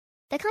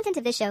The content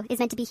of this show is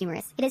meant to be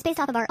humorous. It is based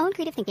off of our own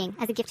creative thinking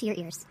as a gift to your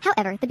ears.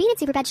 However, the Bean and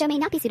Superbad show may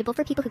not be suitable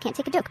for people who can't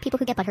take a joke, people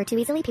who get butthurt too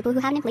easily, people who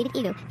have an inflated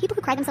ego, people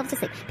who cry themselves to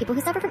sleep, people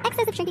who suffer from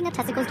excessive shrinking of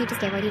testicles due to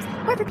steroid use,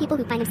 or for people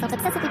who find themselves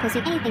obsessively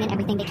posting anything and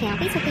everything they can on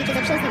Facebook pages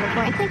of shows they work for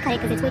and can't cut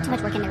it because it's way too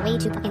much work and they're way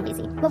too fucking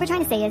lazy. What we're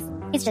trying to say is,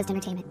 it's just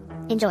entertainment.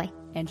 Enjoy.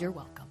 And you're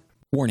welcome.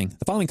 Warning,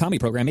 the following comedy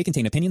program may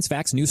contain opinions,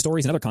 facts, news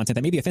stories, and other content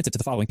that may be offensive to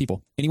the following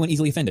people. Anyone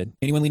easily offended,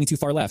 anyone leaning too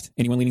far left,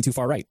 anyone leaning too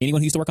far right, anyone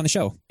who used to work on the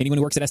show, anyone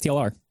who works at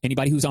STLR,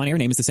 anybody whose on-air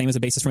name is the same as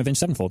a bassist from Avenged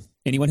Sevenfold,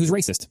 anyone who's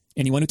racist,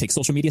 anyone who takes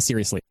social media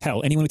seriously,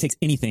 hell, anyone who takes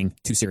anything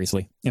too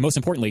seriously, and most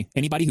importantly,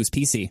 anybody who's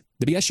PC.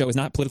 The BS show is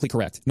not politically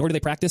correct, nor do they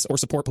practice or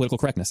support political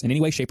correctness in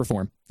any way, shape, or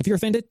form. If you're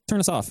offended, turn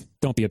us off.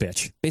 Don't be a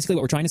bitch. Basically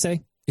what we're trying to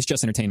say is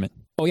just entertainment.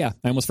 Oh yeah,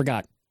 I almost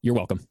forgot. You're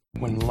welcome.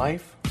 When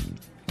life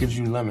gives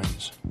you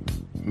lemons,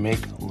 make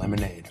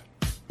lemonade.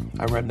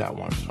 I read that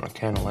once on a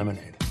can of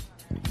lemonade.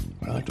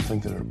 But I like to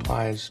think that it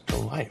applies to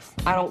life.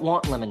 I don't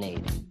want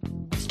lemonade.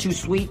 It's too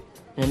sweet,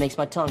 and it makes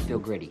my tongue feel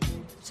gritty.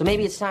 So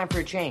maybe it's time for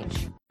a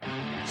change.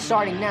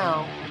 Starting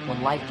now,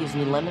 when life gives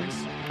me lemons,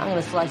 I'm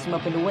gonna slice them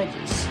up into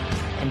wedges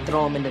and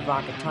throw them into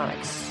vodka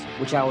tonics,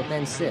 which I will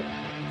then sip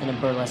in a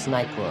burlesque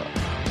nightclub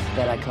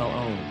that I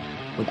co-own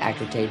with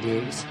actor Tay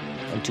Diggs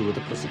and two of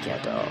the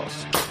Pussycat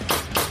Dolls.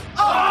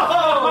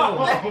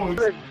 Oh!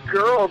 The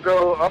girl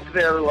go up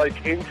there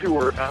like into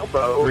her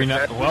elbow.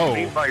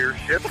 Whoa! By your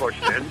shit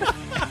pushed in.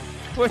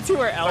 What, to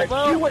her elbow?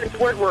 Like, she went to a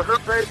point where her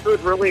bed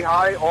stood really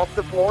high off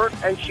the floor,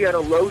 and she had a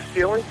low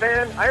ceiling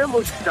fan. I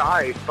almost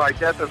died by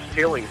death of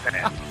ceiling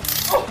fan.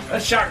 Oh,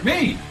 that shocked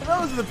me.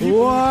 Those are the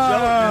people who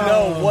don't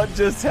know what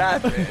just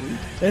happened.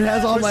 It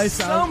has all my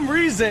sound. For some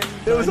reason,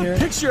 there was a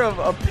picture of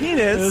a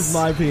penis. It was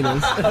my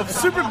penis. Of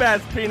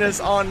Superbad's penis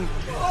on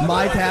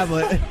my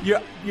tablet.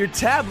 Your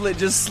tablet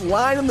just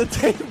lying on the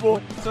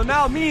table. So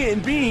now me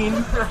and Bean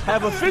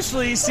have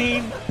officially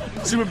seen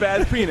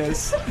Superbad's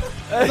penis.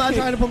 I'm not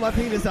trying to put my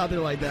penis out there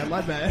like that.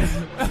 My bad.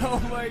 Oh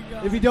my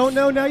god. If you don't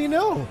know, now you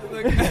know.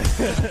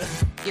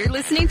 You're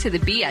listening to The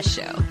BS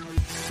Show.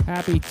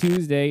 Happy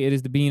Tuesday. It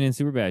is the Bean and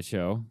Superbad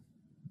show.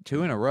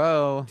 2 in a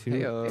row.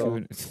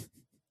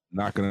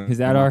 Not gonna. Is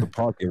that our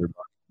park, everybody?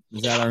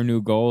 Is that our new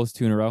goal? Is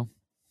 2 in a row?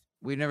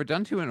 We've never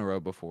done 2 in a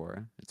row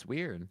before. It's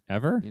weird.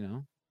 Ever? You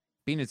know,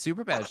 Bean and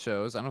Superbad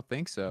shows. I don't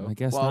think so. I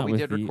guess well, not we with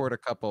did the... record a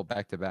couple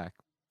back to back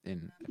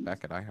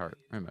back at iHeart.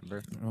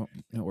 Remember? Oh,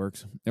 it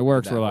works. It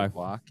works. That We're live.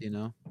 Block, you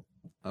know.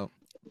 Oh,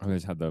 I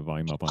just had the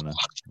volume up on the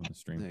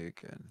stream. There you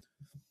can.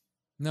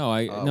 No,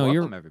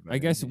 you're. Everybody. I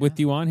guess with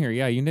you on here,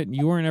 yeah,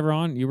 you weren't ever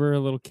on. You were a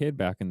little kid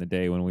back in the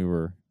day when we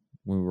were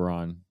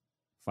on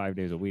 5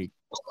 days a week.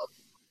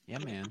 Yeah,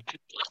 man.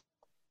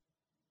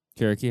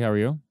 Cherokee, how are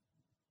you?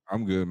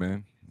 I'm good,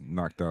 man.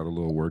 Knocked out a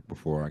little work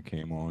before I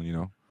came on, you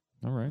know.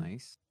 All right.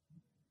 Nice.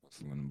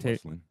 Bustling.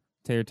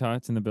 Tater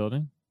Tots in the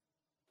building.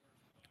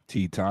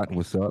 T-Tot,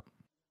 what's up?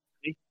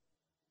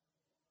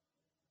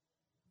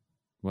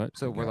 What?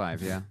 So we're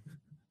live, yeah.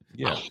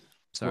 Yeah.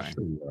 Sorry.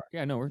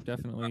 Yeah, no, we're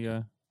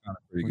definitely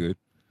pretty good.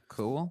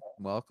 Cool.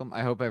 Welcome.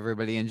 I hope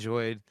everybody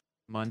enjoyed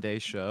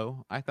Monday's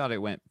show. I thought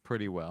it went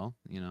pretty well,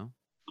 you know.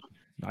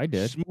 I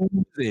did.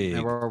 Smoothie.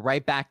 And we're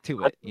right back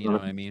to it. You know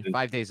what I mean?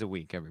 5 days a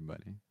week,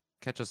 everybody.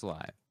 Catch us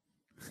live.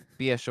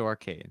 BS Show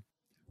Arcade.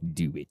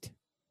 Do it.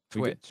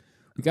 Twitch.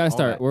 We gotta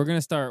start. We're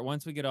gonna start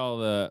once we get all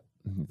the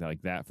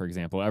like that, for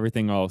example,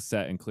 everything all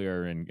set and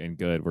clear and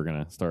good. We're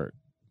gonna start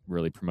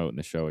really promoting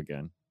the show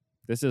again.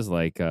 This is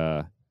like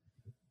warm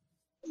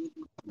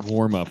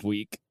up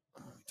week.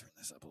 Turn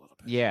this up a little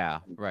bit. Yeah,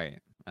 right.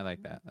 I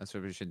like that. That's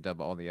what we should dub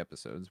all the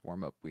episodes.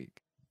 Warm up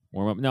week.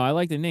 Warm up. No, I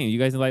like the name. You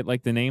guys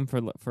like the name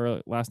for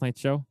last night's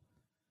show?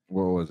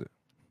 What was it?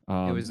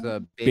 It was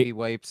the baby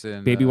wipes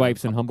and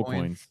humble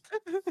coins.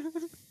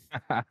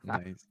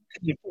 Nice.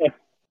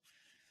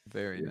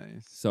 Very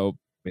nice. So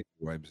baby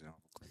wipes out.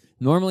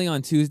 Normally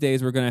on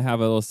Tuesdays we're gonna have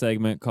a little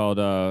segment called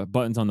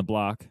Buttons on the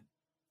Block,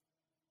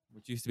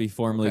 which used to be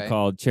formerly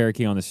called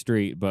Cherokee on the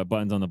Street, but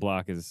Buttons on the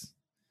Block is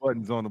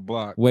Buttons on the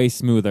Block. Way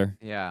smoother.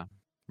 Yeah.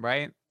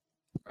 Right.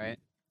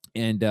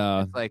 And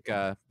it's like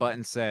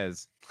Button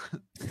says,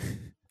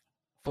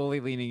 fully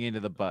leaning into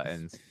the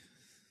buttons.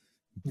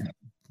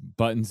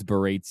 Buttons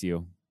berates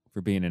you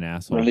for being an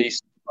asshole.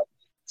 Release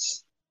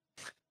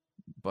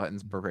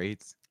Buttons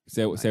berates.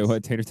 Say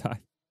what, Tater Tot?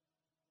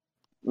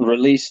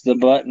 Release the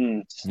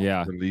buttons.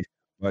 Yeah. Release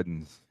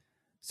buttons.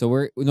 So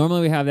we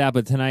normally have that,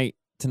 but tonight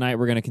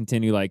we're gonna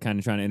continue like kind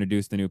of trying to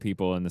introduce the new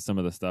people and some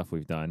of the stuff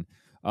we've done.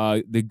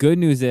 The good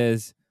news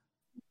is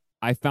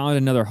I found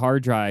another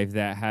hard drive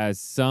that has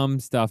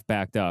some stuff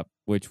backed up,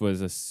 which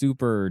was a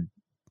super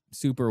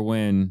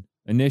win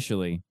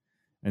initially.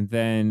 And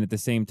then at the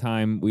same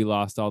time, we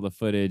lost all the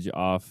footage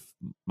off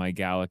my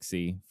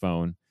Galaxy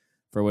phone.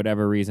 For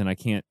whatever reason, I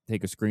can't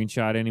take a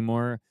screenshot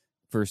anymore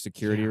for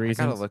security reasons.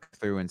 I gotta look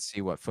through and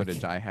see what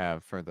footage I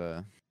have for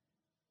that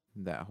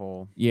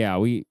whole. Yeah,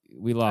 we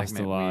lost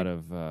a lot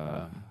of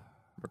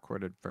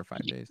recorded for 5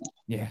 days.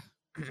 Yeah.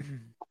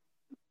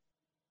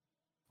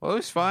 Well, it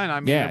was fun.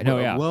 I mean,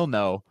 we'll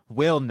know.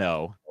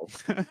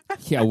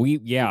 Yeah,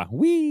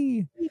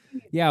 we.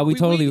 Yeah, we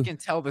totally can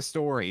tell the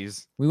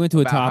stories. We went to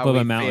a about top how of a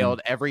we mountain.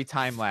 failed every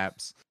time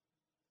lapse,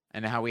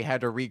 and how we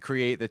had to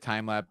recreate the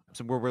time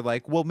lapse. Where we're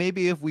like, well,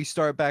 maybe if we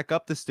start back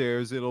up the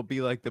stairs, it'll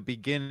be like the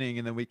beginning,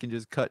 and then we can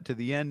just cut to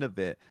the end of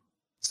it.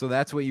 So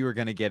that's what you were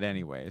gonna get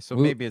anyway. So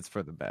maybe it's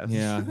for the best.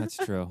 Yeah, that's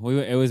true.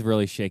 It was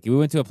really shaky. We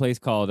went to a place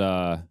called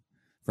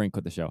Frank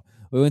quit the show.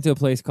 We went to a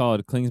place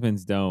called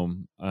Klingsman's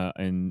Dome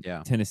in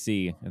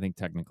Tennessee, I think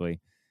technically,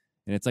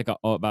 and it's like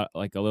about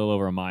like a little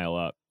over a mile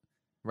up,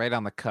 right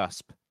on the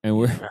cusp. And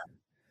we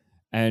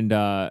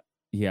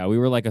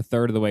were like a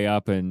third of the way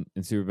up, and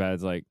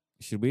Superbad's like,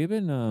 should we have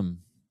been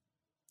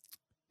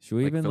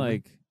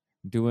filming?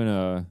 doing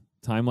a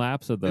time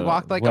lapse of the We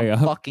walked like way a up?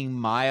 fucking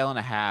mile and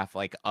a half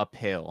like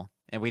uphill,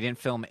 and we didn't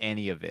film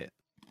any of it.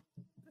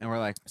 And we're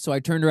like, So I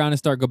turned around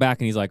and go back,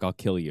 and he's like, I'll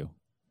kill you.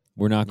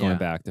 We're not going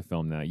back to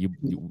film that. You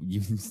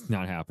it's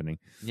not happening.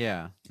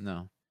 yeah,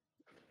 no.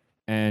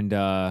 And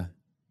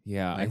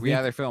Like we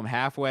either film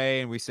halfway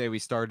and we say we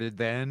started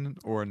then,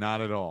 or not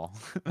at all.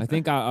 I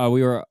think I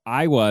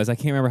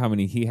can't remember how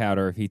many he had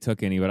or if he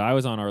took any, but I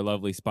was on our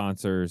lovely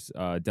sponsors,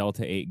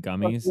 Delta 8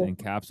 gummies and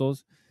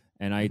capsules,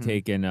 and I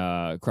taken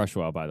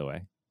Crushwell, by the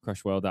way.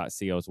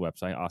 Crushwell.co's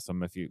website.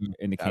 Awesome if you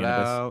into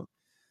cannabis.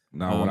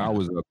 Now, when I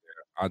was up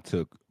there, I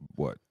took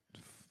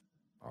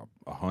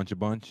a hunch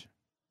bunch.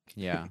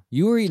 Yeah.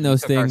 You were eating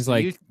those things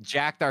like you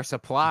jacked our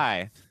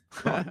supply.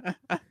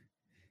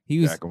 He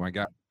was.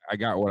 I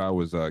got what I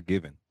was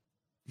given.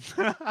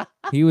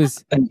 He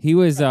was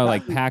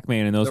like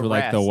Pac-Man, and those The were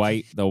like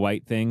rest. the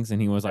white things, and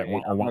he was like,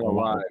 I'm not gonna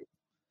lie.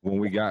 When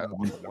we got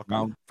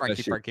mountain,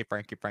 Frankie. it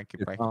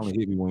finally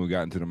hit me when we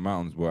got into the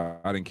mountains.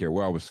 But I didn't care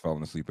where I was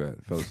falling asleep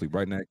at. Fell asleep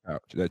right in that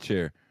couch, that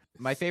chair.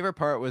 My favorite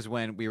part was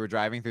when we were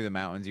driving through the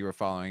mountains. You were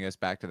following us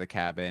back to the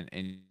cabin,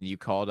 and you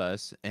called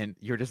us, and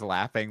you're just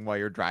laughing while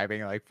you're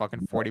driving like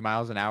fucking 40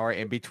 miles an hour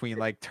in between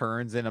like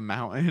turns in a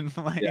mountain.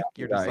 Like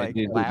you're just like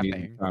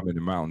laughing. I'm in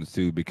the mountains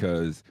too,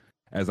 because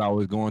as I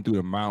was going through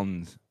the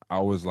mountains, I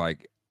was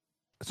like,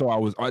 so I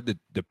was at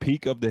the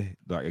peak of the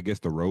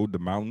road, the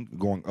mountain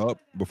going up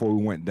before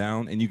we went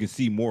down, and you can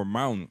see more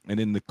mountain, and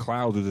then the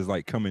clouds was just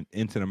like coming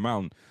into the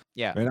mountain.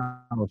 Yeah, and I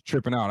was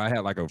tripping out. I had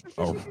like a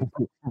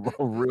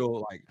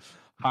real like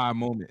high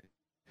moment.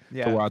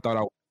 Yeah, to where I thought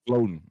I was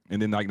floating,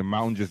 and then like the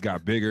mountain just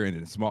got bigger and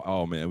then small.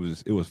 Oh man,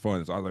 it was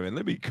fun. So I was like, man,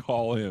 let me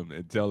call him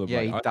and tell him. Yeah,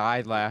 like, he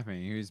died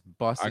laughing. He was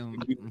busting.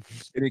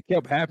 And it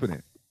kept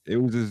happening. It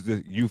was just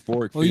the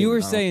euphoric. Well, you were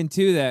feeling. saying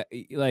too that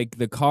like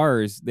the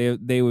cars,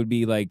 they would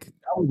be like.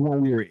 That was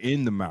when we were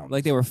in the mountains.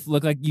 Like they were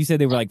like you said,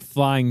 they were like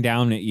flying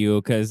down at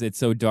you because it's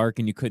so dark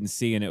and you couldn't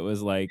see, and it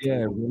was like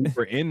when we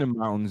were in the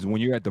mountains,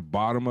 when you're at the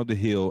bottom of the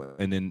hill,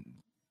 and then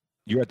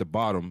you're at the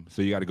bottom,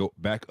 so you got to go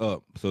back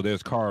up. So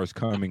there's cars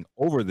coming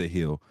over the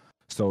hill.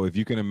 So if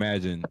you can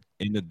imagine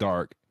in the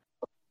dark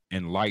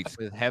and lights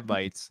with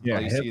headlights, all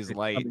you see is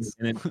lights,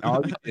 and then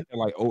all you see is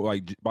like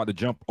about to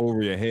jump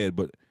over your head,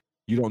 but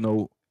you don't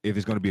know if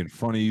it's going to be in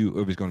front of you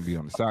or if it's going to be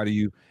on the side of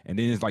you, and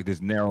then it's like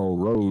this narrow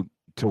road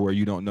to where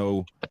you don't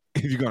know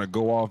if you're going to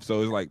go off.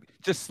 So it's like,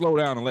 just slow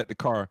down and let the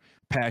car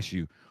pass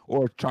you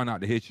or try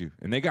not to hit you.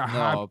 And they got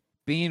high.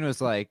 Bean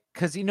was like,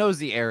 because he knows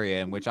the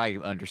area in which I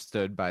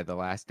understood by the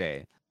last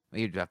day.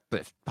 You just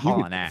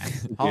hauling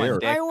ass. Hauling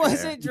dick I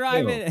wasn't there.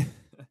 driving.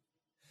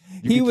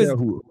 He was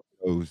who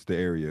knows the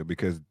area,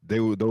 because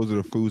those are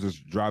the fools that's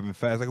driving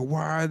fast. Like,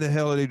 why the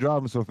hell are they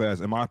driving so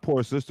fast? And my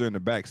poor sister in the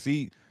back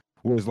seat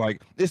was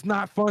like, it's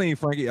not funny,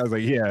 Frankie. I was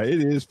like, yeah,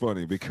 it is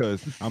funny,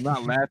 because I'm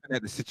not laughing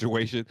at the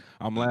situation.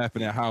 I'm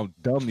laughing at how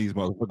dumb these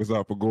motherfuckers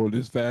are for going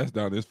this fast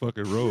down this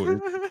fucking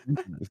road.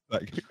 It's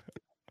like,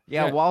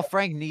 yeah, while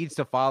Frank needs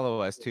to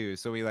follow us too,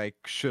 so we like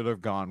should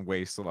have gone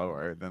way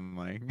slower than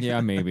like.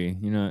 Yeah, maybe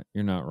you're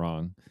not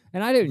wrong.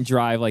 And I didn't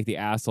drive like the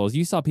assholes.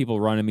 You saw people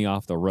running me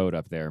off the road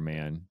up there,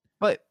 man.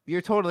 But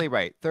you're totally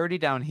right. 30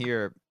 down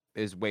here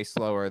is way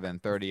slower than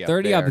 30 up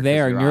 30 there. up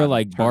there, 'cause and you're on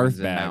like turns barf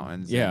and bag.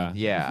 mountains Yeah.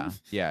 and-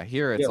 yeah.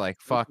 Here it's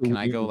like, fuck, can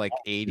I go like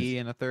 80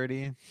 in a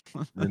 30?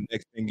 the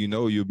next thing you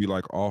know, you'll be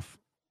like off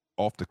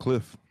the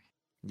cliff.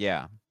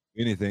 Yeah.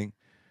 Anything.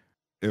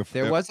 If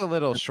There was a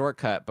little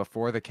shortcut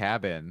before the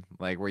cabin,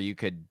 like where you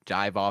could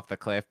dive off the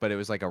cliff, but it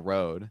was like a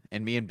road.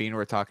 And me and Bean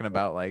were talking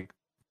about like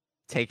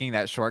taking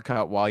that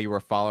shortcut while you were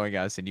following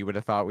us, and you would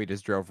have thought we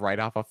just drove right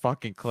off a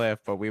fucking cliff,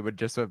 but we would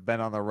just have been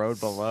on the road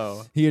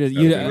below. You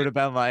would have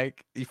been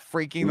like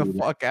freaking the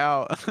fuck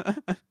out.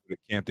 the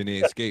Campton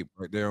Escape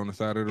right there on the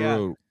side of the Yeah.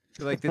 road.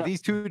 You're like, did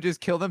these two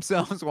just kill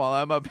themselves while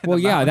I'm up in Well,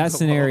 the yeah, that mountains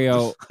alone?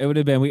 scenario, it would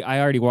have been. I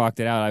already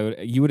walked it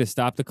out. You would have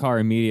stopped the car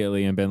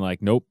immediately and been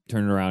like, "Nope,"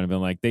 turned around and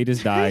been like, "They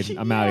just died.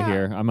 I'm out of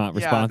here. I'm not Yeah,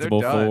 they're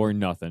responsible done. for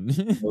nothing."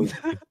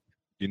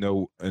 You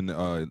know, in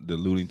the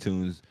Looney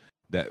Tunes,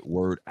 that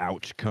word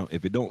 "ouch" come.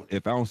 If I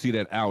don't see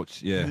that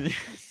 "ouch," yeah,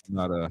 it's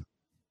not a.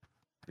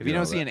 If you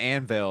don't see an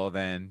anvil,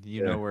 then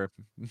you know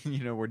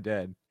we're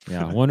dead.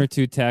 Yeah, one or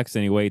two texts,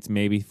 and he waits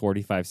maybe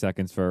 45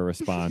 seconds for a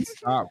response.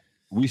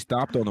 We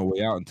stopped on the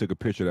way out and took a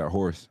picture of that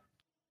horse.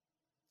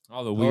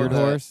 Oh, the weird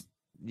horse.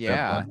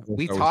 Yeah, That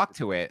we was- talked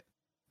to it.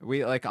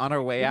 We like on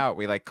our way out,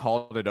 we like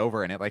called it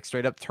over, and it like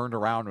straight up turned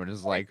around and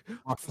was like,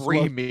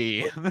 "Free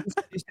me!"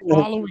 It's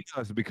following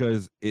us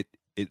because it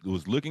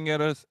was looking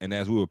at us, and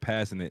as we were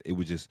passing it, it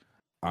was just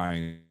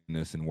eyeing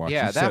us and watching.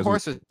 Yeah, that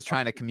horse was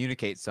trying to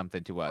communicate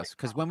something to us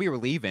because when we were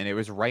leaving, it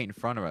was right in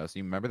front of us.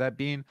 You remember that,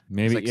 Bean?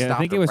 Maybe, like, yeah. I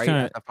think it was right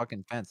trying at the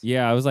fucking fence.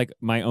 Yeah, I was like,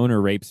 my owner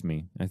rapes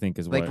me. I think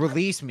is what. Like,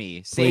 release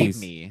me, Please. save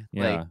me.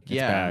 Yeah, like, it's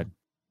bad.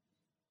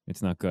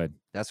 It's not good.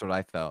 That's what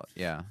I felt.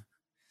 Yeah.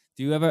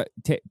 Do you ever,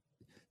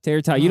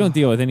 Tater Tot? You don't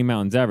deal with any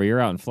mountains ever.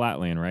 You're out in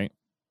flatland, right?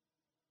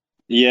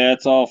 Yeah,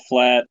 it's all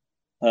flat,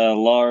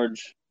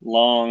 large,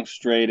 long,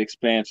 straight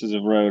expanses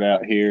of road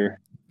out here.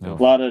 Oh. A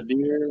lot of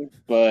deer,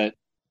 but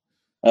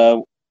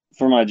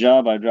for my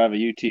job, I drive a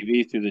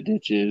UTV through the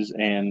ditches,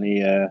 and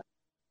the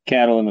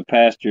cattle in the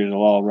pastures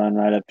will all run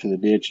right up to the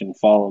ditch and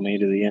follow me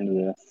to the end of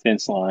the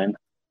fence line.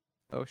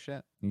 Oh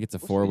shit! He gets a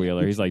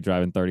 4-wheeler. He's like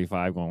driving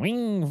 35, going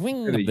wing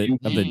wing of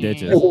the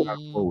ditches.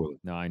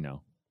 No, I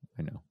know.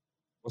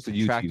 What's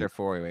a tractor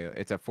 4-wheeler?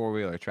 It's a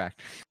 4-wheeler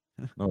tractor.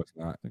 No, it's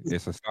not.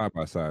 It's a side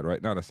by side,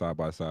 right? Not a side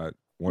by side.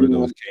 One of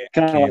those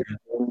Kind of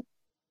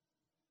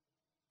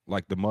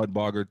like the mud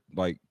bogger,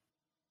 like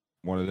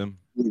one of them.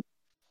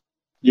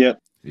 Yep.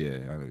 Yeah, I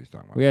know what you're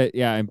talking about.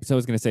 Yeah. So I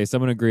was gonna say,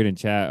 someone agreed in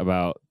chat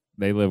about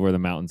they live where the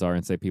mountains are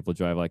and say people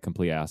drive like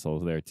complete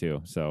assholes there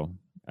too. So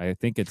I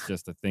think it's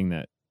just a thing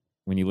that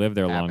when you live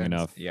there long Happens.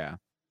 enough. Yeah.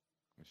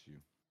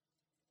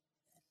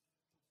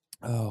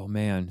 Oh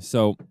man.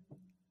 So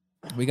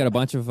we got a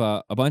bunch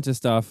of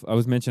stuff. I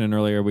was mentioning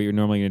earlier we were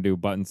normally gonna do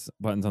buttons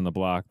on the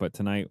block, but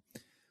tonight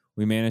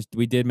we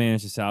did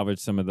manage to salvage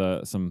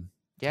some.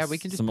 Yeah, we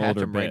can just patch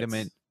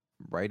them,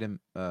 right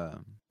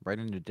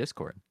into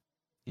Discord.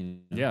 You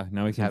know? Yeah,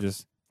 now we can have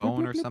just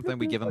phone or something.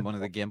 We give them one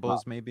of the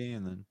gimbals maybe,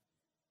 and then.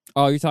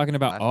 Oh, you're talking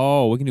about?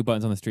 We can do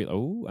buttons on the street.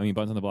 Oh, I mean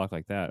buttons on the block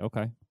like that.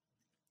 Okay.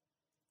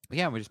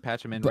 Yeah, we just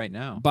patch them in right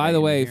now. By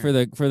the way, for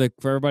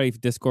everybody,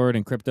 Discord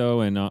and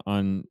crypto and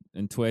on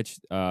Twitch,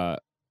 I've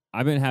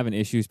been having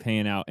issues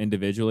paying out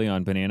individually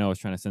on Banana. I was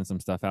trying to send some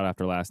stuff out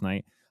after last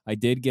night. I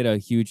did get a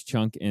huge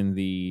chunk in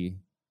the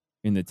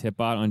tip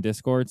bot on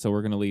Discord, so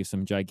we're gonna leave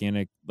some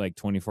gigantic like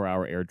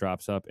 24-hour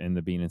airdrops up in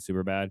the Bean and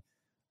Superbad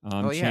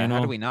channel.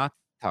 How do we not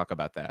talk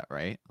about that,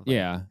 right?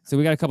 Yeah. So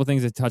we got a couple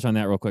things to touch on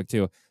that real quick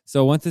too.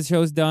 So once the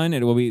show's done,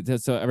 it will be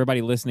so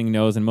everybody listening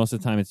knows, and most of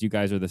the time it's you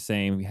guys are the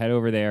same. We head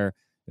over there.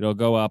 It'll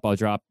go up. I'll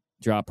drop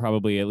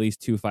probably at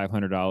least two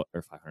 $500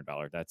 or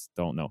 $500. That's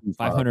don't know.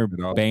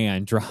 500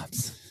 band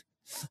drops.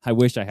 I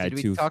wish I had Did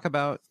we two. Talk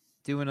about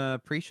doing a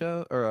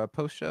pre-show or a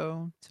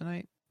post-show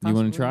tonight? You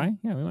want to try?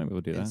 Yeah, we might be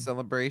able to do in that.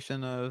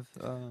 Celebration of.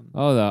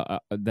 The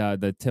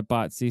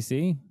Tipbot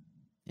CC.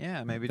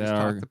 Yeah, maybe just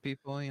talk to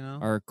people. You know,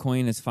 our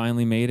coin has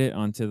finally made it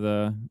on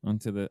the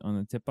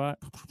Tipbot.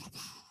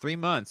 3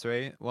 months,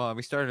 right? Well,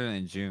 we started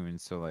in June,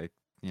 so like.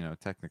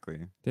 Technically.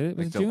 Did it?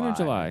 Was it June or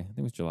July? I think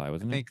it was July,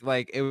 wasn't it? I think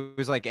like it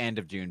was like end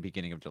of June,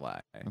 beginning of July.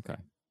 Okay.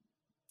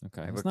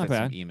 I It's looked not at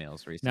bad. some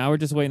emails recently. Now we're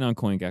just waiting on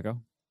CoinGecko.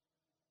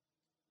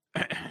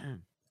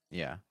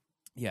 Yeah.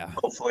 Yeah.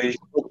 Hopefully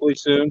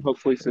soon.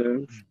 Hopefully.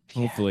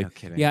 No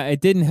kidding. Yeah,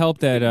 it didn't help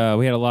that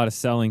we had a lot of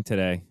selling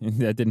today.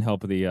 That didn't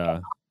help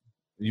the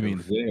You mean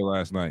today or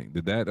last night?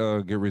 Did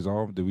that get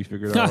resolved? Did we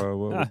figure it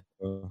out?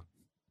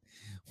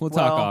 We'll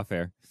talk off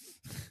air.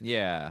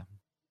 Yeah.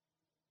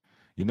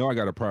 You know I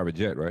got a private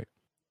jet, right?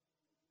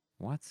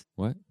 What?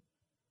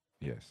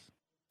 Yes.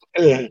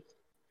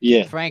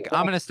 Yeah. Frank,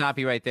 I'm gonna stop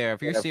you right there.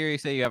 If you're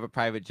serious that you have a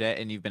private jet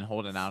and you've been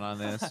holding out on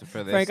this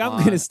for this Frank, I'm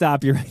long, gonna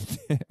stop you right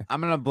there.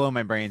 I'm gonna blow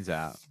my brains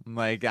out.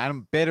 Like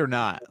I'm bid or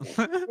not.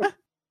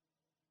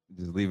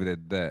 Just leave it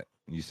at that.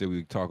 You said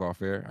we talk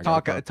off air. We'll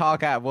talk after.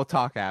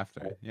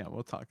 Yeah,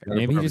 we'll talk. After.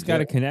 Maybe he just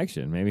got a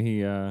connection. Maybe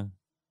he.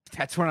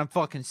 That's what I'm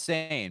fucking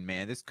saying,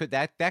 man.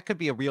 That could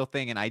be a real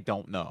thing, and I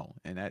don't know,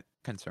 and that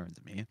concerns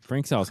me.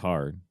 Frank sells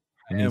hard.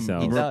 And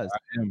he does.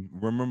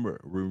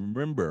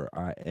 Remember,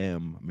 I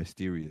am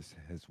mysterious,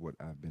 is what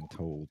I've been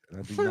told. And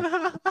I do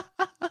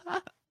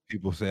not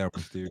people say I'm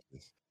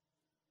mysterious.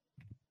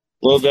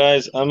 Well,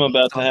 guys, I'm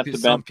about to have to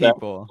bounce back a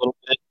people. little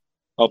bit.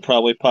 I'll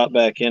probably pop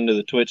back into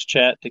the Twitch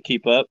chat to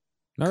keep up.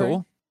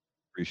 Cool.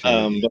 Appreciate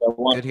it. But I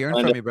want Good to hearing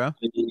find from out you, bro.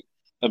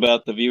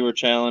 about the viewer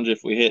challenge.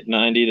 If we hit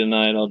 90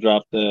 tonight, I'll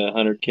drop the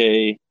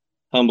 100K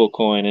humble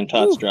coin in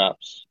Tots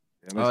drops.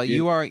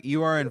 You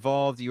are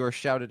involved. You are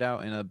shouted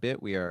out in a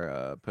bit we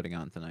are putting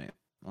on tonight.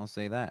 I'll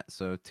say that.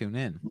 So tune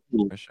in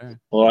for sure.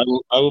 Well,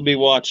 I will be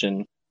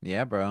watching.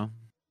 Yeah, bro.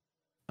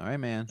 All right,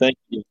 man. Thank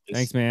you.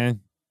 Thanks, man.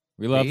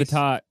 We love the Peace.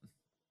 tot.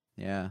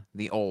 Yeah,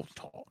 the old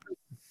tot.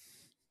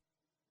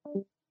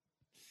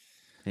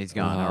 He's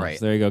gone. All right.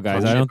 So there you go,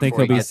 guys. I don't think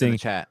he'll be singing.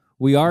 Chat.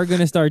 We are going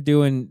to start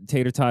doing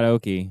Tater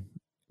Totoki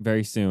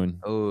very soon.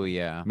 Oh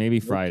yeah. Maybe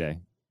Friday.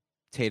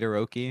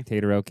 Tateroki.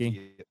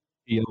 Tateroki.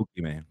 Tateroki,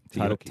 man.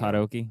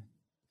 Totoki.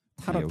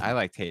 I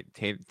like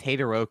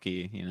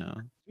Tateroki. You know.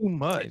 Too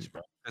much,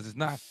 bro. Because it's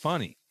not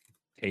funny.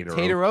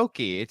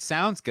 Tateroki. It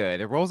sounds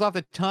good. It rolls off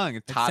the tongue.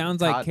 It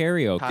sounds like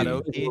karaoke.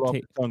 Tateroki. Roll off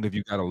the tongue if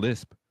you got a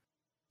lisp.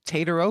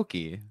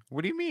 Tateroki.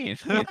 What do you mean?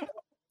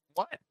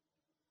 What?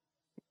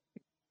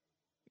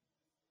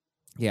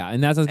 Yeah,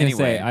 and that's what I was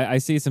gonna say. Anyway. I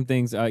see some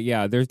things.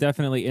 Yeah, there's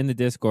definitely in the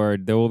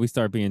Discord. There will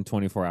start being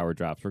 24-hour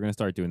drops. We're gonna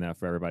start doing that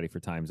for everybody for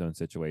time zone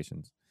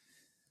situations.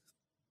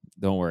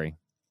 Don't worry.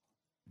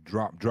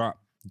 Drop.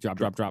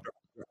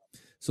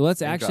 So let's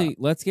Big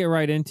let's get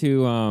right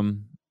into.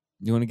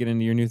 You want to get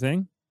into your new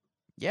thing?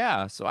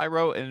 Yeah, so I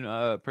wrote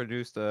and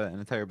produced an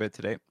entire bit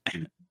today.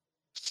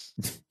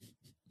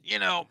 You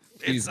know,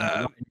 He's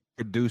a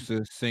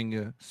producer,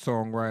 singer,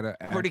 songwriter.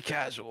 pretty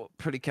casual.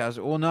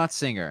 Well, not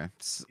singer.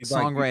 He's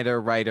like-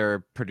 Songwriter,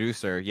 writer,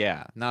 producer.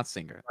 Yeah, not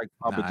singer. Like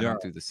Nah, Papa I John.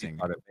 don't do the singer.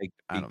 Gotta make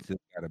I don't- pizza,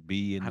 gotta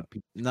be in the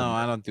pizza. No,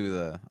 I don't do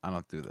the.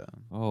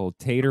 Oh,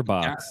 tater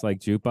box, like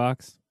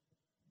jukebox.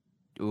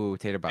 Ooh,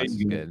 tater box is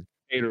you- good.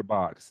 Tater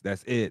box.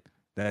 That's it.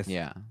 That's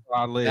Yeah,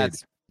 solid.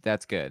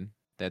 that's good.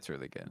 That's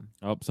really good.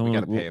 Oh, someone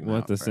gotta pay him we'll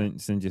have out to for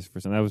it. send just for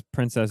some. That was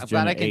Princess I'm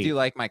Jenna glad I can 8. do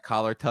like my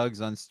collar tugs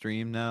on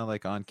stream now,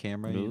 like on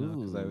camera. You know,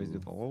 because I always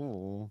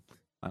do.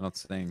 I don't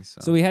sing.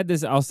 So we had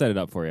this. I'll set it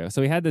up for you.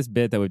 So we had this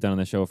bit that we've done on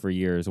the show for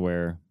years,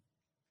 where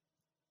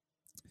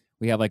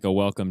we have like a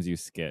welcomes you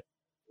skit.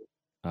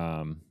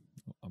 I'll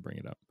bring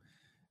it up.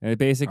 And it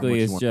basically much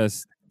you is want-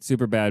 just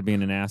Superbad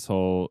being an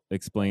asshole,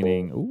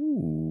 explaining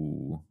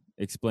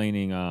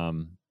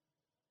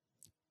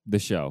the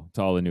show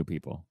to all the new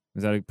people.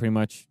 Is that pretty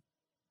much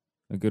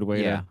a good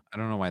way yeah, to? I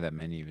don't know why that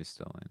menu is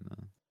still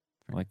in.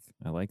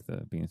 I like the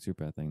being a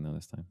Superbad thing though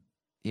this time.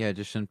 Yeah, it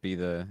just shouldn't be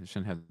it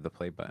shouldn't have the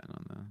play button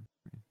on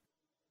the.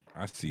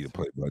 I see the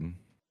play button.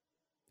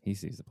 He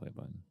sees the play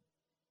button.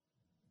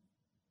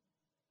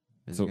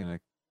 Is So- it gonna?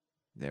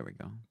 There we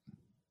go.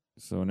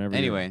 So whenever.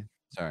 Anyway,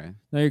 sorry.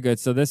 No, you're good.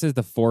 So this is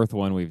the fourth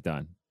one we've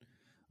done.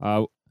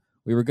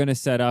 We were going to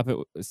set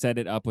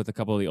it up with a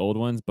couple of the old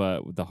ones,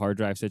 but with the hard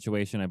drive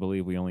situation, I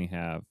believe we only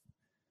have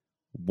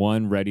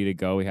one ready to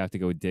go. We have to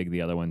go dig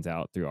the other ones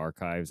out through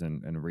archives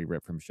and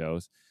re-rip from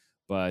shows.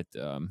 But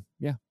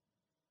yeah.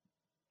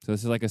 So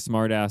this is like a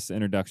smart ass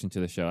introduction to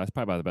the show. That's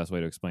probably about the best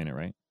way to explain it,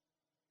 right?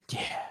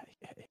 Yeah.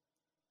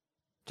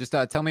 Just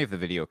tell me if the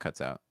video cuts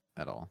out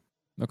at all.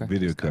 Okay.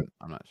 Video Just, cut.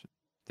 I'm not sure.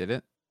 Did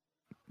it?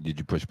 Did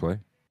you push play?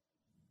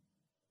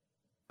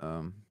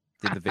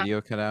 Did the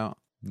video cut out?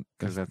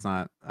 Because that's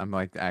not. I'm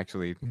like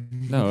actually.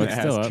 No, it's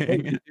still up.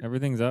 asking.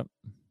 Everything's up.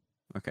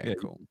 Okay, Yeah,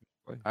 cool.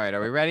 All right,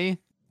 are we ready?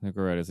 I think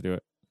we're ready to do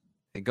it.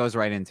 It goes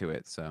right into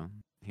it. So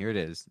here it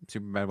is.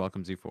 Superbad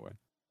welcomes you forward.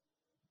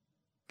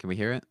 Can we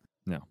hear it?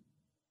 No.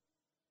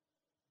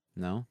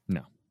 No.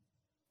 No.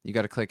 You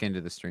got to click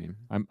into the stream,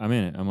 I'm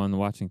in it. I'm on the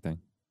watching thing.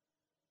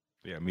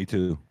 Yeah, me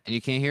too. and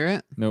you can't hear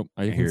it. Nope.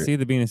 I Can't can hear it. see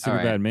the being a All super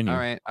right. bad menu. All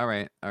right.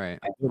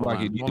 feel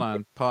like you need Hold to-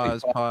 on.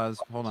 Pause.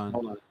 Hold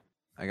on.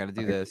 I got to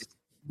do this.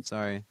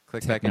 Sorry.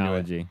 Click back into it.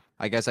 Technology.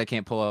 I guess I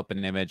can't pull up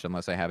an image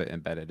unless I have it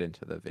embedded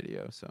into the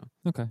video. So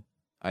Okay.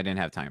 I didn't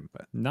have time,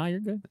 but No, you're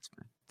good. that's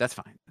fine. That's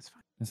fine. That's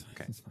fine.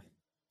 Okay. That's fine.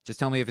 Just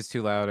tell me if it's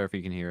too loud or if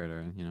you can hear it,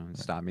 or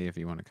stop me if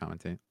you want to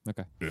commentate.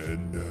 Okay.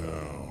 And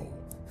now,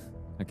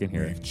 I can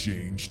hear we've it.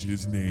 changed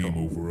his name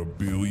over 1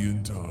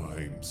 billion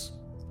times.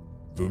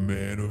 The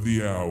man of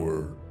the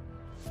hour,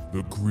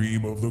 the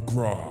cream of the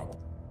crop.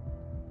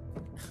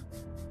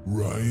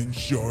 Ryan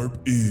Sharp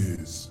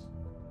is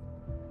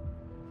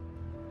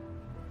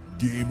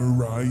Gamer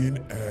Ryan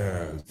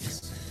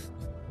as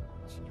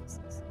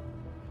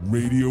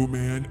Radio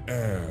Man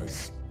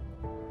as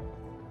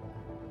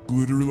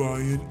Glitter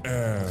Lion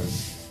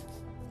as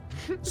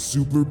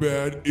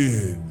Superbad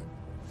in.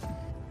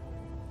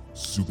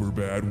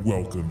 Superbad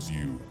welcomes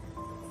you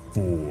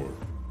for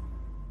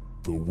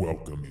the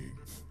welcoming.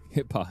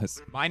 Hit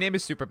pause. My name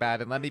is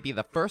Superbad, and let me be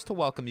the first to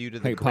welcome you to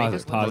the Hey, pause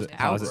greatest, it, pause most it,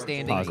 pause it,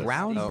 outstanding, pause it.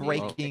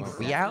 groundbreaking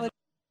reality.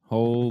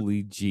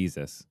 Holy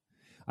Jesus.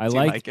 I Do you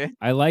like like it?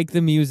 I like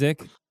the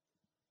music.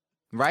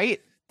 Right?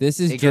 This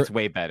is It gets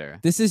way better.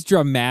 This is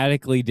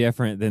dramatically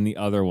different than the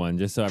other one,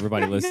 just so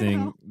everybody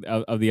listening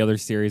of the other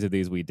series of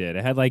these we did.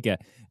 It had like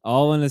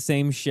all in the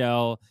same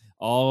shell,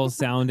 all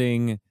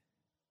sounding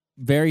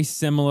very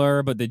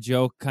similar, but the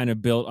joke kind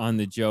of built on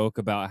the joke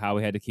about how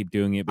we had to keep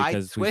doing it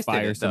because we twisted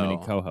fire it, so many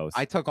though. co-hosts.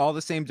 I took all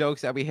the same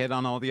jokes that we hit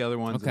on all the other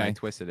ones, and I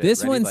twisted it.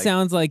 This Ready? one Like-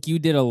 sounds like you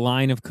did a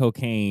line of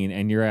cocaine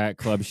and you're at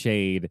Club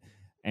Shade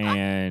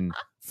and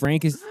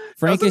Frank is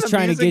Those are the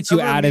trying to music- get you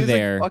those are the out of music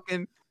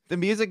there. The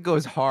music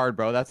goes hard,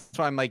 bro. That's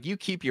why I'm like, you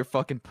keep your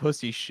fucking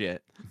pussy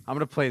shit. I'm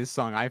gonna play the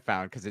song I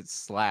found because it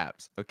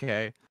slaps.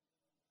 Okay.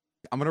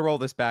 I'm gonna roll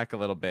this back a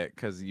little bit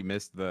because you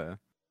missed the.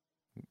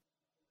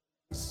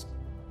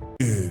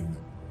 In.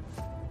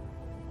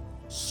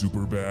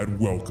 Superbad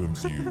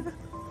welcomes you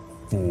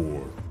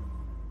for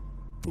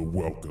the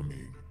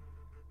welcoming.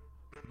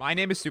 My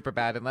name is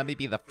Superbad, and let me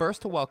be the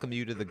first to welcome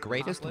you to the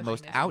greatest,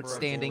 most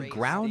outstanding,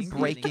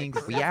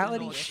 groundbreaking,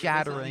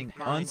 reality-shattering,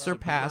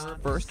 unsurpassed,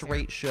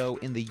 first-rate show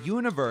in the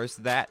universe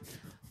that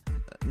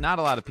not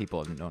a lot of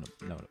people know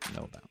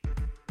about.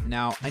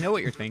 Now, I know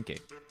what you're thinking.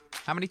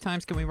 How many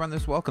times can we run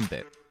this welcome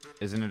bit?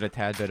 Isn't it a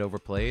tad bit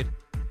overplayed?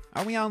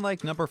 Are we on,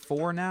 like, number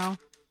 4 now?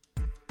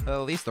 Well,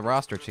 at least the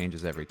roster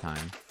changes every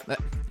time.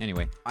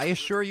 Anyway, I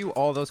assure you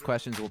all those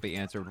questions will be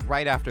answered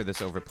right after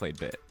this overplayed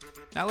bit.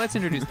 Now let's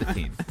introduce the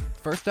team.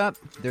 First up,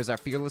 there's our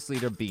fearless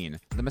leader Bean,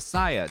 the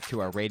messiah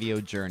to our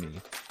radio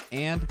journey,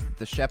 and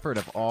the shepherd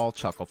of all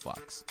chuckle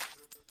fucks.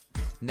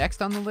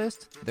 Next on the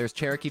list, there's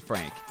Cherokee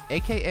Frank,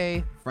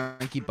 aka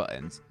Frankie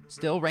Buttons,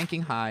 still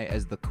ranking high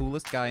as the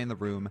coolest guy in the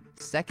room,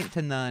 second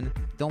to none.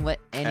 Don't let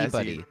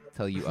anybody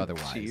tell you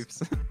otherwise.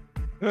 Chiefs.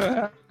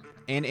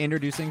 And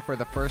introducing for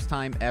the first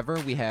time ever,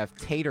 we have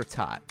Tater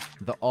Tot,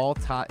 the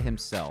all-tot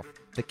himself,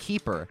 the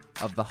keeper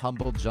of the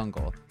humble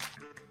jungle.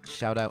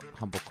 Shout out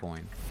Humble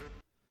Coin.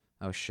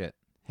 Oh shit.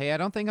 Hey, I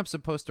don't think I'm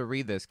supposed to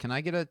read this. Can I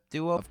get a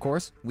duo? Of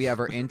course, we have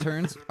our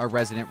interns, our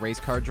resident race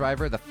car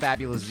driver, the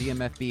fabulous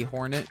ZMFB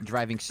Hornet,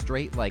 driving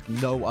straight like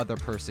no other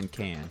person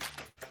can.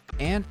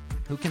 And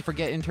who can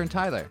forget intern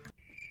Tyler?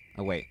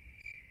 Oh, wait.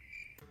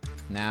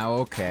 Now,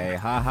 okay,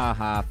 ha ha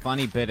ha,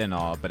 funny bit and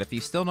all, but if you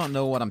still don't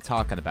know what I'm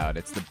talking about,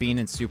 it's the Bean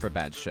and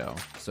Superbad show.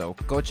 So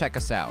go check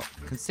us out.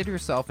 Consider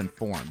yourself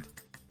informed.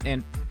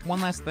 And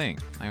one last thing,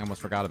 I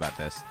almost forgot about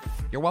this.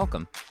 You're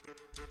welcome.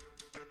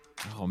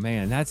 Oh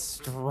man, that's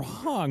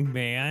strong,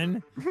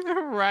 man.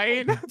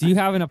 Right? Do you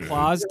have an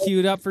applause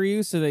queued up for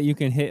you so that you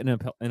can hit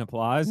an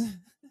applause?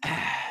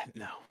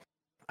 No,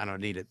 I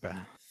don't need it, bro.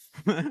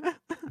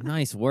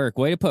 Nice work.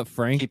 Way to put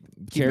Frank Keep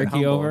it Cherokee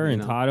humble, over you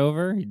and know? Todd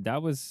over.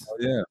 That was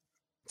Yeah.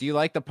 Do you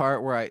like the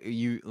part where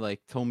you like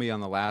told me on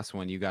the last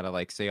one you gotta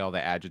like say all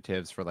the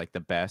adjectives for like the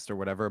best or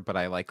whatever, but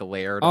I like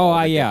layered all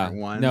the yeah.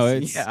 different ones. No,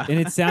 it's yeah. and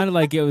it sounded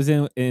like it was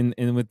in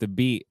with the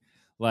beat.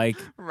 Like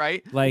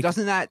right? Like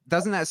doesn't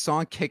that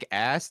song kick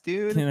ass,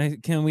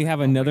 dude? can we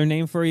have another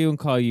name for you and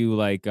call you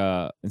like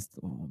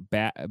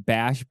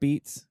Bash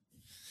Beats?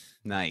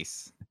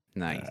 Nice.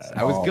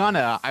 I was going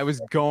to. I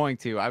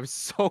was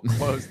so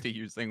close to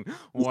using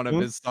one of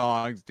his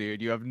songs,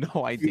 dude. You have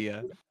no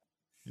idea.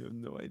 You have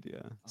no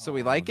idea. So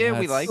we like it.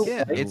 We like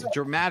it. It's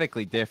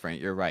dramatically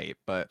different. You're right,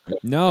 but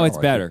no, it's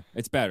better.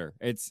 It's better.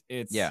 It's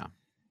yeah.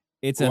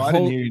 It's Well, a I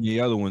whole. didn't hear any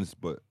other ones,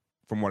 but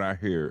from what I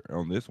hear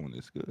on this one,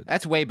 it's good.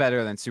 That's way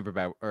better than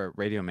Superbad or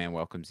Radio Man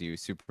Welcomes You.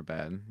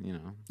 Superbad, you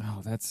know.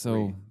 Oh, that's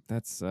so.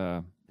 That's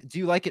Do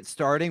you like it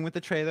starting with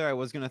the trailer? I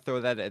was gonna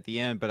throw that at the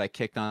end, but I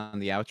kicked on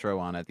the outro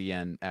on at the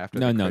end after.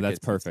 No, the no, that's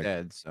crickets perfect.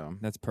 Instead, so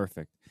that's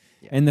perfect.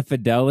 Yeah. And the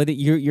fidelity,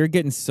 you're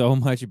getting so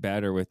much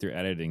better with your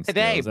editing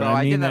today, skills. bro. And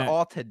I mean did that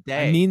all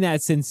today. I mean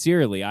that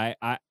sincerely.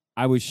 I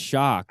was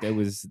shocked. It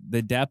was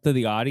the depth of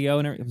the audio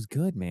and everything. It was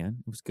good, man.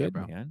 It was good,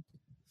 man.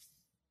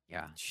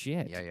 Yeah.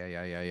 Shit.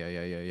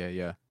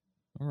 Yeah.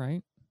 All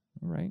right.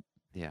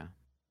 Yeah.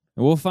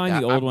 And we'll find Yeah,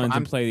 the old I'm- ones I'm-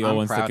 and play the I'm old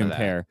ones to proud of that.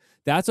 compare.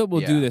 That's what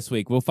we'll Yeah. do this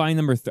week. We'll find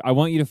number. I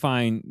want you to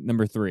find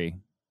number 3,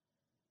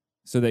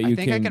 so that you I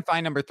think I can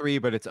find number 3,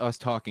 but it's us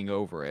talking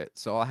over it.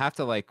 So I'll have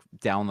to like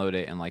download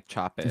it and like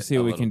chop it. to see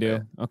what we can do.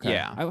 Okay.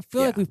 Yeah. I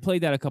feel like we've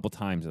played that a couple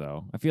times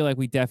though. I feel like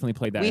we definitely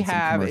played that We in some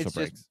have. commercial It's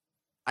breaks. just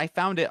I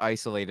found it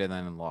isolated and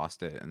then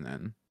lost it and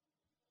then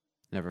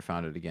never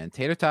found it again.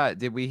 Tater Tot,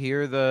 did we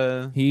hear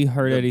the? He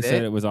heard the it. He said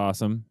bit? it was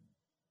awesome.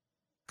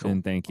 Cool.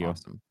 And thank you.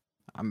 Awesome.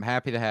 I'm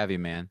happy to have you,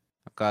 man.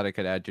 I'm glad I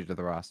could add you to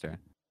the roster.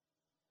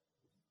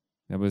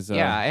 That was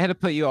Yeah, I had to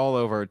put you all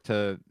over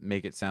to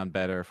make it sound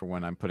better for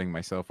when I'm putting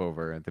myself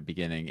over at the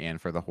beginning and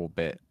for the whole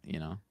bit, you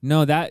know.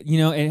 No, that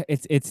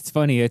it's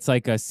funny. It's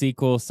like a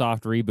sequel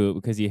soft reboot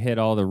because you hit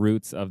all the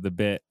roots of the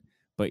bit,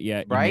 but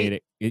yet you Right?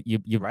 made it.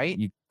 You Right?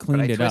 You But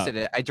cleaned I it up. twisted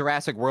it. I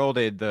Jurassic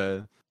Worlded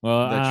the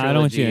Well, the I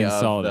don't want you to trilogy of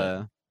insult it.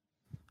 the-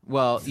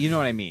 Well, you know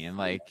what I mean,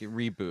 like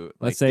reboot.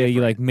 Let's like say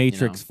you like different,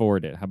 Matrix know?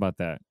 forward it. How about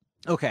that?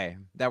 Okay,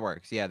 that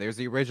works. Yeah, there's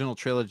the original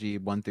trilogy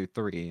 1 through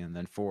 3, and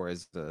then 4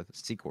 is the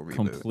sequel reboot.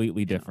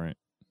 Completely different,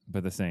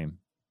 but the same,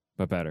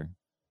 but better.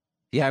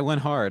 Yeah, I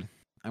went hard.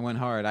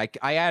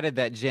 I added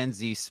that Gen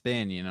Z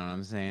spin. You know what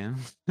I'm saying?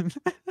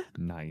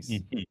 Nice.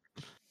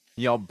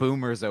 Y'all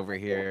boomers over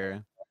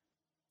here.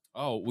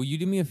 Oh, will you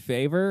do me a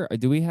favor?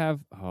 Do we have?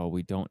 Oh,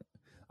 we don't.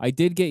 I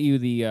did get you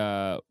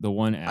the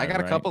one ad. I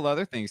got a right? couple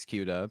other things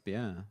queued up.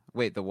 Yeah.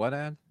 Wait, the what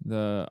ad?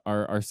 The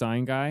our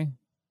sign guy.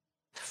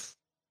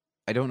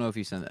 I don't know if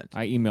you sent that.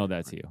 I emailed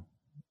that to you.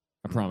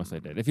 I promise I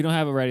did. If you don't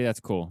have it ready, that's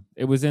cool.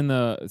 It was in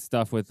the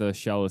stuff with the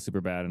shell of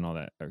Superbad and all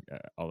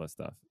that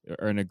stuff,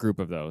 or in a group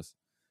of those.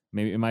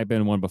 Maybe it might have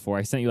been one before.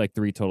 I sent you like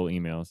 3 total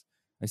emails.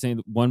 I sent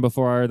you one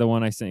before the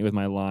one I sent you with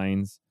my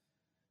lines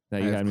that I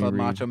you have had me Club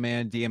read. Macho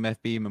Man,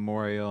 DMFB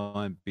Memorial,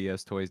 and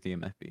BS Toys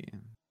DMFB.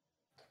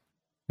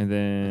 And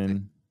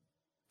then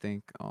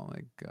Think all I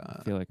I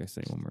got. feel like I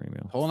sent you one more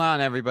email. Hold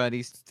on,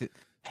 everybody.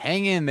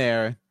 Hang in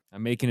there.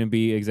 I'm making him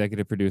be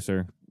executive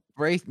producer.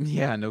 Right?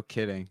 Yeah, no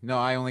kidding. No,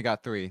 I only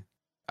got 3.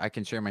 I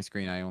can share my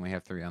screen. I only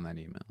have 3 on that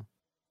email.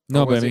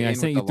 No, Or but I was it mean, I in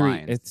sent with you the 3.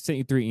 lines? I sent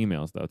you 3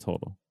 emails though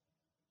total.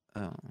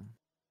 Oh.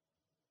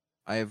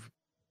 I have.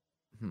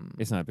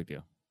 It's not a big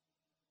deal.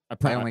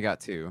 I only got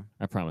 2.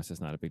 I promise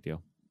it's not a big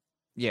deal.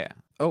 Yeah.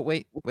 Oh,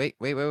 wait.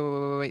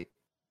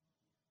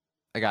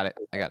 I got it.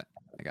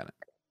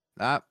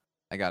 Ah,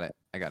 I got it.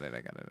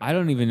 I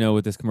don't even know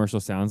what this commercial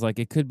sounds like.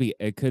 It could be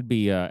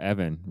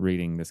Evan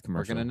reading this We're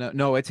commercial. gonna know.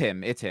 No, it's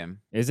him.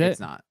 Is it? It's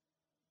not.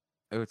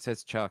 Oh, it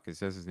says Chuck. It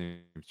says his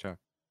name is Chuck.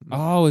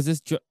 Oh, is this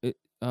Drunk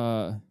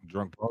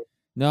Paul?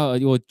 No,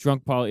 well,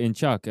 Drunk Polly and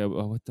Chuck.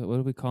 What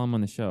do we call him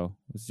on the show?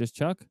 Was it just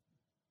Chuck?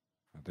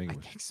 I think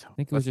so. I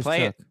think it was just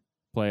play Chuck.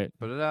 Play it.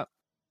 Put it up.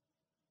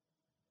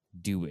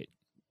 Do it.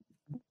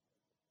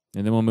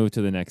 And then we'll move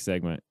to the next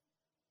segment.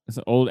 It's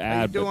an old How you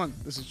ad. but- doing?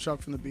 This is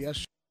Chuck from the BS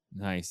Show.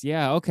 Nice.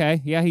 Yeah.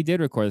 Okay. Yeah, he did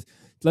record this.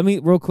 Let me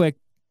real quick.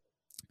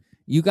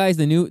 You guys,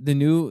 the new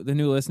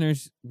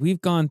listeners,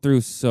 we've gone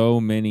through so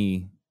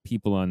many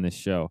people on this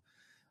show.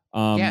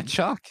 Yeah,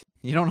 Chuck.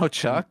 You don't know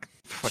Chuck?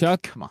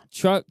 Chuck, Come on.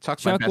 Chuck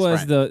Chuck's my best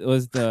was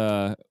friend.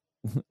 the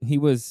he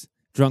was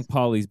Drunk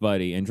Polly's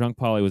buddy, and Drunk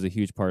Polly was a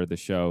huge part of the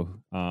show.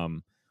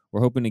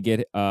 We're hoping to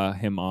get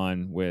him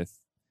on with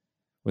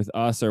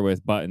us or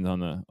with Buttons on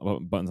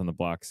the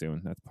Block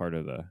soon. That's part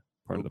of the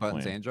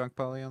Buttons plan. and Drunk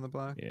Polly on the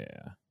block? Yeah.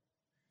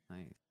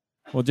 Nice.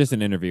 Well, just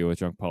an interview with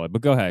Drunk Polly.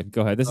 But go ahead.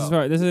 This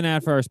is an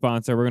ad for our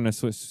sponsor. We're gonna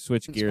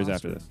switch gears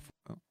after this.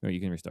 Oh, you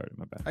can restart it.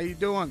 My bad. How you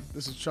doing?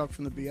 This is Chuck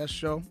from the BS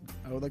Show.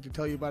 I would like to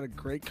tell you about a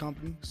great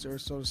company,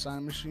 Sarasota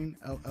Sign Machine,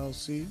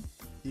 LLC,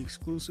 the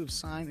exclusive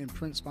sign and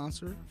print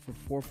sponsor for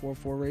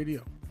 444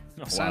 Radio.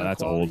 Oh, Sign wow, of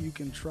that's quality old. you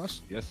can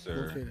trust. Yes,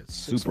 sir. Located at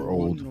Super 601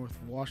 old. North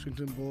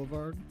Washington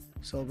Boulevard,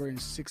 celebrating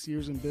 6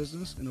 years in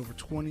business and over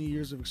 20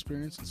 years of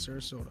experience in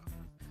Sarasota.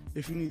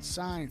 If you need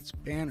signs,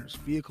 banners,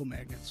 vehicle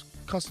magnets,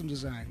 custom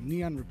design,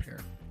 neon repair,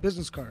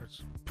 business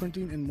cards,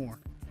 printing, and more,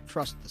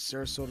 trust the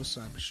Sarasota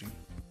Sign Machine.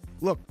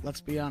 Look, let's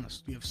be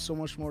honest, you have so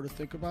much more to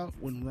think about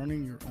when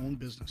running your own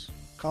business.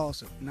 Call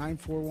us at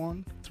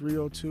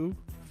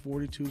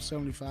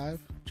 941-302-4275.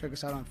 Check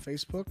us out on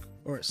Facebook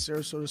or at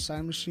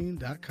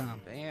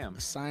sarasotasignmachine.com. Damn.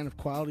 A sign of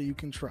quality you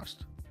can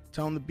trust.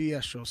 Tell them the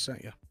BS Show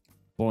sent you.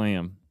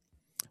 Blam.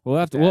 We'll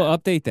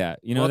update that.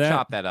 You know We'll that.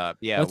 chop that up.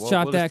 Yeah, Let's we'll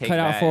chop just that. take Cut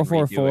out that and redo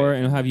 444, it.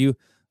 and we'll have you.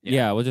 Yeah.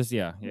 Yeah. We'll just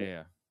yeah.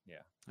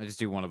 I just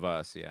do one of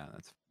us. Yeah,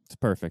 that's It's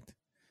perfect.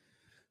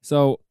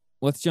 So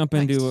let's jump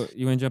into.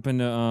 You want to jump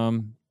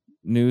into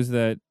news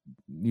that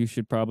you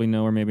should probably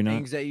know or maybe not.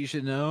 things that you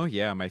should know.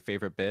 Yeah, my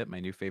favorite bit, my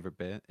new favorite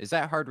bit. Is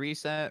that hard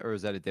reset or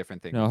is that a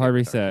different thing? No, we hard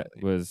did with our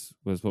reset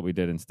was what we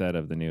did instead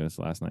of the news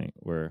last night.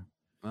 Where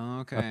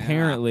Okay.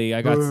 apparently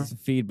I got some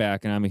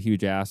feedback and I'm a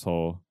huge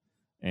asshole.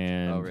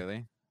 And Oh,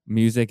 really?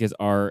 music is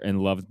art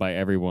and loved by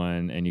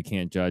everyone, and you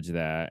can't judge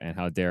that. And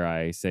how dare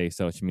I say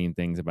such mean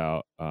things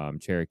about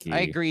Cherokee?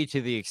 I agree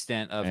to the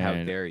extent of how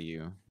And- dare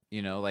you.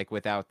 You know, like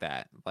without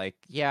that, like,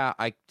 yeah,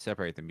 I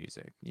separate the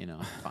music. You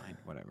know, fine,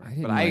 whatever.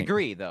 didn't But I like-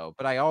 agree though.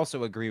 But I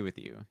also agree with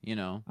you. You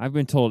know, I've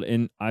been told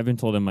in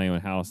my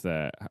own house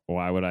that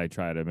why would I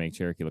try to make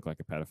Cherokee look like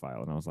a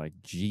pedophile? And I was like,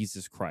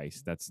 Jesus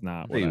Christ, that's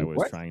not what Wait, I was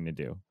what? trying to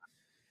do.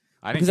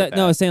 I didn't. Because Get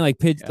no, I that. was saying like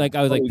Yeah. like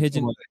I was like Oh, pigeon.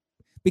 someone-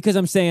 Because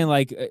I'm saying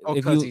like Oh, if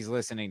because you he's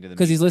listening to the.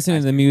 because he's music. listening I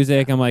to the see.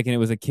 music, I'm like, and it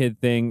was a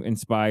kid thing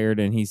inspired,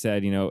 and he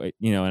said, and but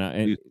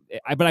Santa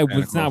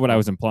it's not Claus what I thing.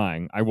 was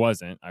implying. I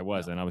wasn't. I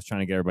was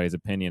trying to get everybody's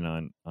opinion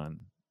on.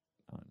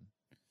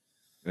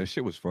 That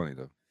shit was funny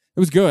though. It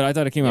was good. I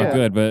thought it came out Yeah.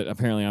 good, but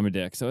apparently I'm a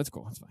dick, so it's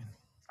cool. It's fine.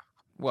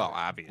 Well,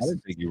 I obviously.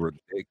 didn't think you were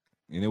a dick,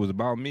 and it was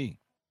about me.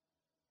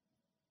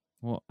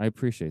 Well, I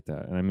appreciate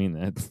that, and I mean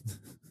that.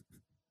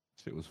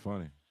 Shit was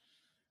funny.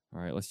 All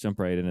right, let's jump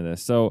right into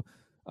this. So,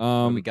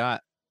 What do we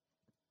got?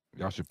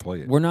 Y'all should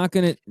play it. we're not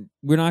gonna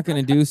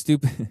do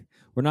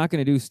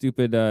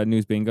stupid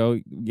news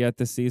bingo yet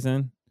this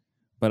season,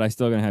 but I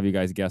still gonna have you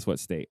guys guess what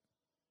state.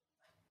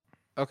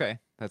 Okay,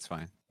 that's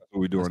fine. That's what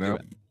we're doing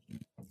Let's do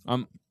now.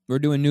 it. We're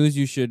doing news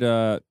you should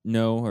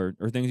know or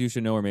things you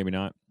should know or maybe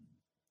not.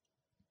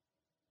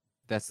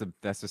 That's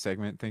the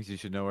segment. Things you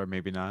should know or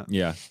maybe not.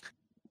 Yeah.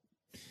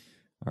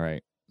 All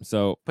right.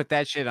 So Put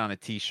that shit on a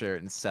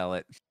T-shirt and sell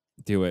it.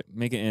 do it.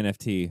 Make an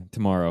NFT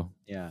tomorrow.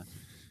 Yeah.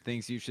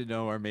 Things you should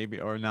know or maybe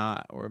or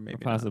not or maybe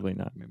Possibly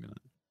not. Maybe not.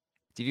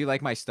 Did you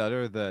like my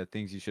stutter? The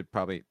things you should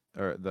probably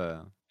or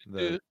the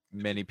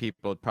many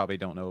people probably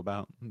don't know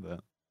about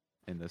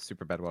in the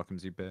Super Bad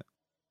Welcomes You bit.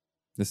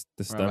 The Where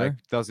I'm stutter.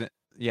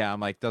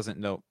 like, doesn't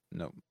know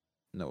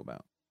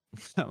about.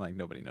 I'm like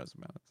nobody knows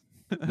about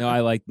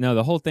it. No,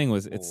 the whole thing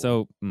was it's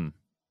Oh. so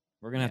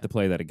we're gonna have to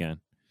play that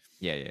again.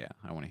 Yeah.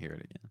 I want to hear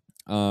it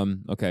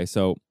again. Okay,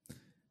 so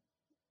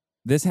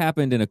this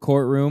happened in a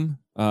courtroom.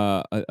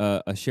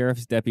 A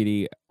sheriff's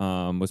deputy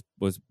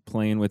was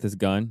playing with his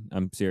gun.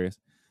 I'm serious,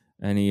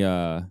 and he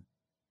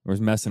was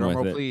messing Drum with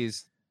roll, it.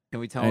 please. Can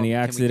we tell? And he can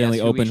we accidentally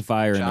guess who he opened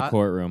fire in the shot?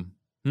 courtroom.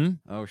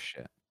 Oh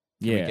shit.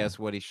 Can Yeah. we guess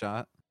what he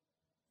shot?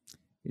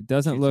 It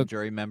doesn't Shoot some look.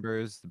 jury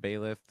members, the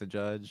bailiff, the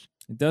judge.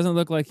 It doesn't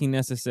look like he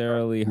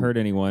necessarily hurt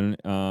anyone.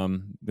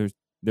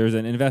 There's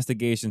an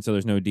investigation, so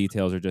there's no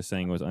details. They're just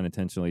saying it was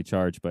unintentionally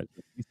charged. But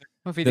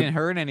Well, if he The- didn't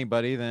hurt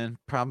anybody, then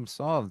problem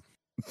solved.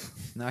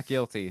 Not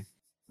guilty.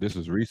 This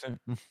was recent.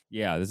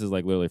 yeah, this is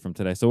like literally from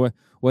today. So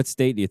what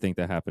state do you think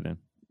that happened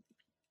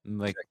in?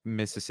 Like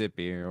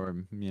Mississippi or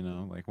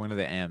like one of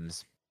the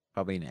M's.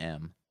 Probably an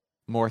M.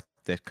 North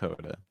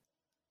Dakota.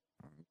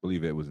 I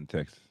believe it was in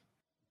Texas.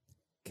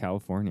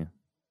 California.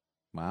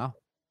 Wow.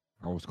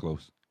 I was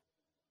close.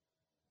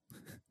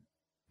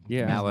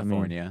 Yeah,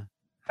 California.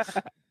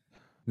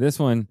 This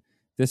one's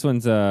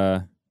customer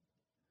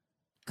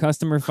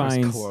That was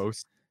finds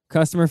close.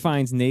 Customer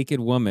finds naked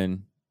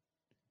woman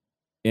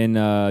in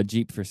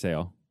Jeep for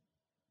sale.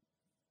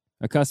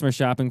 A customer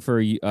shopping for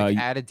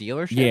at a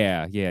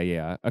dealership.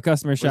 Yeah. A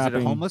customer shopping.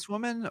 Was it a homeless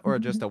woman or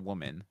just a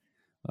woman?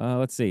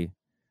 Let's see.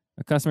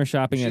 A customer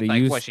shopping at a like,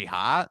 used. was she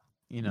hot?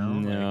 You know.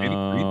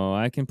 No,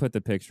 I can put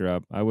the picture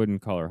up. I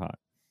wouldn't call her hot.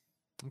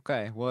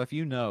 Okay. Well, if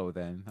you know,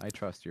 then I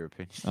trust your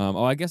opinion.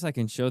 I guess I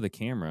can show the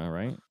camera,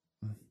 right?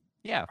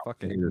 Yeah,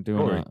 fuck it.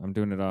 I'm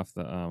doing it off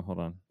the. Hold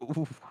on.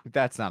 Ooh,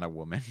 that's not a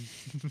woman.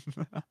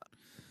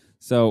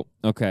 So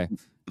okay.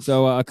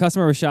 So a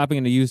customer was shopping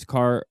in a used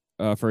car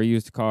for a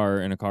used car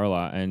in a car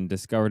lot and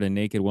discovered a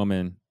naked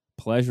woman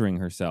pleasuring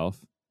herself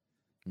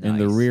in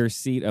the rear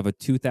seat of a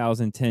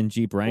 2010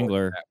 Jeep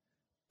Wrangler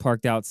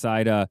parked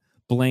outside a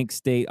blank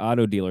state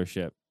auto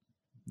dealership.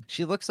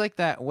 She looks like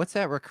that. What's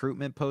that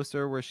recruitment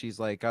poster where she's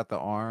like got the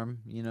arm,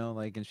 you know,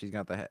 like, and she's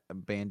got the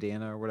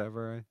bandana or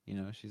whatever, you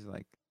know, she's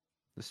like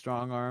the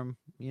strong arm,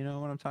 you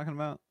know what I'm talking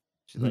about?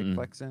 She's like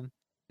flexing.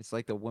 It's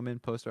like the woman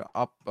poster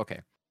up.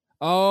 Okay.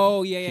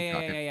 Oh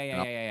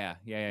yeah.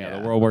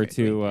 The World War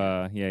II.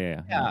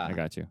 Yeah. I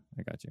got you.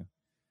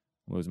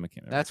 What was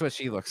McKenna? That's what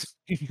she looks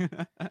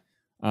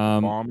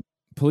like.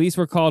 Police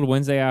were called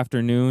Wednesday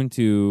afternoon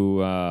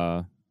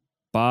to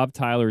Bob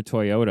Tyler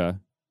Toyota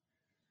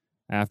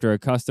after a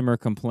customer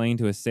complained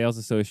to a sales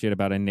associate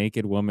about a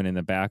naked woman in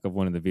the back of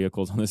one of the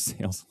vehicles on the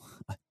sales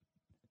lot.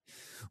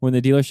 When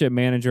the dealership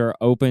manager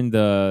opened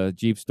the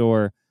Jeep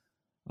store,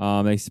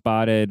 they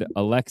spotted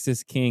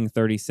Alexis King,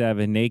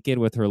 37, naked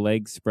with her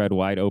legs spread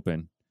wide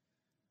open.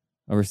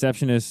 A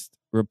receptionist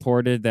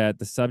reported that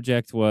the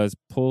subject was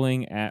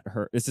pulling at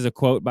her. This is a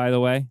quote, by the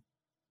way.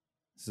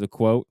 This is a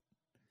quote.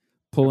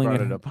 Pulling I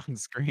brought at it up on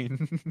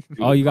screen.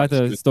 Oh, you got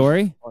the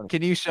story?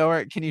 Can you show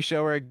her? Can you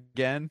show her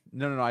again?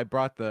 No. I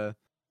brought the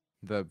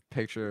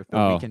picture.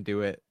 We can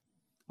do it.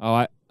 Oh,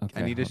 I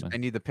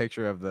need the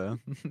picture of the.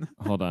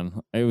 Hold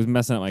on. It was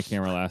messing up my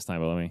camera last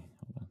time, but let me.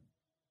 Hold on.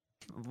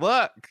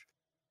 Look,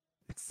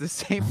 it's the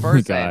same person. Oh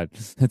my God,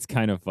 that's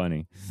kind of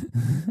funny.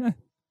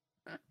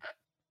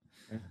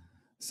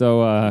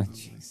 So,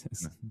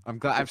 Jesus.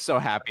 I'm so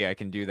happy I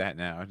can do that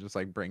now. Just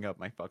like bring up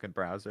my fucking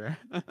browser.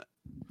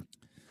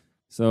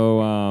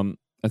 So,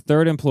 a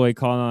third employee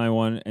called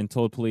 911 and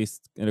told police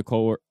that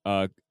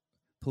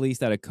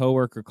a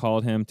coworker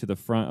called him to the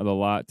front of the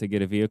lot to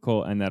get a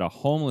vehicle, and that a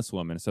homeless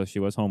woman, so she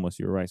was homeless,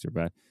 you were right, Sir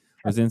Bad,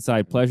 was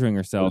inside pleasuring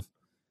herself.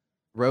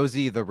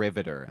 Rosie the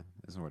Riveter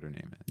is what her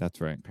name is.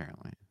 That's right.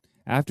 Apparently.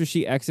 After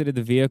she exited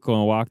the vehicle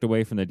and walked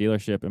away from the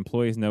dealership,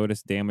 employees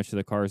noticed damage to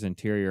the car's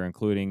interior,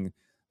 including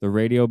the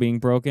radio being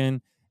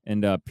broken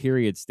and a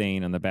period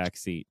stain on the back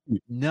seat.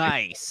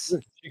 Nice.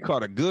 She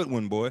caught a good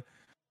one, boy.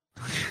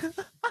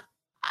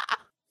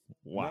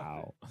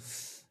 Wow.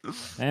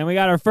 And we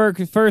got our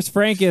first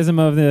Frankism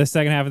of the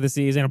second half of the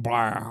season.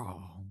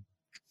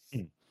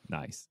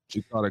 Nice.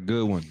 She caught a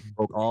good one.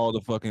 Broke all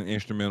the fucking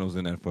instrumentals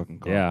in that fucking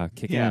car. Yeah,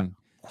 kick in.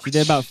 She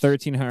did about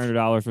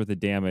 $1,300 worth of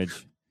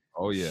damage.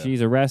 Oh, yeah.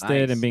 She's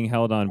arrested and being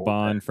held on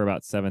bond for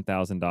about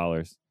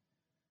 $7,000.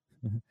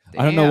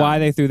 I don't know why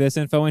they threw this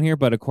info in here,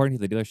 but according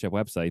to the dealership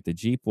website, the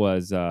Jeep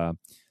was had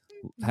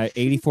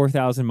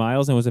 84,000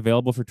 miles and was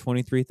available for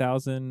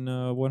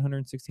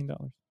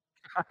 $23,116.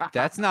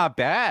 That's not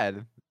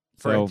bad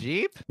for a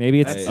Jeep.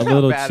 Maybe it's a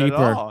little cheaper.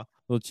 A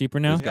little cheaper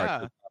now.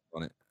 Yeah.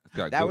 On it.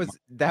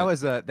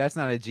 That's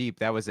not a Jeep.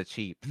 That was a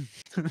cheap.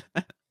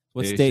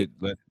 What state?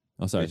 They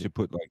should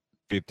put like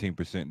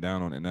 15%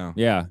 down on it now.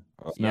 Yeah.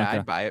 Yeah,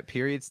 I'd buy it.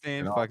 Period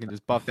stain. Fucking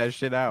just buff that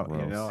shit out.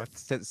 Gross. You know,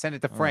 send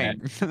it to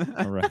Frank.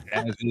 All right.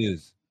 As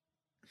is.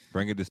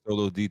 Bring it to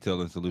Solo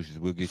Detailing Solutions.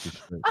 We'll get you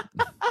straight.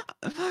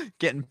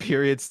 Getting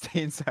period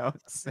stains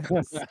out.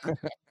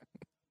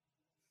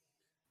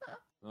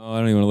 Oh, I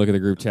don't even want to look at the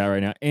group chat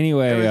right now.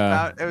 Anyway,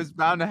 it was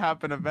bound to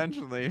happen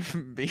eventually.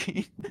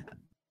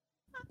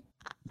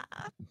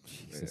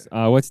 Jesus.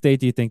 What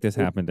state do you think this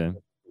happened in?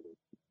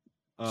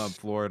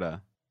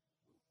 Florida.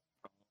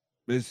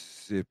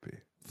 Mississippi.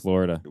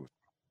 Florida.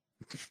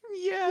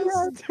 Yes,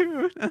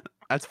 dude.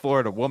 That's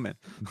Florida woman.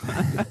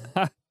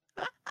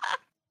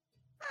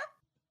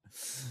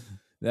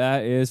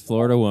 That is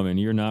Florida woman.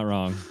 You're not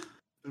wrong.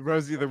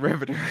 Rosie the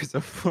Riveter is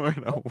a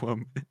Florida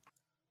woman.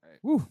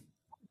 Woo.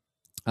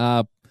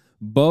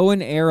 Bow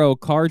and arrow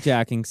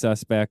carjacking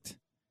suspect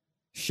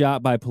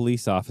shot by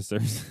police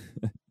officers.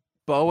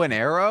 Bow and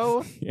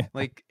arrow? Yeah.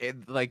 Like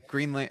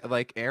Green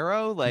like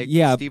arrow? Like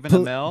yeah, Stephen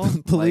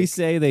Amell? Police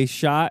say they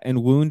shot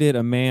and wounded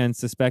a man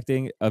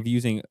suspecting of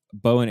using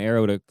bow and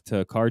arrow to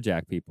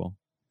carjack people.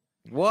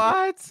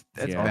 What?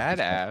 That's Yeah.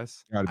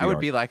 badass. I would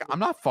be like, I'm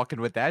not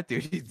fucking with that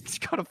dude. He's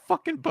got a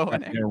fucking bow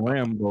and arrow.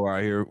 Rambo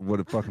out here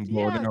with a fucking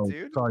bow and arrow,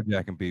 dude.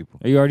 carjacking people.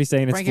 Are you already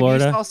saying it's Frank,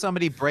 Florida? if you saw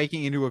somebody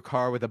breaking into a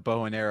car with a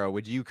bow and arrow,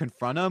 would you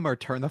confront him or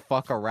turn the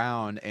fuck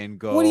around and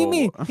go? What do you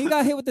mean? He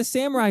got hit with the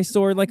samurai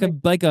sword like a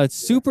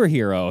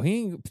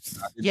superhero.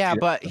 Yeah,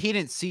 but he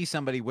didn't see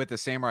somebody with a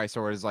samurai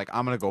sword. Is like,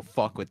 I'm gonna go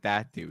fuck with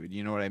that dude.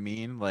 You know what I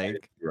mean?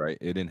 Like, right?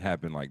 It didn't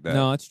happen like that.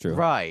 No, it's true.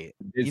 Right.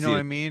 You know what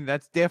I mean?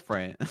 That's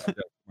different.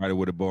 Right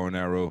with a bow and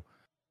arrow.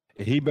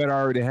 He better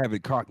already have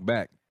it cocked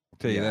back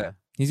tell you that.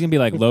 He's gonna be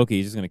like Loki.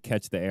 He's just gonna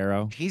catch the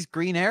arrow. He's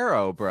Green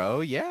Arrow,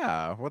 bro.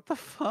 Yeah. What the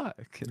fuck?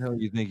 What the hell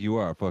you think you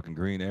are? Fucking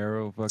Green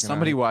Arrow? Fucking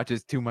Somebody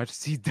watches too much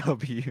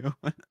CW.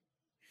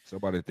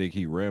 Somebody think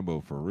he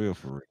Rambo for real,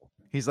 for real.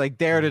 He's like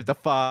dare to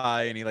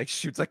defy, and he like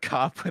shoots a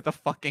cop with a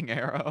fucking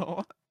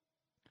arrow.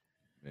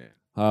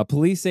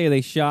 Police say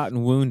they shot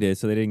and wounded,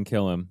 so they didn't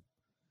kill him.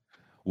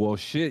 Well,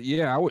 shit,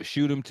 yeah, I would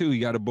shoot him too. He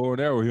got a bow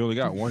and arrow. He only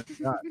got one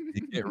shot.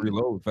 He can't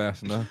reload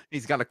fast enough.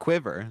 He's got a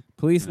quiver.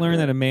 Police learned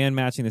that a man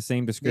matching the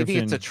same description.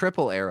 Maybe it's a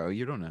triple arrow.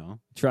 You don't know.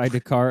 Tried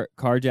to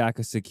carjack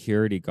a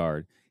security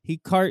guard. He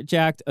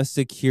carjacked a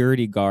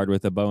security guard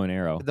with a bow and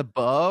arrow. The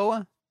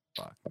bow?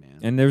 Fuck, man.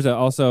 And there's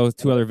also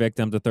 2 other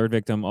victims. The third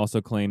victim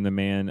also claimed the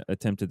man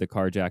attempted to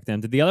carjack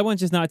them. Did the other ones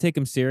just not take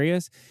him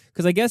serious?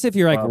 Because I guess if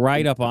you're like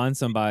right up on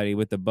somebody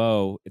with the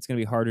bow, it's going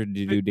to be harder to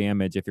do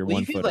damage if you're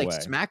 1 foot like away.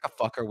 Smack a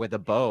fucker with a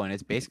bow, and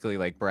it's basically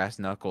like brass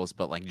knuckles,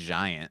 but like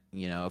giant.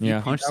 You know, if Yeah.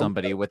 you punch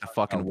somebody with a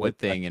fucking wood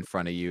thing in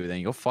front of you,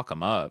 then you'll fuck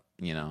them up.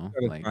 You know,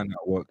 Gotta like find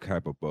out what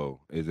type of bow.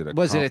 Is it a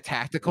was it a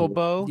tactical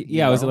bow?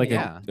 Yeah, was it like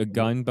yeah. a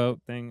gun boat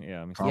thing? Yeah.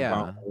 let me see.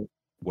 Yeah.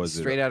 Was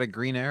Straight out of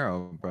Green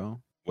Arrow,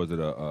 bro. Was it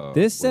a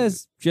This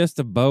says just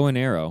a bow and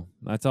arrow.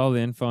 That's all the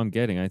info I'm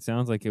getting. It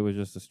sounds like it was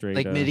just a straight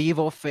Like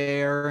medieval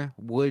fair,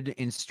 wood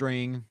and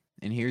string,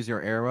 and here's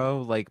your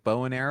arrow, like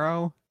bow and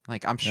arrow.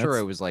 Like I'm sure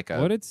That's it was like a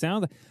what it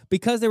sounded like.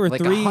 Because there were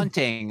like 3 a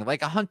hunting,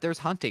 like a hunt. There's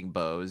hunting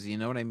bows. You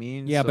know what I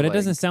mean? Yeah, So, but it like,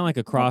 doesn't sound like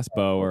a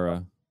crossbow or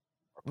a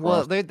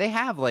Well, they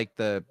have like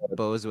the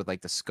bows with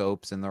like the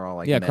scopes, and they're all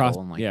like yeah,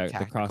 metal and like the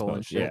tactical crossbow.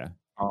 and shit. Yeah.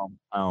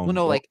 Well,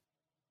 no, like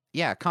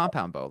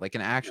compound bow, like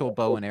an actual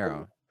bow and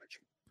arrow.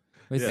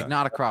 It's Like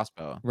not a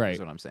crossbow. Right. Is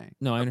what I'm saying.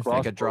 No, I understand.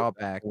 Like a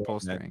drawback pull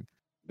string.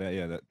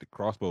 That the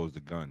crossbow is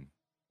the gun.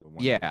 The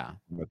one Yeah.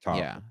 on the top.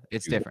 Yeah,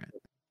 it's You- different.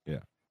 Yeah.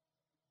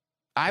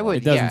 I would.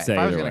 It doesn't Yeah, say if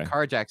I was either gonna way.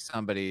 carjack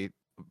somebody,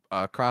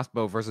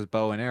 crossbow versus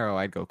bow and arrow,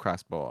 I'd go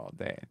crossbow all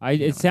day.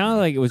 It sounded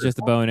like it was just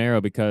a bow and arrow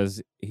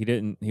because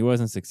he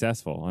wasn't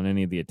successful on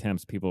any of the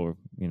attempts. People were,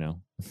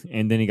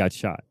 and then he got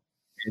shot.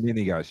 And then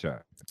he got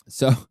shot.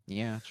 So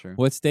Yeah, true.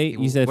 what state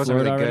He you said? wasn't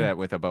Florida really good already? at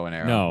with a bow and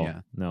arrow. No,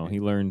 yeah. no, he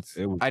learned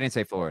I didn't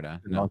say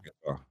Florida. No,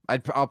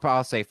 Arkansas.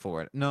 I'll say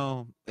Florida.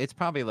 No, it's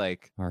probably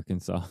like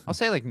Arkansas. I'll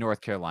say like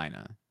North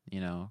Carolina.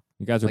 You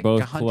guys are like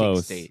both a hunting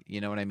close. state.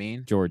 You know what I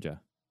mean? Georgia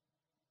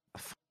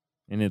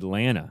and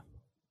Atlanta,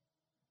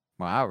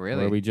 Wow,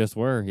 really? where we just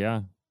were.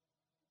 Yeah,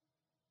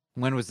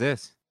 When was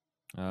this?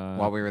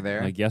 While we were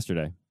there? like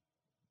yesterday.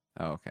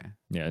 Oh, okay.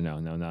 Yeah, no,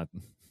 not.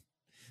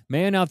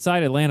 Man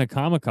outside Atlanta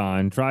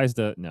Comic-Con tries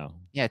to no.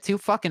 Yeah, 2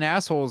 fucking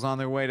assholes on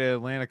their way to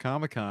Atlanta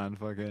Comic-Con.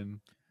 Fucking.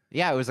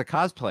 Yeah, it was a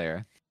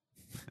cosplayer.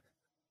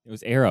 It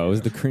was Arrow. It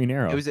was the Green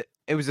Arrow.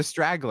 It was a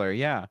straggler.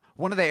 Yeah,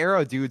 one of the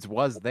Arrow dudes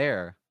was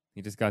there.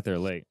 He just got there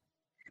late.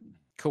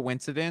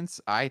 Coincidence?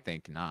 I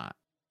think not.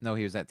 No,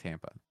 he was at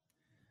Tampa.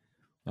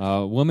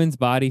 Woman's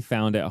body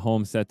found at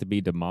home set to be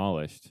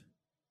demolished.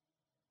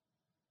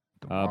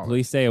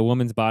 Police say a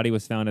woman's body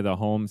was found at a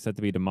home set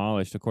to be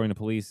demolished. According to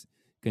police,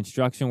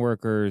 construction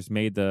workers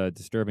made the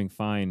disturbing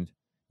find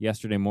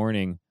yesterday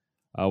morning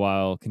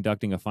while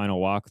conducting a final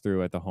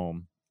walkthrough at the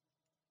home.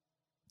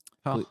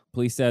 Huh.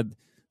 Police said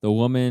the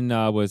woman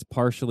was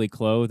partially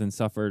clothed and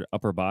suffered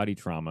upper body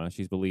trauma.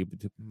 She's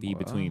believed to be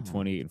between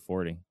 28 and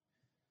 40.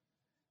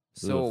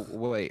 So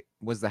wait,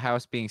 was the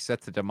house being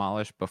set to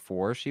demolish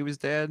before she was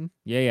dead?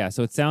 Yeah.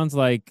 So it sounds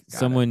like Got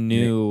someone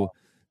knew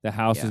the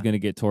house was Yeah. going to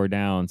get tore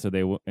down, so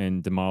they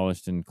and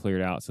demolished and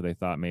cleared out. So they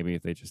thought maybe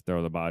if they just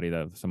throw the body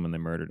of someone they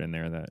murdered in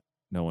there, that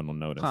no one will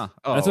notice. Huh.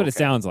 That's Oh, what it okay.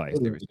 sounds like.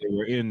 They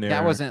were in there.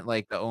 That wasn't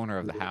like the owner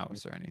of the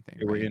house or anything.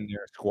 They were right? in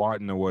there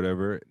squatting or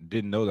whatever.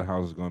 Didn't know the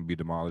house was going to be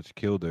demolished.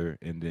 Killed her,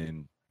 and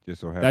then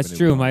just so happened. That's it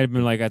true. was Might have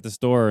been like at the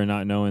store and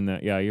not knowing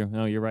that. Yeah, you're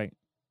right.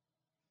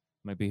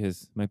 Might be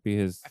his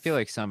I feel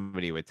like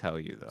somebody would tell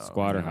you though.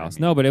 squatter you know what I house.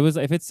 mean? No, but it was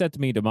if it's set to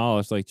be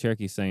demolished, like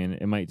Cherokee's saying,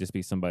 it might just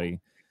be somebody,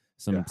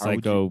 some Yeah, how would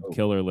you psycho know?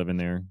 killer living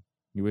there.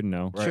 You wouldn't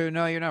know. True.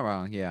 No, you're not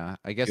wrong. Yeah,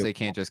 I guess Yeah. they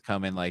can't just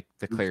come in like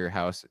to clear your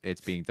house.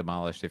 It's being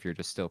demolished if you're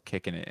just still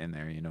kicking it in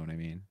there. You know what I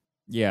mean?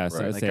 Yeah. So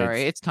I'd Like, say all it's-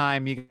 right, it's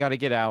time. You got to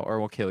get out, or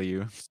we'll kill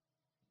you.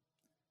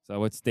 So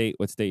what state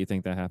you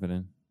think that happened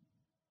in?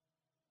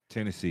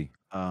 Tennessee.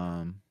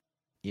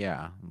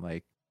 Yeah,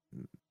 like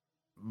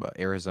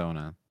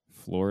Arizona.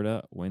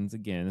 Florida wins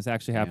again. This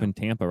actually happened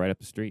in Tampa, right up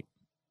the street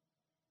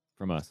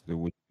from us. Did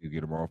you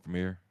get them all from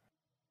here?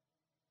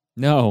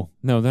 No,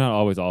 they're not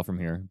always all from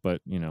here,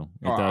 but it Oh,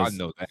 does. I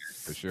know that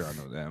for sure. I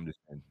know that. I'm just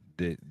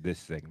saying this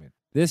segment.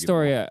 This Get 'em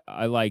story all.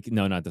 I like.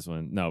 No, not this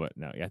one. No, but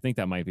no. Yeah, I think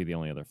that might be the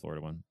only other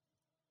Florida one.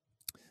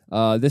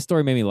 This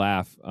story made me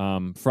laugh.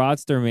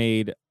 Fraudster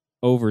made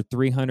over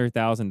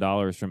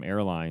 $300,000 from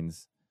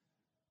airlines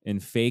in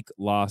fake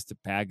lost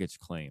baggage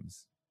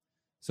claims.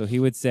 So he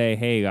would say,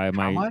 "Hey, I How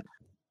might much?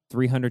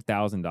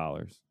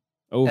 $300,000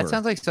 over." That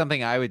sounds like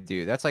something I would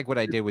do. That's like what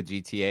I did with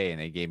GTA, and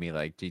they gave me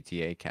like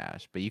GTA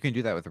cash. But you can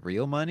do that with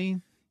real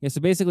money. Yeah. So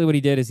basically, what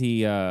he did is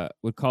he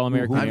would call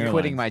American I'm Airlines.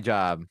 quitting my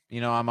job.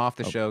 I'm off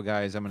the Oh. show,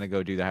 guys. I'm gonna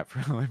go do that for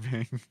a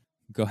living.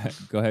 Go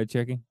ahead,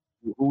 Cherokee.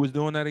 Who was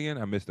doing that again?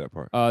 I missed that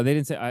part. They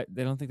didn't say.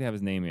 They don't think they have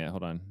his name yet.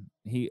 Hold on.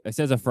 It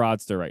says a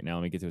fraudster right now.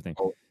 Let me get to his name.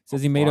 Oh, It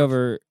says he made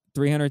over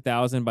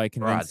 300,000 by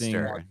convincing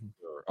Fraudster.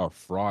 A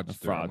fraudster. a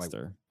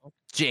fraudster.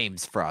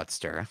 James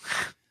Fraudster.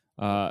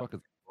 Fuck is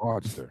a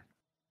fraudster.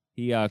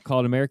 He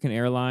called American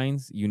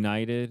Airlines,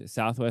 United,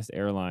 Southwest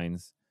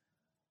Airlines,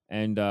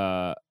 and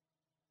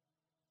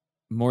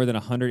more than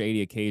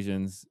 180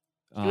 occasions.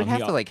 You would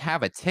have to like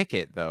have a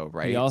ticket though,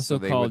 right? He also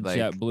they called would, like...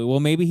 JetBlue. Well,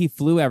 maybe he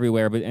flew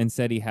everywhere, but and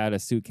said he had a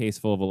suitcase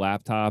full of a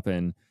laptop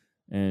and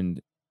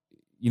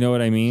you know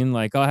what I mean?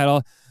 Like, I had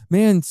all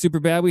man, super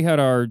bad. We had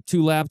our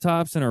 2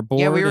 laptops and our board.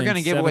 Yeah, we were going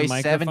to give away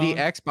 70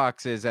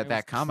 Xboxes at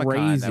that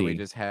Comic-Con that we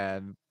just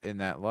had in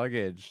that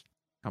luggage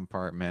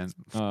compartment.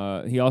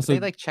 He also they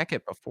like check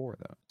it before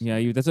though.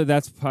 Yeah,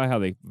 that's probably how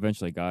they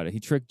eventually got it.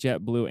 He tricked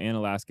JetBlue and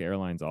Alaska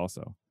Airlines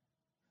also.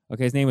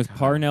 Okay, his name was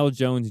Parnell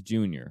Jones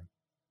Jr.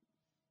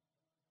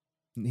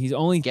 He's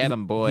only Get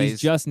him, boys. He's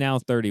just now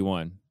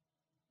 31.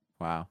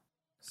 Wow.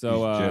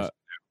 So He's just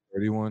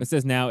 31. It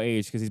says now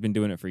age because he's been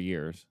doing it for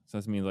years. So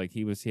that means like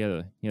he had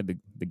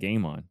the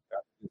game on.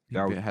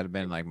 That had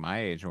been like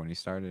my age when he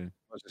started.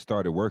 Once he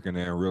started working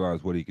there and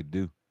realized what he could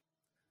do.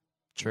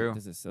 True.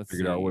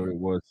 Figured out what it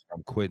was.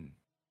 I'm quitting.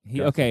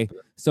 Okay,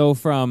 so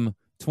from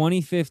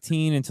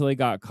 2015 until he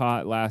got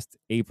caught last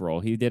April,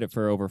 he did it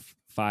for over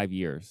 5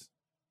 years.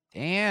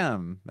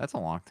 Damn, that's a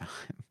long time.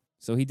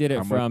 So he did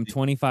it from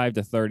 25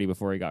 to 30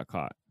 before he got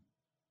caught.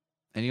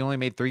 And he only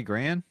made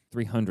 $3,000?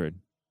 300.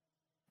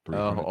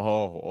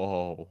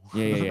 Oh.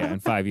 Yeah. In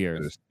 5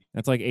 years.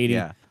 That's like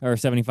 80 or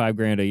 75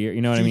 grand a year.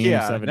 You know what I mean?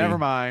 Yeah, 70, never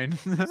mind.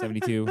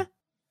 72.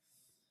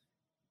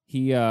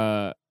 He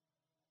okay,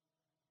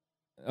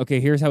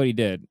 here's how he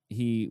did.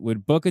 He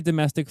would book a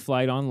domestic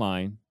flight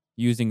online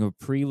using a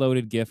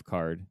preloaded gift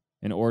card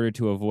in order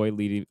to avoid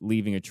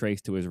leaving a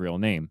trace to his real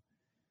name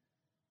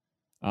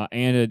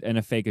and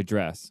a fake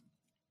address.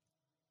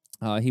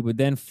 He would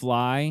then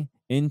fly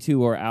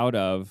into or out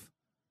of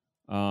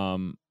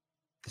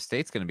the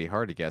state's going to be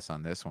hard to guess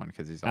on this one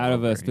because he's out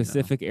of a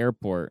specific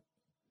airport.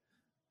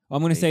 Well,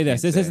 I'm going to say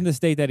this. This isn't the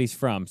state that he's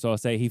from, so I'll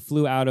say he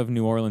flew out of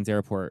New Orleans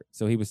Airport.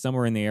 So he was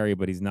somewhere in the area,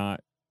 but he's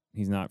not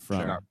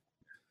from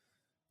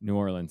New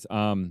Orleans.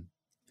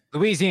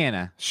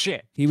 Louisiana.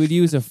 Shit. He would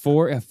use a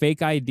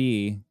fake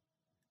ID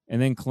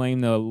and then claim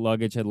the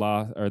luggage had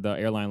lost or the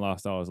airline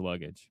lost all his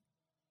luggage.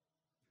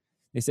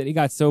 They said he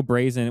got so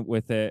brazen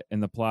with it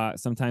in the plot,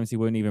 sometimes he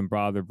wouldn't even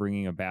bother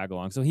bringing a bag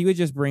along. So he would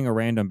just bring a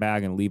random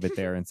bag and leave it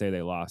there and say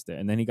they lost it.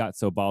 And then he got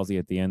so ballsy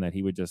at the end that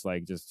he would just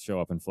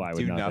show up and fly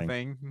with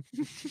nothing.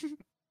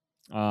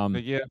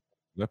 But yeah,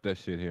 left that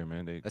shit here,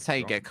 man. That's how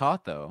you get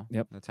caught, though.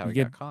 Yep. That's how he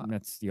got caught.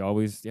 You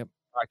always, yep.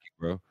 Cocky,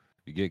 bro.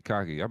 You get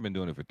cocky. I've been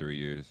doing it for 3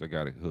 years. I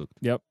got it hooked.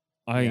 Yep.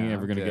 I ain't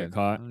ever going to get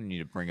caught. I don't need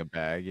to bring a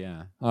bag,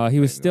 yeah. He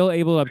was still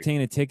able to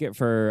obtain a ticket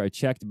for a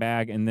checked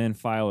bag and then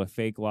file a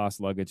fake lost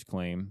luggage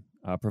claim.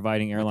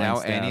 Providing airline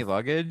Without staff any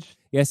luggage?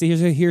 Yeah, see,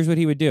 here's what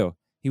he would do.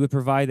 He would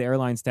provide the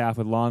airline staff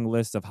with long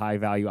lists of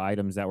high-value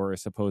items that were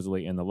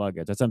supposedly in the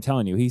luggage. That's what I'm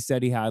telling you. He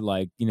said he had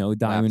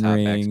diamond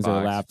rings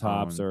or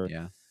laptops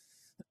or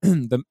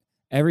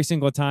every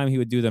single time he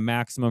would do the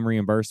maximum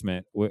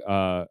reimbursement with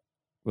a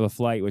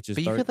flight, which is.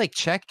 But you could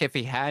check if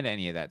he had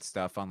any of that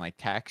stuff on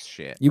tax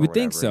shit. You would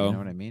think so. You know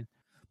what I mean?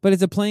 But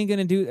is a plane going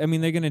to do? I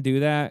mean, they're going to do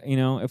that.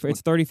 If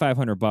it's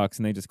 $3,500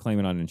 and they just claim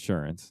it on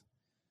insurance.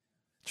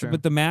 True.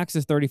 But the max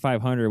is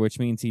 3,500, which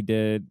means he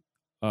did,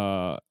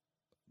 somewhere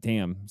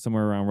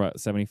around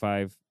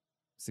 75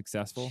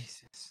 successful,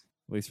 Jesus.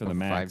 At least for the Over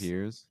max. 5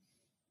 years.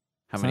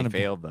 How many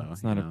failed though?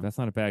 That's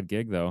not a bad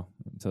gig though.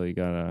 Until you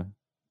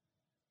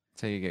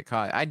get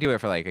caught. I do it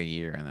for a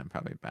year and then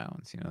probably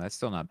bounce. That's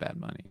still not bad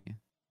money.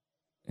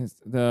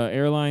 The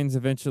airlines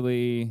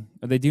eventually.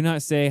 They do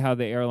not say how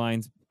the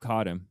airlines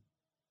caught him.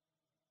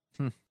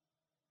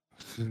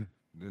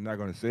 They're not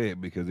going to say it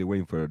because they're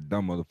waiting for a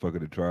dumb motherfucker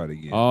to try it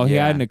again. Oh, he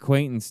had an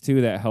acquaintance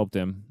too that helped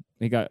him.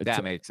 He got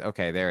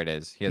okay. There it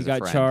is. He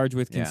got charged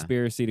with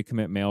conspiracy to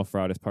commit mail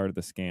fraud as part of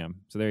the scam.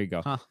 So there you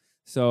go. Huh.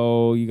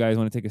 So you guys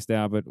want to take a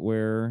stab at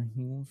where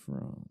he was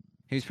from?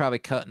 He was probably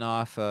cutting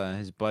off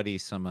his buddy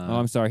some. Oh,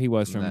 I'm sorry. He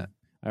was from. I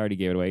already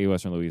gave it away. He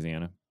was from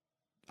Louisiana.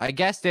 I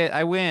guessed it.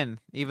 I win.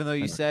 Even though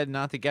you said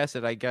not to guess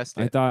it, I guessed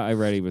it. I thought I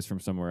read he was from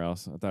somewhere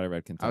else. I thought I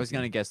read Kentucky. I was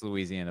gonna guess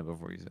Louisiana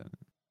before you said it.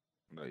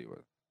 No, you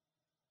were.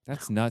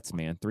 That's nuts,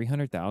 man.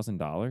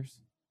 $300,000.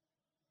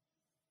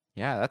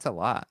 Yeah, that's a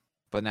lot.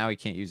 But now he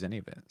can't use any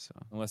of it. So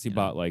unless he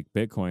bought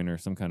Bitcoin or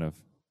some kind of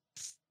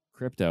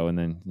crypto, and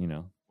then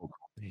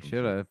he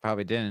should have.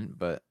 Probably didn't.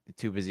 But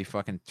too busy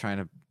fucking trying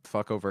to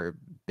fuck over a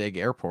big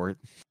airport.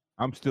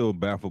 I'm still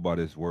baffled by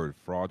this word,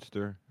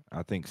 fraudster.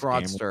 I think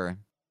fraudster.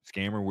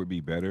 Scammer would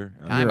be better.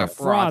 I'm a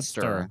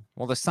fraudster.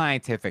 Well, the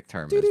scientific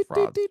term is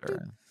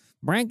fraudster.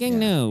 Breaking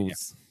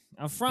news: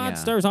 a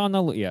fraudster's on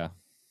the Yeah,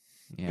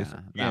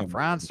 that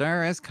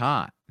fraudster is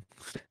caught.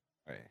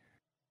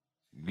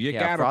 You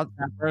got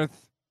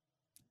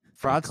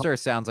fraudster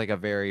sounds like a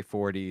very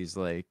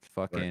 40s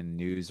fucking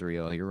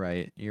newsreel. You're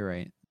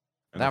right.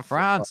 That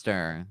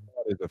fraudster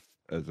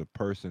as a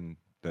person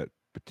that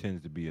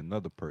pretends to be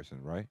another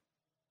person, right?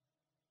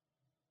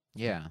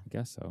 Yeah. I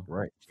guess so.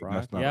 Right. So Fraud.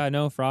 that's not Yeah,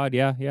 no fraud.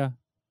 Yeah, yeah.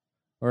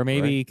 Or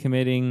maybe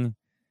committing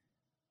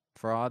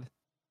fraud.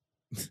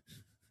 Oh,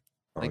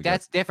 Like yeah.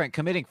 that's different.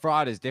 Committing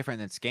fraud is different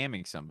than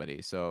scamming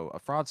somebody. So a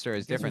fraudster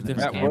is different than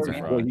That scamming was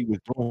somebody. what he was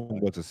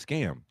doing was a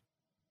scam,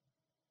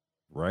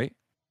 right?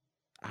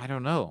 I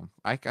don't know.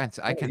 I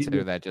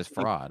consider that just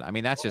fraud. I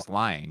mean, that's just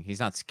lying. He's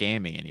not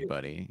scamming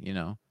anybody, you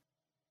know.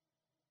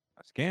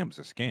 A scam's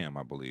a scam,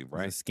 I believe,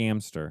 right? He's a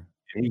scamster.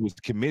 And he was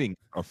committing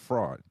a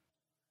fraud,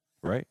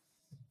 right?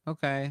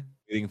 Okay.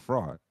 Committing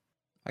fraud.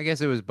 I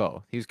guess it was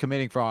both. He was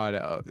committing fraud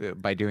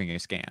by doing a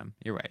scam.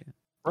 You're right.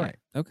 Right.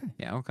 Okay.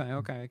 Yeah.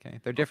 Okay.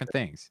 They're different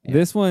things. Yeah.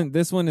 This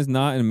one is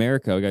not in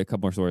America. We got a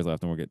couple more stories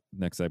left, and we'll get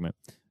next segment.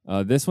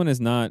 This one is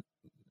not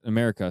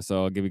America,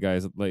 so I'll give you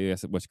guys let you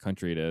guess which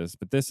country it is.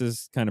 But this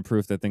is kind of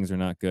proof that things are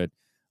not good.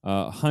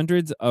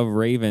 Hundreds of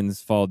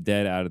ravens fall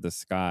dead out of the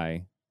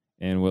sky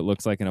in what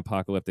looks like an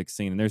apocalyptic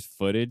scene. And there's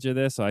footage of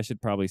this, so I should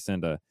probably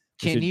send a.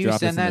 Can you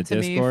send that to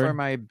me for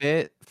my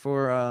bit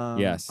for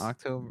yes.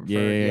 October?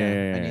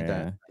 Yeah, I need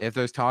that. If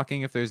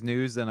there's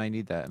news, then I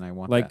need that, and I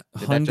want like that.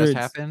 Did hundreds.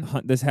 that just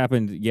happen? This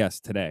happened, yes,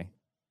 today.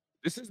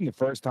 This isn't the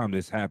first time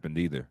this happened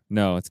either.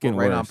 No, it's getting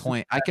right worse. on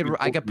point. I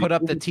could put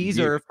up the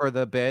teaser for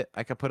the bit.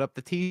 I could put up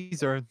the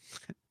teaser.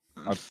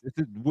 This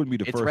wouldn't be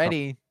the It's first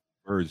ready. time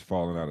birds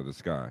falling out of the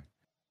sky.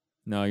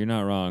 No, you're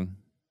not wrong.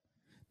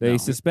 They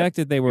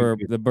suspected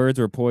the birds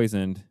were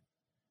poisoned.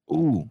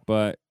 Ooh.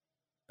 But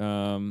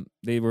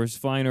they were just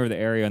flying over the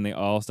area and they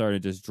all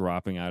started just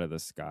dropping out of the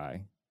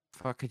sky.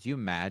 Fuck, could you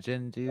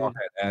imagine, dude? All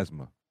had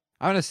asthma.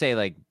 I'm gonna say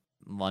like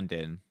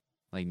London,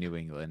 like New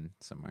England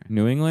somewhere.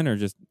 New England or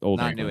just old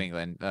Not England? New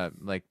England,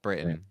 like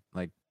Britain.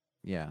 Like,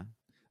 yeah.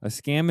 A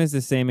scam is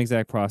the same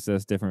exact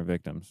process, different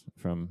victims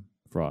from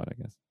fraud,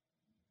 I guess.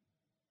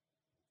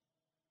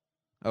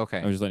 Okay.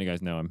 I'm just letting you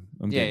guys know.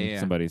 I'm getting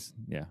somebody's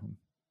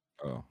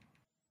Oh.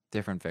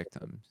 Different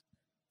victims.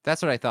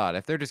 That's what I thought.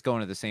 If they're just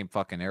going to the same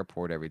fucking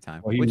airport every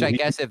time, Well, which I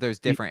guess if there's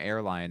different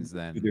airlines,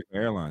 then different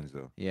airlines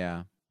though.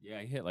 Yeah. Yeah,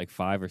 he hit like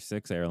 5 or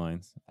 6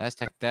 airlines. That's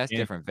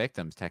different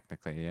victims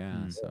technically.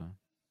 Yeah. So.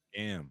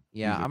 Damn.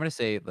 Yeah, I'm gonna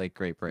say like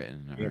Great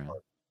Britain. I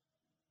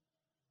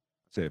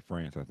said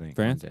France, I think.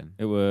 France?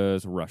 It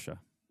was Russia.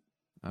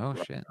 Oh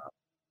shit.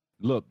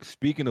 Look,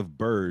 speaking of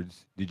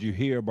birds, did you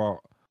hear about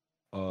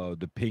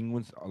the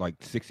penguins? Like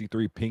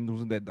 63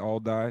 penguins that all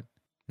died.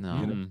 No.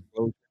 You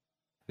know,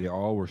 they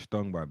all were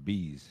stung by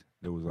bees.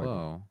 There was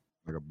Whoa.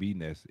 like a bee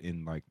nest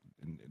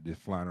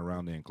just flying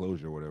around the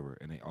enclosure or whatever,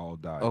 and they all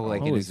died. Oh,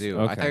 like in a zoo.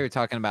 I thought you were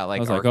talking about like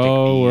I was Arctic like,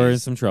 oh, bees. we're in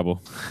some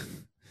trouble.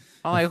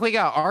 I'm like, we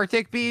got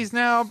Arctic bees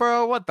now,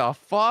 bro. What the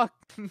fuck?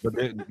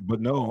 But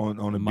no,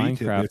 on the beach,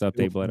 Minecraft they're update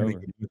still bled over.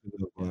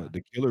 finding,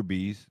 the killer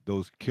bees,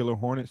 those killer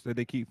hornets that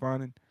they keep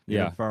finding. They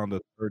Yeah. found a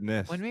third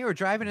nest. When we were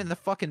driving in the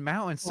fucking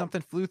mountains,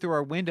 something flew through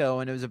our window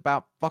and it was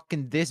about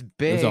fucking this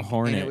big. It was a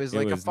hornet. And it was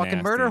like a fucking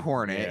nasty. murder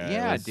hornet. it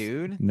Yeah, was-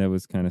 dude. That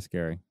was kind of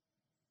scary.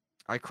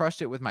 I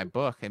crushed it with my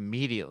book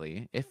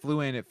immediately. It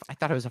flew in. I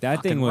thought it was a That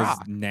fucking thing was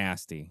rock.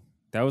 nasty.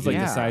 That was like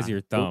the size of Yeah.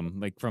 your thumb,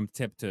 like from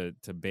tip to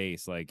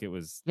base. Like it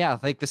was. Yeah,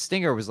 like the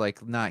stinger was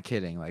like not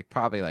kidding, like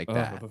probably like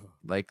that, Oh.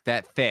 like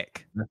that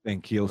thick. That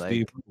thing killed Like-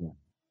 Steve.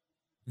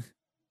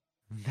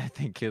 That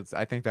thing kills.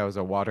 I think that was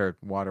a water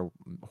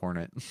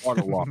hornet.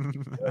 Water wasp.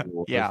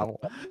 Yeah, It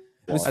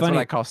was that's funny.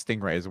 what I call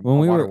stingrays. When a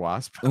we water were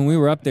wasp. when we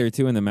were up there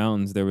too in the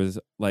mountains, there was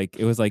like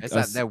it was like It's a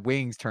that, s- that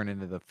wings turn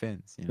into the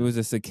fins. You it know? was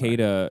a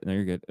cicada. No,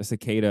 you're good. A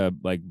cicada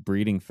like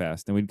breeding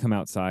fest, and we'd come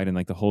outside, and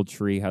like the whole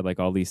tree had like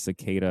all these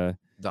cicada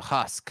the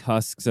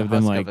husks of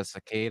them. Like a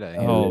cicada.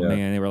 Yeah. oh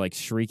man, they were like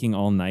shrieking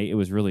all night. It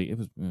was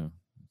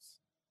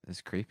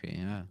It's creepy.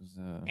 Yeah.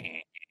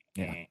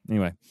 yeah.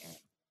 Anyway,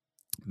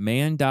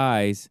 man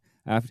dies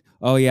after.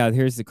 Oh yeah,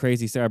 here's the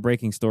crazy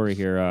breaking story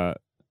here.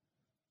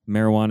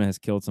 Marijuana has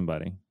killed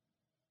somebody.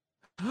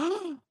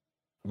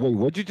 Wait,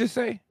 what'd you just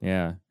say?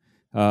 Yeah.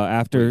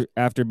 After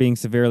being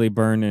severely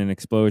burned in an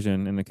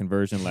explosion in the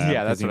conversion lab.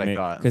 Yeah, that's what I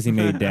thought. Because he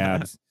made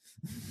dabs.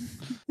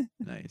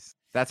 Nice.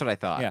 That's what I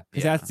thought. Yeah,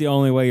 because that's the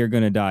only way you're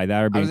gonna die.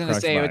 That or I being was gonna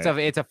crushed say by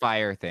it. it's a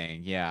fire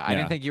thing. Yeah, I Yeah.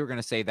 didn't think you were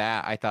gonna say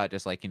that. I thought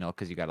just like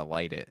because you got to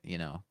light it.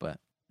 But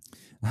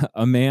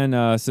A man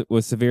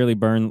was severely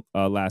burned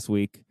last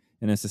week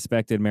in a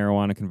suspected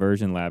marijuana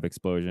conversion lab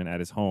explosion at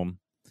his home.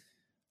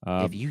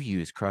 if you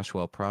use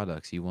Crushwell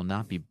products, you will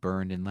not be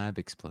burned in lab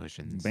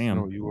explosions. Bam.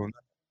 No, you will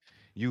not.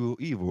 You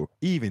will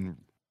even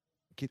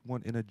get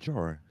one in a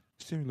jar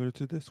similar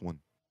to this one.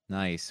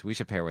 Nice. We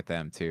should pair with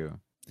them too.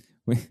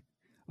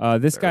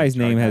 This They're guy's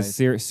Try name Guys.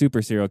 has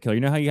super serial killer.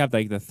 You know how you have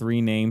like the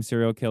 3-name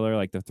serial killer,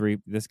 like the 3.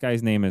 This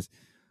guy's name is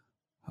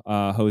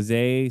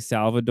Jose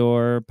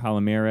Salvador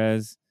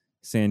Palomares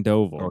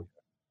Sandoval. Oh,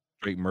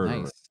 straight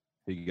murderer. Nice.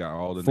 He got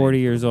all the 40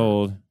 names years for the murder.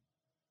 old,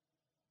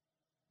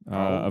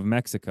 How old? of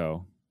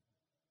Mexico.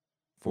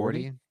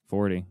 40.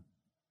 40.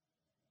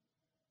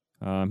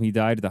 He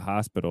died at the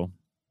hospital.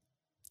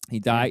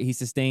 He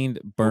sustained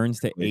burns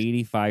to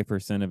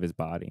 85% of his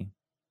body.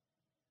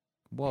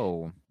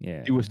 Whoa.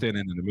 Yeah. He was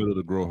standing in the middle of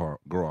the grow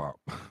up.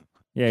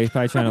 Yeah, he's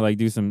probably trying to like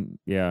do some.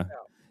 Yeah,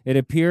 it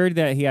appeared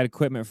that he had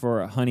equipment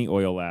for a honey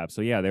oil lab.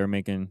 So yeah, they're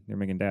making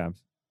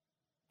dabs.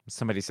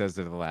 Somebody says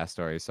to the last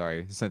story,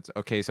 sorry. So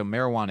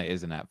marijuana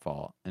isn't at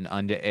fault. An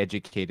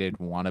undereducated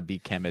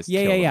wannabe chemist.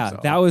 Yeah.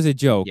 himself. That was a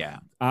joke. Yeah.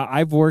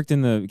 I've worked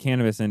in the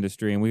cannabis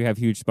industry, and we have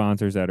huge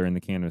sponsors that are in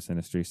the cannabis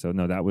industry. So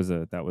no, that was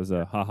a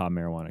haha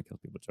marijuana kills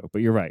people joke.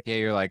 But you're right. Yeah,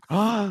 you're like,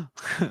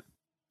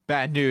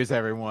 bad news,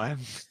 everyone.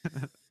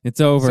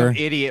 It's over. Some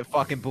idiot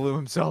fucking blew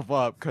himself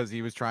up because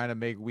he was trying to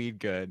make weed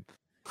good.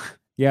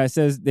 Yeah, it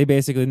says they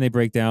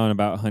break down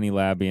about honey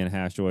lab being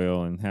hash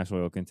oil, and hash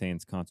oil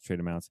contains concentrated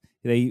amounts.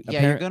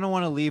 You're gonna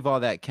want to leave all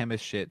that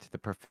chemist shit to the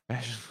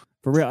professional.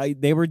 For real,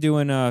 they were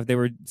doing they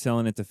were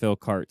selling it to fill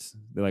carts.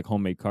 They're like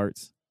homemade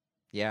carts.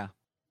 Yeah.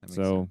 That makes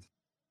So sense.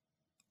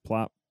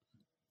 plop.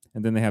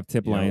 And then they have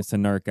tip lines to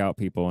narc out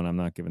people, and I'm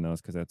not giving those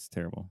because that's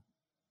terrible.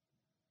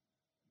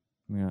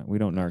 Yeah, we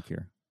don't narc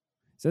here.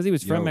 It says he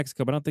was from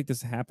Mexico, but I don't think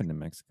this happened in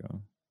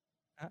Mexico.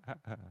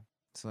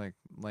 It's like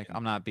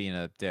I'm not being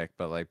a dick,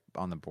 but like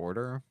on the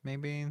border,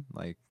 maybe.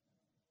 Like,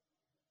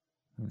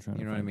 I'm trying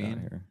you to know what I find out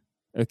mean?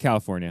 here.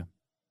 California.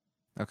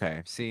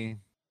 Okay. See.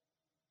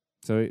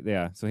 So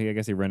yeah, I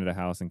guess he rented a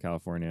house in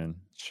California and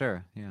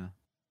Sure. Yeah.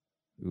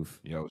 oof.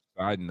 Yo,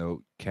 side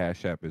note,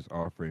 Cash App is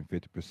offering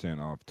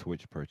 50% off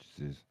Twitch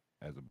purchases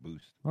as a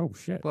boost. Oh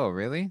shit. Whoa,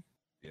 really?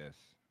 Yes.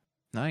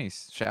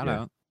 Nice. Shout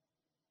Yeah. out.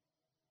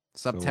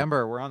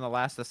 September. We're on the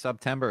last of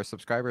September.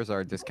 Subscribers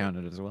are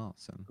discounted as well.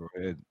 So go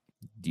ahead.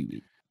 Do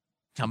it.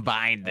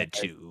 Combine the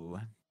two.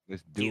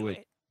 Let's do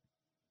it.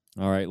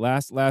 All right,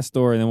 last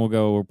story, and then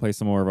we'll play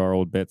some more of our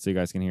old bits so you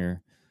guys can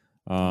hear.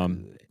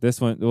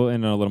 This one we'll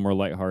end on a little more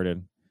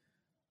lighthearted,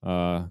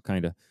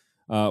 kind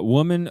of.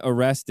 Woman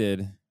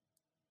arrested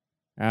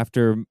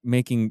after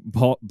making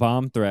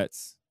bomb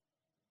threats,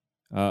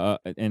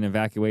 an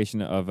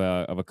evacuation of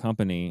a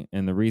company,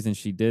 and the reason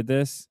she did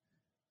this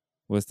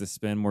was to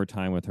spend more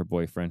time with her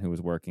boyfriend who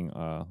was working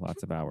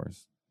lots of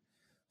hours.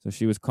 So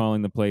she was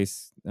calling the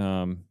place,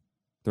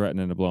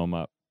 threatening to blow him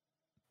up.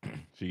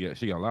 She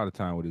got a lot of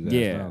time with his ass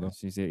Yeah, now, though.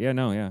 she said,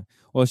 yeah.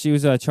 Well, she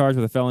was charged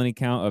with a felony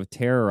count of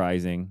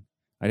terrorizing.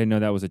 I didn't know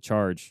that was a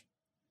charge.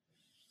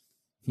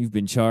 You've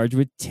been charged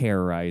with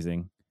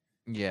terrorizing.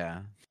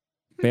 Yeah.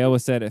 Bail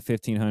was set at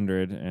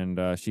 $1,500,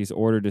 and she's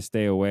ordered to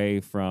stay away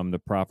from the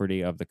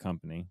property of the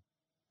company.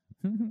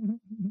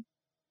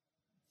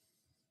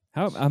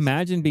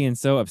 Imagine being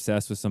so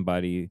obsessed with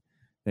somebody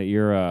that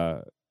you're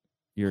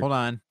Hold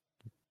on.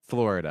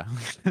 Florida.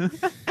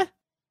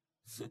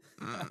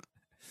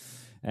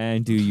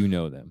 And do you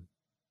know them?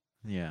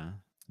 Yeah.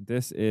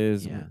 This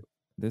is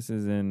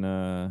in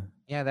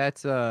Yeah,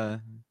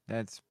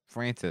 that's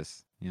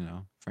Francis,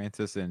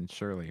 Francis and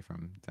Shirley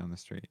from down the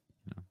street.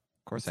 Of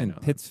course it's I in know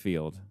them.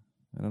 Pittsfield.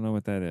 I don't know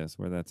what that is,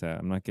 where that's at.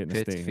 I'm not getting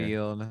a state here.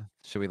 Pittsfield.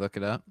 Should we look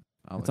it up?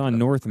 It's on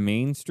North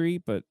Main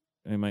Street, but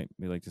it might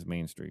be like just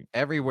Main Street.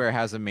 Everywhere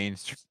has a main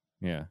street.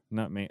 Yeah,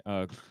 not Main.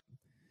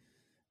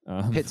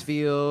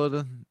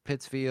 Pittsfield,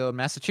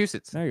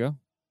 Massachusetts. There you go.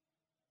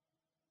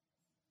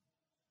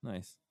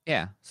 Nice.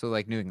 Yeah, so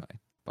like New England,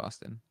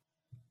 Boston,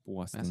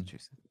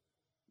 Massachusetts.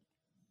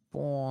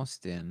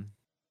 Boston.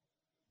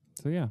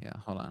 So yeah. Yeah,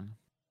 hold on.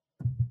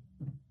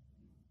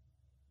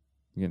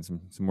 You getting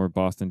some more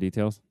Boston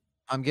details?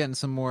 I'm getting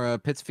some more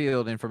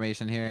Pittsfield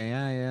information here.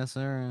 Yeah,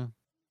 sir.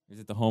 Is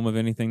it the home of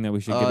anything that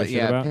we should give a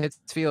shit about?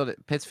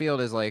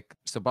 Pittsfield is like,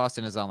 so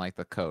Boston is on like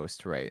the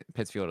coast, right?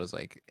 Pittsfield is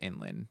like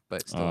inland,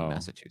 but still in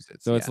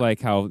Massachusetts. So it's like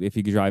how if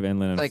you drive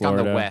inland in like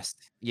Florida, on the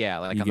west. Yeah,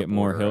 like you on get the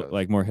more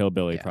border more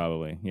hillbilly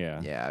probably.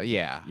 Yeah,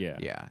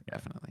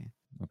 definitely.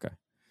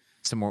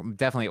 Some more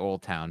definitely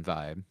Old Town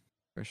vibe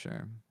for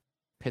sure.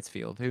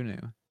 Pittsfield, who knew?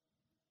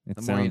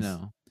 The more you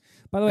know.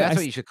 By the way, that's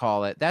what you should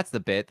call it. That's the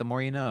bit. The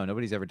more you know.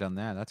 Nobody's ever done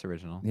that. That's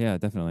original. Yeah,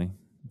 definitely.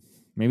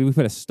 Maybe we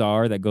put a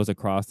star that goes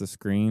across the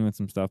screen with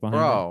some stuff behind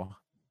it.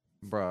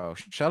 Bro,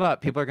 shut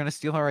up. People are going to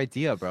steal our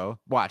idea, bro.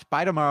 Watch.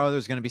 By tomorrow,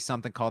 there's going to be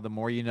something called The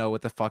More You Know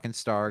with the fucking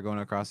star going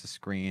across the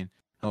screen. And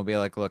we'll be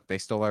like, look, they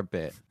stole our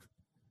bit.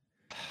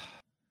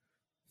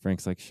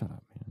 Frank's like, shut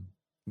up, man.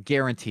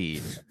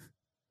 Guaranteed.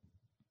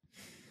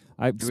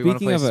 Do we speaking want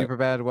to play of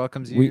Superbad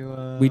welcomes you?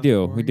 We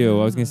do.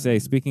 I was going to say,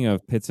 speaking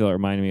of Pittsfield, it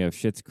reminded me of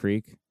Schitt's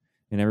Creek.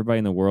 And everybody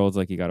in the world's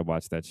like, you got to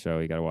watch that show.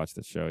 You got to watch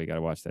that show. You got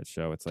to watch that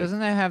show. It's like,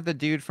 doesn't it have the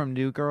dude from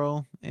New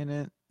Girl in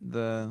it?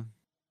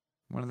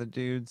 One of the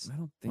dudes. I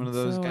don't think one of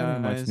those so. guys. I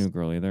don't watch New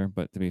Girl either.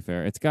 But to be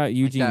fair, it's got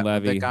Eugene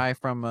Levy. The guy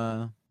from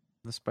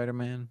the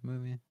Spider-Man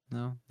movie.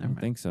 No, I don't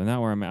think so.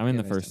 Not where I'm at. I'm in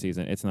the first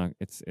season. It's not.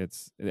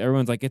 It's.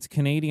 Everyone's like, it's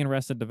Canadian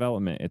Arrested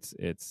Development.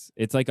 It's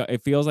like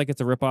it feels like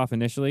it's a ripoff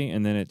initially,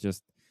 and then it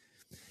just.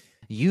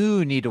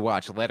 You need to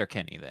watch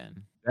Letterkenny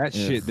then. That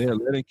shit there,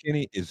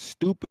 Letterkenny, is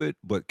stupid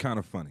but kind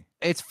of funny.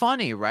 It's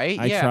funny, right?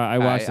 I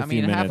watched a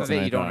few minutes. Half of it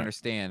and you don't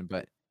understand,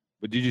 but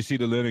did you see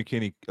the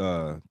Letterkenny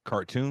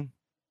cartoon?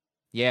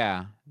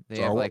 Yeah,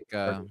 they have like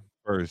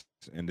first,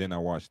 and then I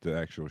watched the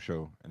actual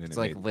show, and then it's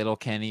like Little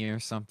Kenny or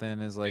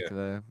something is like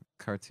the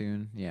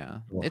cartoon. Yeah,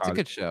 it's a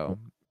good show.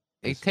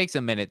 It takes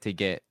a minute to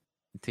get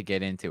to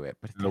get into it.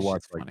 But to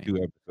watch like 2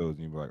 episodes and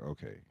you'll be like,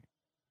 okay.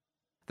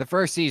 The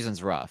first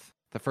season's rough.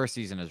 The first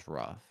season is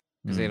rough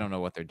because they Mm. don't know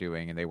what they're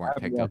doing and they weren't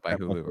haven't picked up watched by that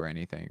Hulu before. or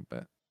anything.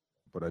 But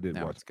I did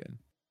now watch it's good.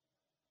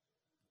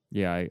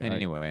 Yeah.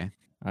 Anyway.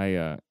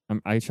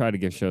 I try to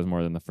give shows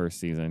more than the first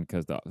season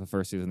because the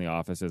first season of The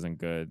Office isn't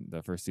good.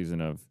 The first season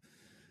of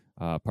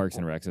Parks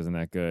and Recs isn't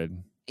that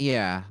good.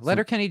 Yeah,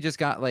 Letterkenny just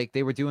got like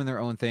they were doing their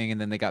own thing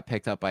and then they got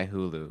picked up by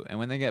Hulu. And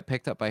when they get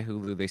picked up by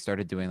Hulu, they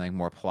started doing like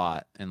more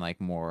plot and like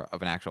more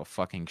of an actual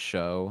fucking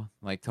show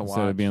like to watch.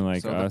 Instead of being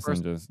like So the us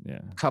first and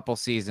just couple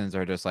seasons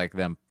are just like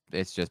them.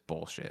 It's just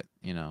bullshit,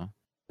 you know.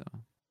 So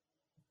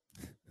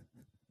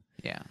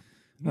yeah.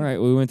 All right,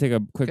 well, we want to take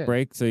a quick Good.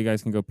 break so you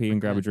guys can go pee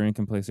and grab a drink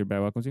and place your bad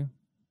welcomes you.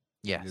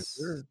 Yes.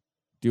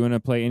 Do you want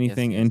to play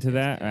anything yes, into yes,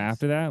 that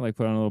after that? Like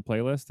put on a little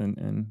playlist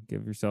and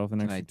give yourself an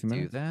Can extra I 2 do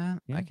minutes? that?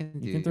 Yeah, I can you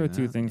do can throw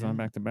 2 that, things on yeah.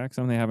 back to back.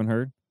 Something they haven't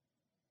heard.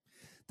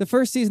 The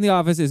first season of The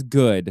Office is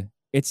good.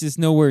 It's just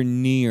nowhere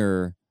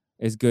near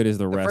as good as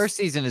the The rest. first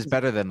season is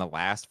better than the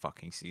last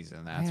fucking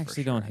season. That's I for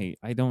actually sure. don't hate.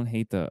 I don't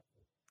hate the.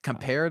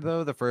 Compared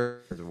though, the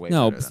first is way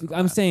No, better than the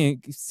I'm last.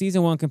 saying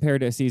season 1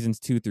 compared to seasons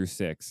 2 through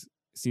 6.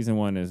 Season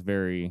 1 is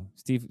very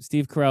Steve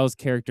Carell's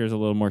character is a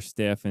little more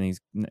stiff, and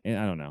I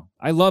don't know.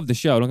 I love the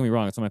show. Don't get me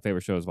wrong; it's one of my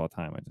favorite shows of all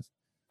time.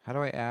 How do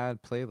I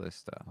add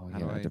playlist though? How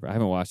do I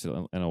haven't watched it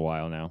in a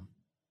while now.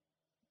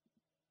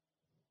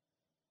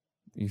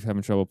 You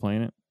having trouble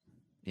playing it?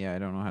 Yeah, I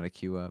don't know how to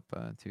queue up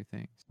 2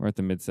 things. We're at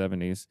the mid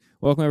 70s.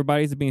 Welcome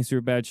everybody to the Being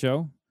Super Bad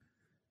Show.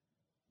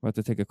 We're about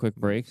to take a quick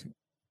break.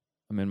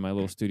 I'm in my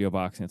little studio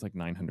box and it's like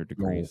 900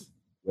 degrees.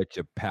 Wet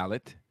your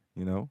palate,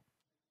 you know.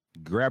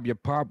 Grab your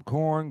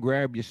popcorn,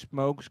 grab your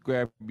smokes,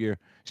 grab your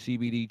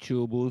CBD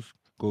chewables.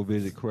 Go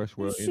visit Crush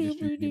World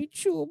Industries.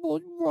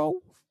 chewables, bro.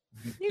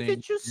 You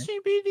get your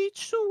CBD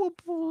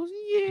chewables,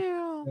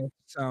 yeah.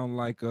 Sound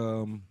like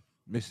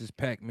Mrs.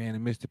 Pac-Man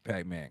and Mr.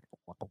 Pac-Man.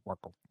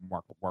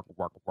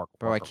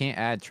 Bro, I can't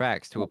add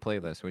tracks to a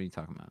playlist. What are you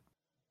talking about?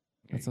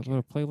 That's what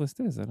a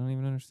playlist is. I don't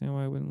even understand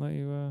why I wouldn't let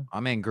you.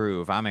 I'm in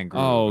Groove.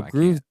 Oh, I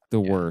Groove's can't- the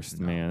worst,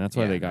 man. That's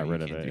why Yeah, they got no, you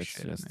rid of can't it. do It's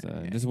shit in just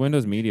there. just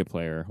Windows Media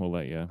Player will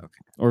let you,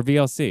 or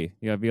VLC.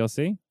 You got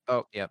VLC?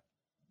 Oh, yep.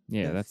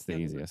 Yeah, that's the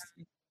easiest.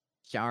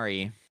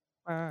 Sorry.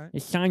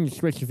 It's time to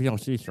switch to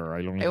VLC, sir.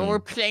 I don't Hey, even- we're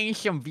playing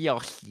some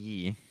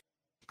VLC.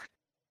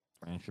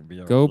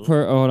 Go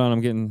hold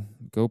on.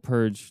 Go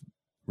purge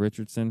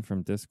Richardson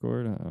from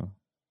Discord. Oh,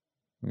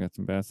 we got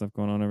some bad stuff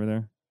going on over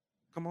there.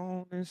 Come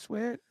on and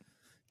sweat.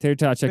 Tater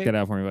Tot, check that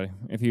out for me, buddy.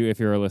 If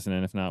you're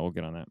listening, if not, we'll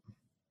get on that.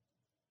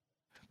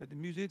 Let the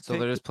music. So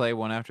they just play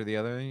one after the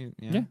other?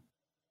 Yeah.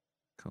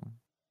 Cool.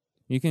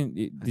 You can.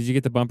 Did you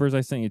get the bumpers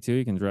I sent you too?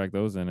 You can drag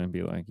those in and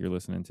be like, you're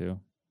listening to.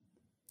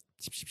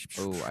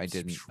 Oh, I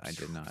did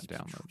not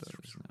download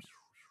those. No.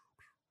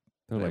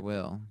 They're But I like-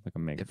 will. like a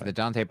megabyte. If the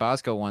Dante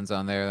Bosco one's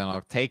on there, then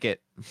I'll take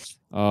it.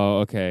 Oh,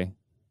 okay.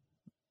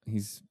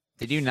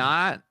 Did you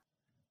not?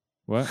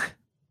 What?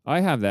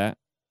 I have that.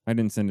 I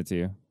didn't send it to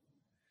you.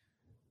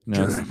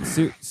 No,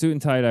 suit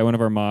and tie dye. One of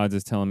our mods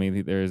is telling me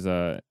that there's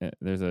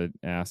a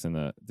ass in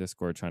the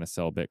Discord trying to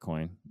sell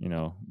Bitcoin. You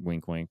know,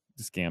 wink, wink.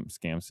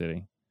 Scam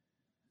city.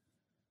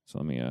 So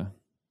let me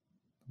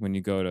when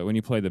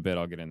you play the bit,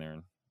 I'll get in there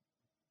and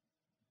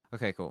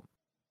Okay, cool.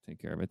 take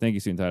care of it. Thank you,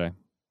 suit and tie dye.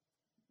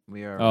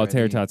 We are. Oh,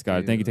 Tater ready Tot's got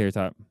it. Thank you, to Tater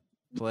Tot.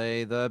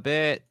 Play the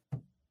bit.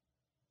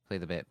 Play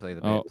the bit. Play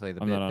the bit. Oh, play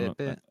the I'm bit. not on.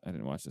 bit. I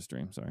didn't watch the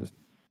stream. Sorry.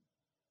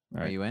 All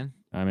Are right. you in?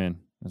 I'm in.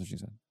 That's what she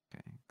said.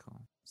 Okay,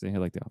 cool. Say hey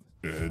like the office.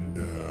 And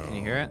now Can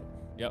you hear it?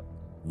 Yep.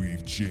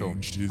 we've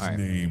changed his All right.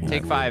 name.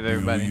 Take over 5, a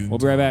everybody. billion We'll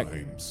be right back.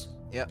 times.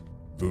 Yep.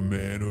 The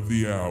man of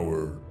the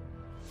hour,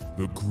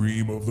 the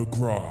cream of the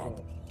crop.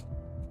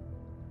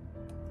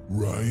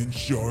 Ryan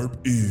Sharp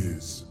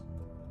is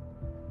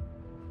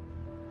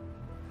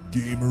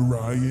Gamer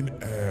Ryan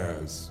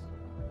as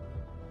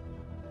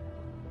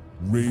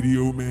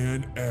Radio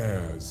Man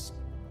as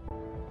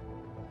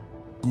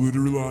Glitter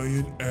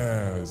Lion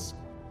as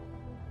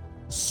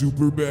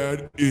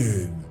Superbad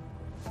in.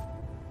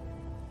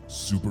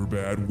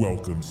 Superbad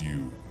welcomes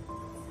you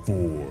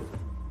for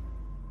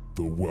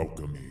the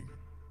welcoming.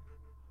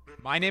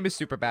 My name is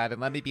Superbad, and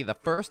let me be the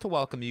first to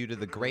welcome you to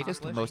the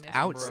greatest, most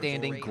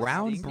outstanding,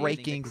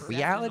 groundbreaking,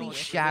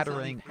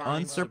 reality-shattering,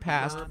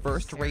 unsurpassed,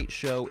 first-rate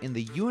show in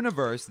the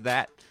universe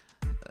that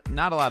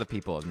not a lot of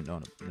people have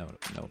know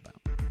about.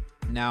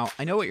 Now,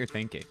 I know what you're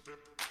thinking.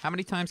 How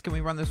many times can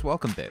we run this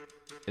welcome bit?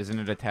 Isn't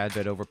it a tad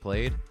bit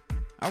overplayed?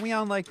 Are we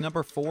on, like,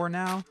 number 4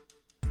 now?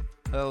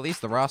 Well, at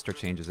least the roster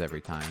changes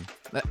every time.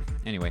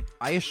 Anyway,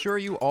 I assure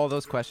you all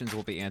those questions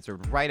will be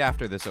answered right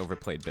after this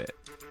overplayed bit.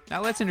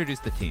 Now let's introduce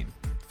the team.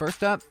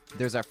 First up,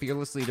 there's our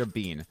fearless leader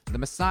Bean, the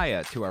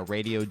messiah to our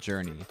radio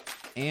journey,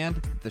 and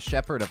the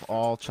shepherd of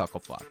all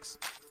Chucklefucks.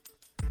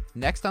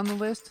 Next on the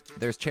list,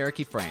 there's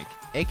Cherokee Frank,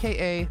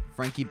 aka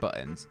Frankie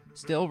Buttons,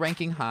 still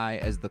ranking high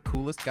as the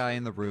coolest guy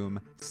in the room,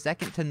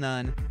 second to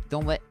none,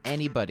 don't let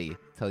anybody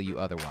tell you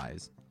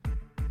otherwise.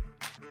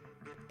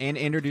 And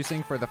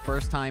introducing for the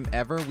first time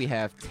ever, we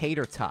have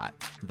Tater Tot,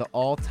 the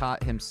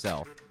all-tot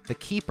himself, the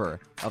keeper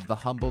of the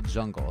humble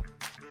jungle,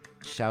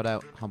 Shout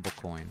out Humble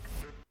Coin.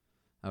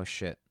 Oh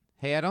shit.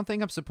 Hey, I don't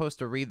think I'm supposed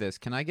to read this.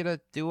 Can I get a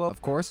duo?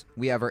 Of course.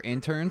 We have our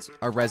interns,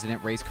 our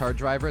resident race car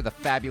driver, the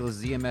fabulous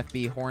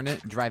ZMFB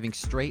Hornet, driving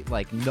straight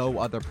like no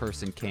other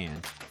person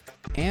can.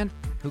 And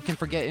who can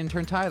forget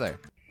intern Tyler?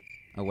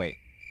 Oh, wait.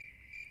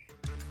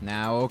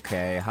 Now,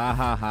 okay, ha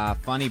ha ha,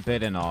 funny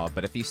bit and all,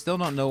 but if you still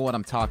don't know what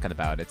I'm talking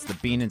about, it's the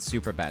Bean and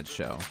Superbad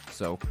show.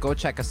 So go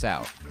check us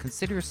out.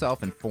 Consider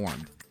yourself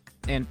informed.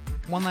 And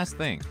one last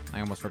thing,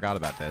 I almost forgot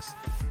about this.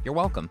 You're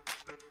welcome.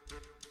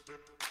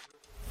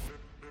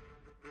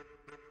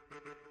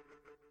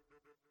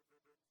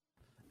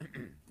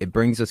 It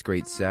brings us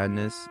great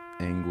sadness,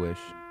 anguish,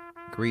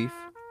 grief,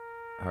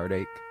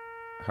 heartache,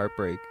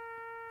 heartbreak,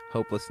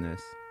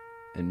 hopelessness,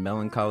 and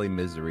melancholy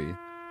misery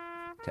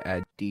to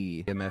add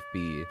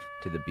DMFB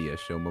to the BS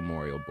Show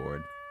Memorial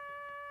Board.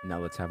 Now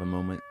let's have a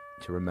moment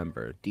to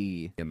remember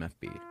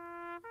DMFB.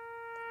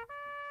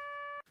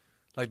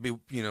 Like,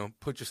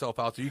 put yourself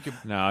out there. You can.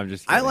 No, I'm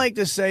just. I like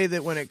to say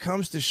that when it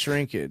comes to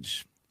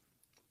shrinkage,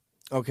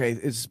 okay,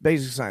 it's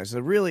basic science. So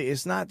really,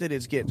 it's not that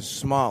it's getting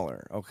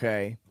smaller,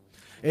 okay?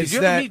 It's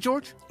Did you ever meet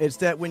George? It's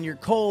that when you're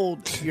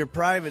cold, your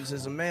privates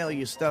as a male,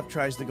 your stuff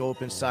tries to go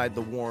up inside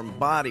the warm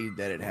body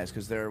that it has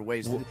because there are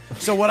ways.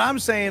 So what I'm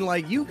saying,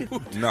 like you could,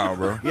 no,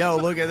 bro. Yo,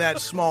 look at that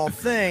small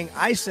thing.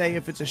 I say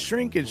if it's a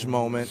shrinkage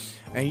moment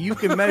and you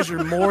can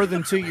measure more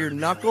than to your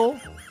knuckle,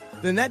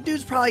 then that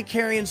dude's probably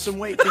carrying some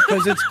weight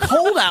because it's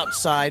cold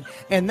outside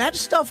and that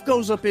stuff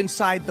goes up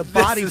inside the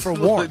body for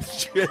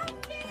warmth.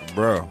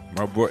 Bro,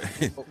 my boy.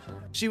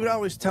 She would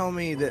always tell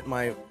me that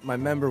my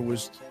member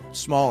was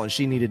small and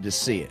she needed to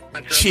see it.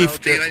 Chief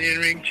onion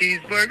ring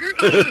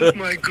cheeseburger.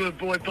 My good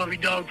boy puppy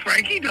dog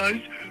Frankie does.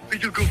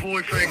 He's a good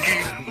boy,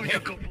 Frankie. He's a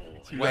good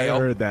boy. I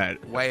heard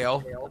that.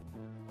 Whale.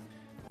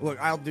 Look,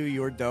 I'll do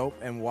your dope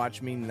and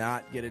watch me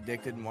not get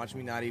addicted and watch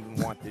me not even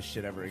want this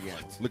shit ever again.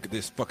 Look at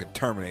this fucking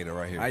Terminator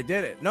right here. I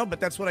did it. No, but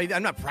that's what I did.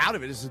 I'm not proud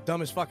of it. It's the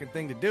dumbest fucking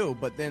thing to do.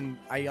 But then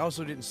I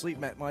also didn't sleep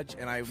that much,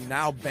 and I'm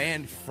now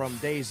banned from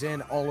Days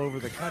Inn all over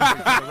the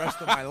country for the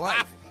rest of my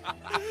life.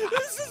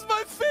 This is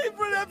my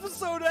favorite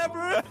episode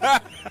ever.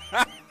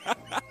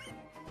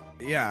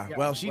 Yeah,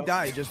 well, she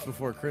died just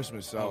before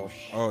Christmas, so.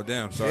 Oh,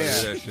 damn. Sorry to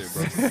hear that shit,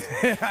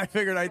 bro. I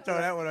figured I'd throw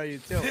that one on you,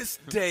 too. This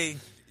day.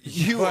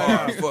 You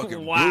are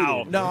fucking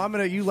wow. No, I'm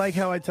gonna. You like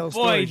how I tell Boy,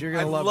 stories? You're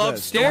gonna I love love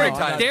this. story No,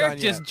 time. I'm not Derek done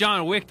just yet.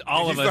 John Wicked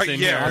all He's of us like, in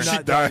yeah, here. I'm she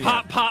not done died. yet.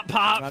 Pop, pop,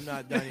 pop. I'm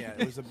not done yet.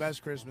 It was the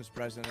best Christmas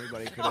present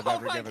anybody could have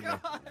ever given me.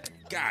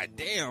 God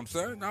damn,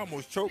 son. I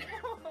almost choked.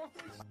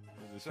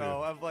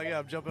 So I'm like, yeah,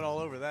 I'm jumping all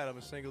over that. I'm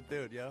a single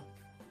dude, yo.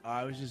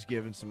 I was just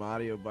giving some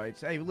audio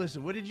bites. Hey,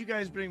 listen, what did you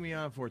guys bring me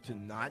on for? To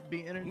not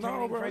be entertaining?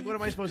 No, bro, Frank? What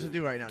am I supposed to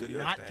do right now?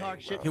 Not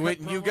talk shit? He went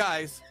and you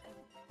guys.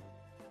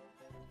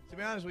 To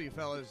be honest with you,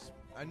 fellas,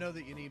 I know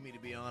that you need me to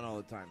be on all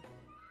the time.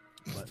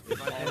 But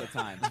All the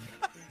time.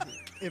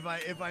 if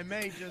I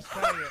may just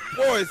tell you.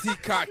 Boy, is he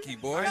cocky,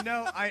 boy. I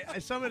know.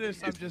 Some of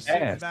this I'm just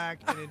sitting back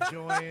and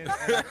enjoying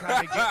and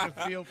trying to get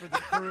the feel for the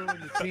crew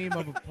and the team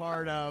I'm a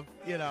part of.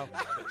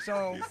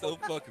 So He's so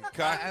fucking I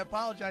cocky.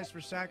 apologize for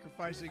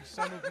sacrificing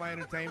some of my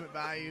entertainment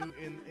value.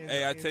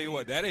 Hey, I tell you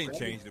what, that ain't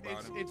changed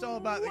about him. It's all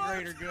about the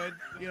greater good.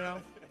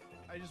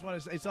 I just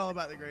want to say it's all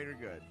about the greater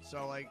good.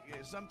 So like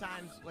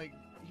sometimes like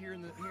here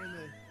in the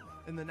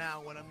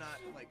now when I'm not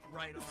like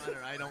right on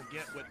or I don't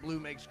get what blue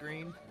makes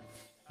green.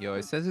 Yo,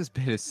 it says his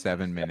bit is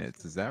 7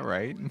 minutes. Is that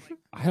right?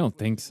 I don't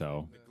think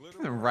so.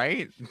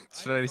 Right?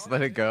 Should I just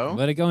let it go?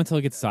 Let it go until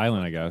it gets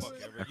silent, I guess.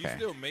 You Okay.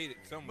 still made it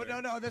somewhere.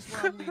 But no, that's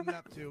what I'm leading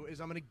up to. Is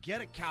I'm gonna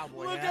get a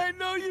cowboy Look, hat. I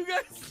know you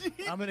guys.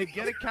 I'm gonna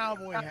get a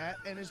cowboy hat,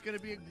 and it's gonna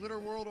be a Glitter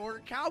World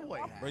Order cowboy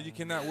hat. Bro, you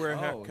cannot wear a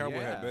hat, Oh, cowboy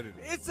hat yeah. better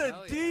than It's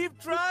a deep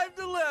drive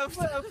to left.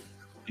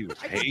 you. Was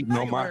I hating can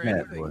on my wear hat,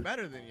 anything boy.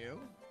 better than you.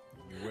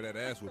 You wear that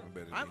ass whipping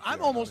better than me.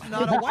 I'm almost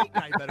not a white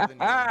guy better than you.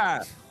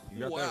 Ah! You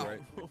got Wow. that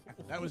right.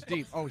 That was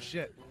deep. Oh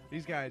shit,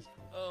 these guys.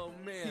 Oh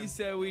man. He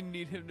said we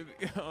need him to be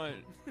on.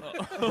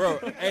 Bro,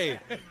 hey.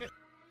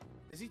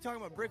 Is he talking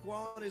about brick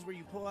wall? Is where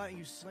you pull out and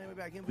you slam it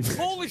back in? But you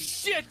Holy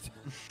actually- shit!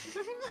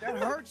 that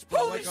hurts, bro,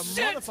 Holy like a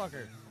shit!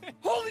 motherfucker.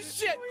 Holy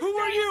shit! Who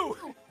are you?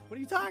 What are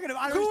you talking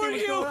about? I don't Who are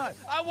understand you? what's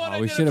going on. I want Oh,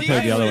 we should have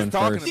played the other one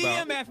first.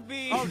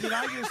 DMFB. Oh, did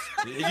I just?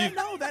 Yeah,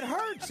 no, that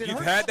hurts. It You've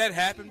hurts. had that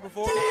happen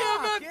before?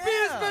 DMFB yeah.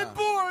 has been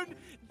born.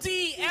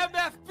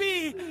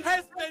 DMFB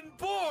has been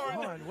born.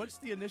 Hold on, what's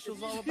the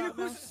initials all about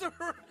now? You, sir,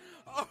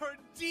 are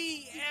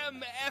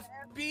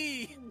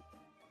DMFB.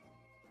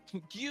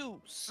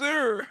 You,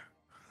 sir.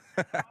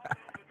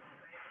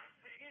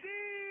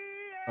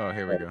 Oh,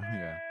 here we go.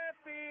 Yeah.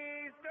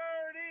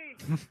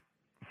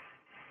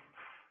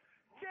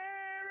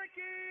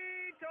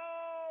 Cherokee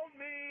told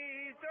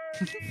me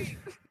dirty.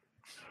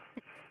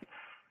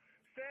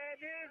 Said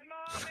his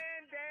mom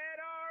and dad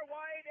are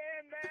white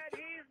and that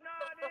he's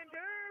not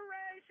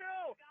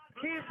interracial.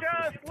 He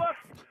just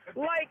looks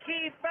like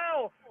he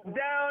fell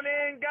down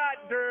and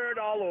got dirt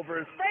all over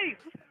his face.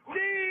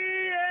 DMFB's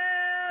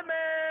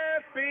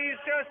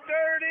just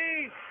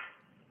dirty.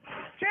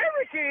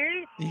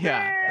 Cherokee.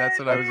 Yeah, that's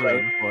what I was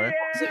waiting for.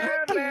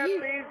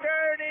 DMFB's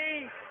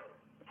dirty.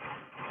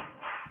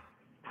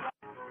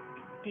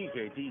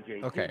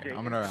 DJ. Okay, DJ.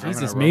 I'm gonna.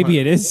 Jesus, maybe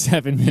it is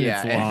 7 minutes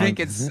Yeah, long. I think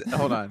it's.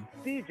 Hold on.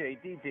 DJ.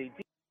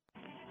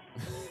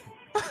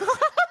 Come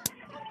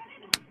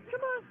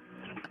on,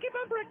 keep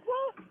on brick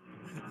wall.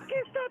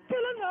 Can't stop till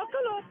I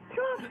knuckle up.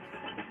 Come on,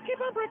 keep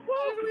on brick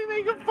wall. Did we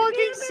make a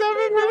fucking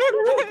 7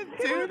 minute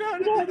dude?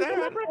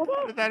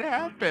 How did that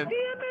happen?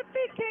 DMFB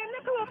can't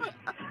knuckle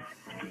up.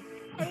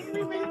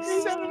 We made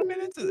 7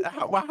 minutes.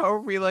 How are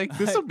we like?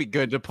 This will be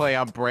good to play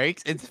on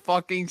breaks. It's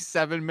fucking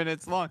 7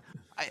 minutes long.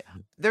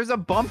 There's a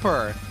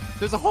bumper.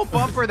 There's a whole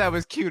bumper that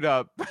was queued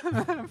up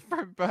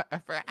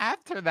for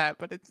after that,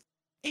 but it's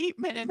 8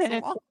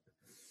 minutes long.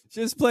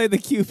 Just play the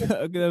cue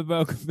the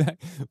welcome back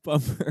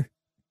bumper.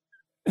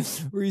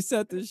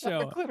 Reset the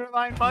show. Glitter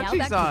line Now munchies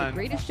back to the on.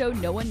 greatest show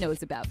no one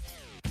knows about.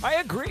 I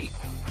agree.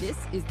 This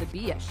is the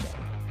BS show.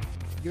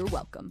 You're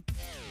welcome.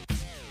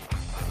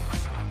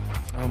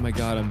 Oh my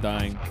god, I'm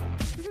dying.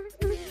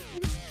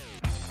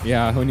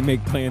 Yeah, when you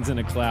make plans in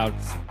a cloud.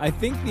 I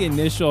think the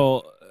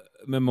initial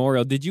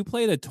memorial. Did you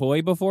play the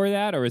toy before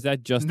that, or is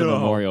that just the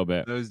memorial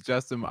bit? It was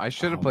just I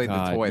should have played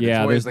God. the toy. Yeah,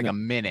 The toy there's is like a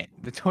minute.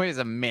 The toy is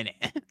a minute.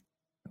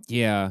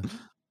 Yeah.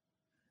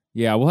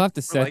 Yeah, we'll have to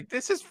We're set. like,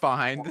 this is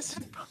fine. This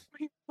is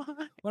probably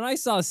fine. When I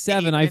saw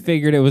 7, I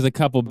figured it was a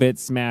couple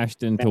bits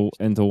smashed into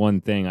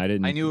one thing. I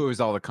didn't. I knew it was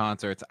all the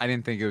concerts. I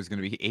didn't think it was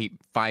going to be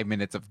 5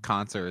 minutes of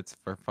concerts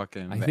for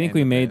fucking. I the think end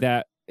we of made it.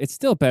 that. It's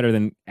still better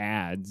than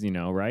ads,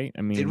 right?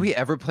 I mean, Did we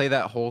ever play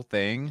that whole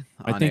thing?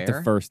 I on think air?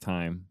 the first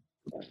time.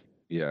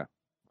 Yeah,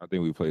 I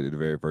think we played it the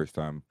very first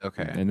time.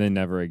 Okay. And then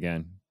never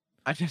again.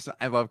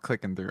 I love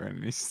clicking through it,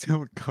 and he's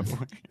still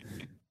going.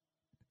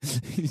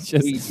 He's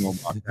just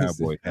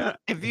cowboy.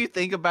 If you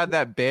think about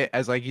that bit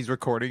as like he's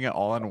recording it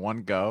all in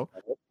one go,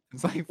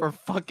 it's like for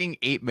fucking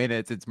 8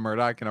 minutes, it's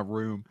Murdoch in a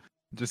room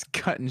just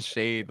cutting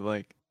shade.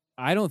 Like,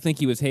 I don't think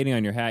he was hating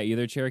on your hat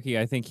either, Cherokee.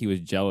 I think he was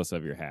jealous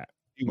of your hat.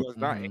 He was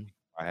not hating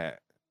my hat.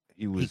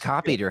 He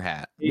copied your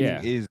hat.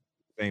 Yeah. Is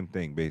the same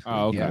thing basically.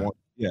 Oh, okay.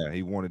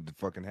 He wanted the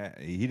fucking hat.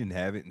 He didn't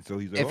have it, and so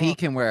he's like, if he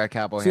can wear a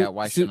cowboy hat,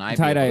 why shouldn't I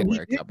be able to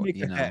wear a cowboy?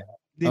 You know.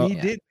 Then he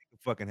did make a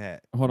fucking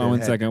hat. Hold on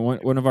one second.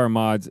 One of our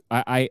mods,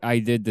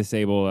 I did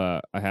disable.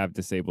 I have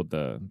disabled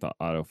the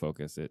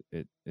autofocus.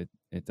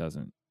 It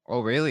doesn't. Oh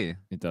really?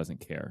 It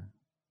doesn't care.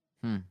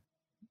 Hmm.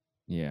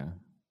 Yeah.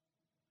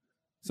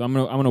 So I'm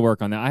gonna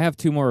work on that. I have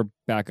 2 more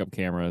backup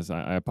cameras.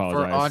 I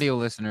apologize. For audio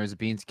listeners,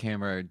 Bean's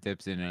camera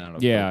dips in and out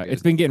of Yeah, focus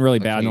it's been getting really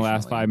bad in the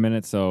last occasionally. 5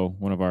 minutes. So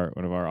one of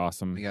our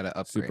awesome We gotta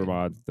super upgrade.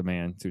 mods, the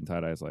man, suit and tie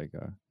dye is like,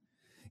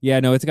 yeah,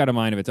 no, it's got a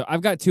mind of it. So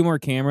I've got 2 more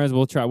cameras.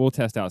 We'll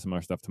test out some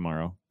other stuff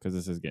tomorrow because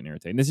this is getting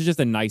irritating. This is just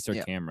a nicer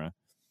camera.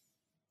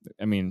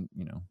 I mean,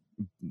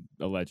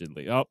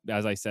 allegedly. Oh,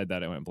 as I said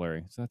that, it went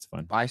blurry. So that's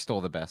fun. I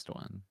stole the best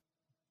one.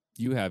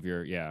 You have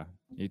you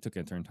took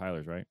it turn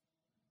Tyler's, right?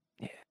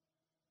 Yeah.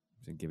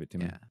 So give it to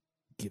me.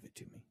 Give it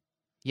to me.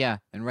 Yeah,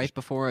 and right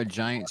before a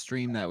giant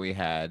stream that we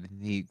had,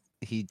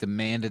 he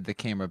demanded the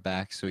camera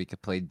back so he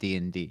could play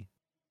D&D.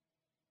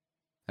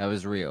 That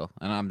was real,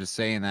 and I'm just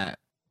saying that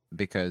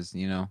because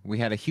we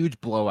had a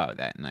huge blowout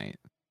that night,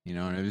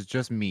 and it was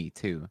just me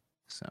too.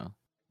 So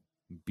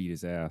beat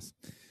his ass.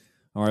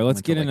 All right, let's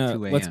Went get till in like a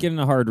 2 let's get in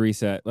a hard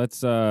reset.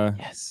 Let's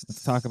Yes.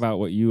 let's talk about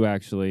what you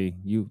actually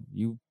you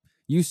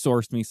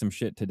sourced me some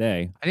shit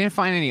today. I didn't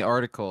find any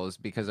articles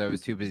because I was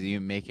too busy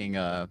making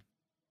a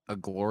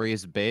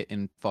glorious bit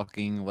in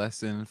fucking less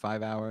than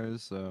 5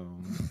 hours.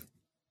 So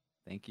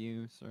thank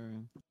you,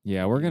 sir.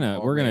 Yeah, we're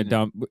gonna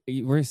dump.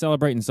 We're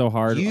celebrating so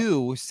hard.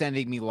 You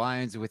sending me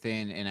lines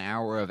within an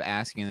hour of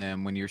asking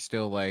them when you're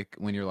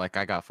like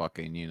I got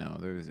fucking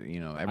there's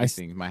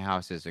everything. My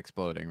house is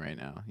exploding right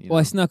now. Well,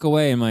 I snuck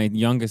away, and my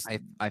youngest.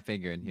 I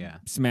figured, yeah.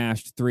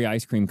 Smashed 3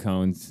 ice cream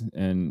cones,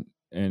 and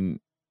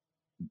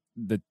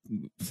the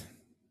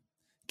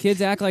kids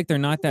act like they're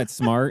not that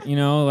smart,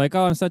 like,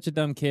 oh, I'm such a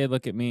dumb kid,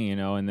 look at me,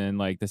 and then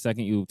like the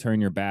second you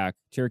turn your back,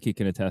 Cherokee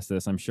can attest to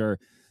this, I'm sure,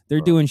 they're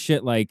doing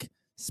shit like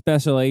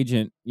special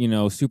agent,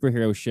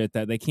 superhero shit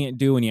that they can't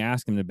do when you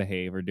ask them to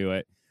behave or do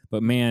it.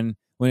 But man,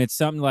 when it's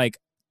something like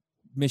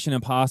Mission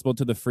Impossible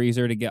to the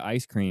freezer to get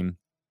ice cream,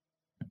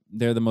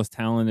 they're the most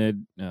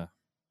talented. The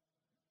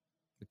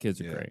kids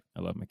are great.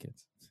 I love my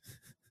kids.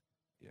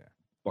 Yeah,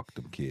 fuck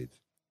them kids.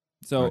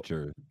 So not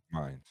your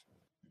minds.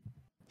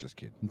 Just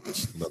kidding.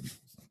 Love you.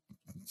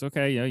 It's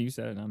okay. Yeah, you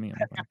said it, not me.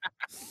 I'm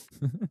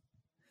fine.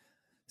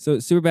 So,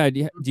 Superbad,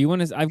 do you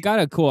want to? I've got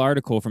a cool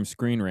article from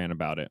Screen Rant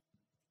about it.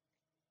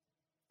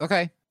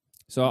 Okay.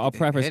 So I'll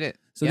preface. Hit it.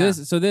 So Yeah.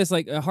 this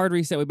like a hard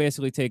reset. We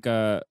basically take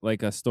a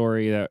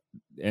story that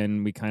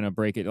and we kind of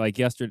break it. Like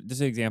yesterday,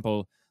 just an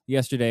example.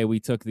 Yesterday we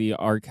took the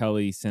R.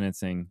 Kelly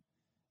sentencing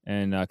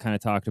and kind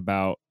of talked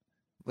about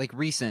Like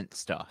recent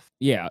stuff.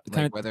 Yeah, Like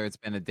kind of whether it's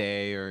been a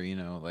day or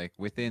like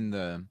within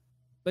the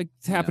like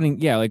it's happening.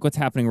 Yeah, like what's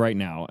happening right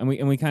now, and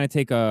we kind of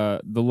take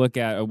the look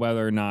at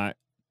whether or not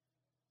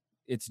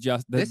it's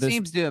just This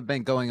seems to have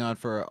been going on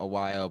for a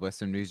while, but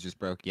some news just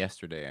broke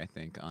yesterday, I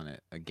think, on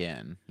it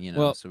again. You know,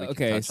 well, so we can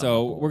okay, touch on the so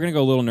whole- we're gonna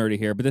go a little nerdy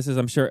here, but this is,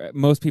 I'm sure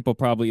most people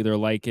probably either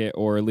like it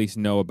or at least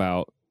know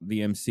about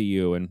the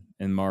MCU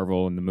and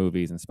Marvel and the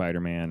movies and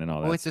Spider-Man and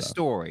all that. Oh, it's stuff. a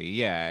story.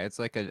 Yeah, it's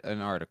like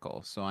an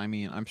article. So I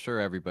mean, I'm sure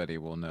everybody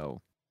will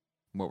know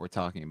what we're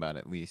talking about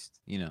at least.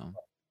 You know.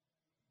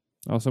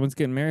 Oh, someone's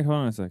getting married. Hold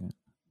on a second.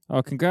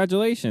 Oh,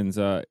 congratulations!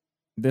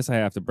 This I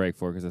have to break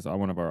for because it's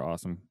one of our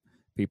awesome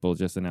people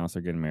just announced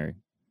they're getting married.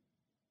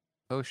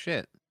 Oh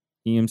shit.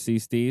 EMC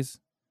Steez.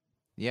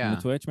 Yeah. On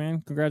the Twitch,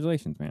 man.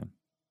 Congratulations, man.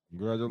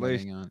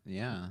 Congratulations. On.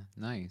 Yeah,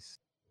 nice.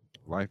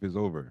 Life is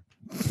over.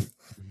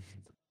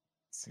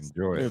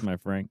 Enjoy There's it. my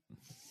Frank.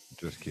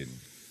 Just kidding.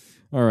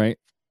 All right.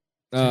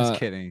 Just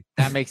kidding.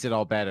 That makes it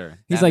all better.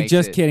 He's That like, makes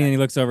just it- kidding, and he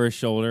looks over his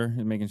shoulder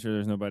and making sure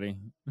there's nobody.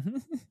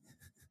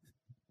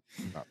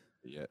 Not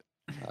yet.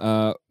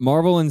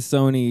 Marvel and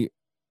Sony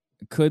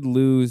could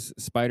lose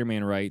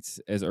Spider-Man rights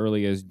as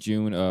early as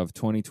June of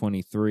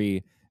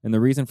 2023, and the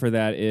reason for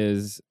that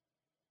is,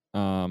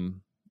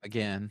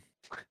 Again.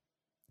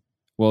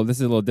 well, this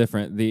is a little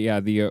different.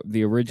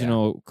 The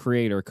original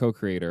creator,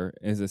 co-creator,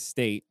 is a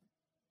state.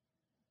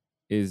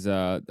 Is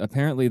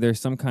apparently there's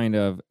some kind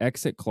of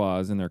exit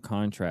clause in their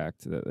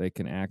contract that they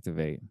can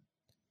activate.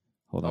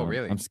 Hold on,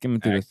 really? I'm skimming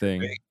through the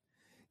thing.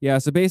 Yeah,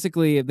 so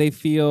basically, if they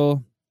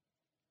feel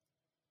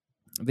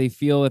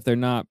if they're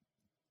not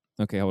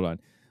okay. Hold on.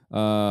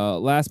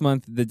 Last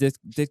month, the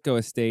Ditko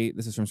estate,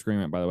 this is from Scream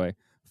Rant, by the way,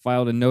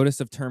 filed a notice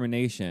of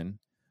termination,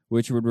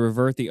 which would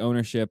revert the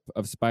ownership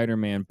of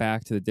Spider-Man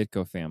back to the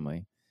Ditko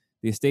family.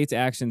 The estate's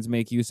actions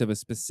make use of a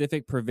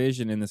specific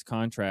provision in this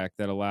contract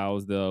that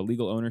allows the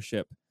legal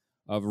ownership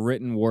of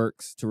written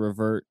works to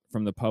revert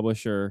from the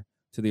publisher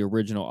to the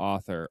original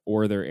author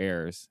or their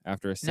heirs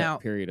after a set Now-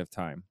 period of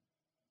time.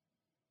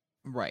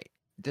 Right.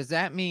 Does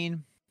that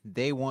mean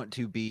they want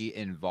to be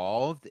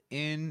involved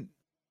in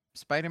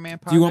Spider-Man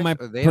projects? Do you want my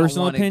or they don't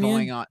personal want it opinion?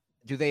 Going on?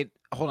 Do they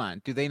hold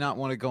on? Do they not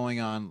want it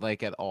going on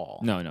like at all?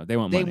 No, they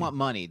want They money. want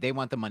money. They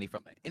want the money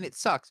from it, and it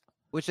sucks.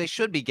 Which they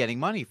should be getting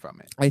money from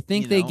it. I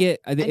think you they know?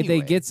 get if they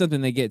Anyway. get something,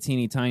 they get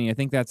teeny tiny. I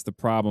think that's the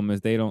problem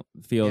is they don't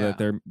feel Yeah.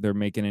 that they're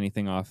making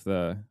anything off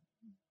the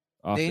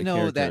They the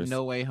know that characters.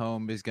 No Way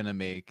Home is gonna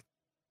make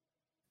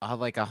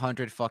like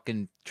 $100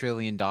 fucking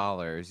trillion.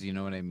 You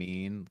know what I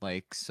mean?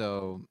 Like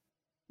so.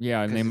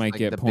 Yeah, and 'cause they it's, might like,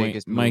 get the point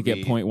biggest might get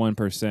movie.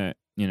 0.1%.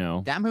 You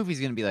know, That movie's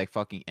gonna be like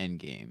fucking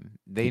Endgame.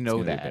 They It's know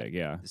gonna be that. big,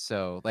 yeah.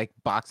 So like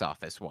box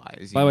office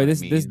wise. by the way,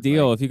 this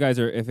deal,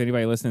 if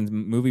anybody listens,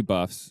 movie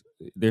buffs,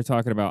 they're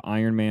talking about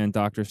Iron Man,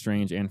 Doctor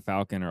Strange, and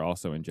Falcon are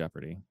also in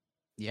jeopardy.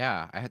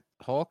 Yeah, I had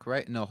Hulk,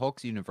 right? No,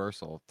 Hulk's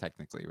Universal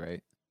technically,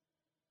 right?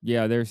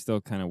 Yeah, they're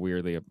still kind of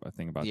weirdly a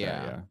thing about that.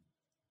 Yeah. Yeah.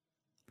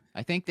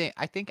 I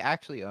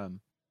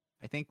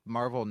think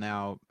Marvel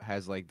now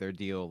has like their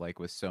deal like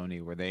with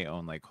Sony where they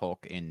own like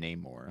Hulk and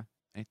Namor,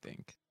 I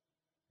think.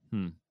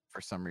 For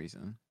some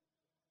reason.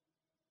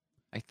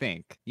 I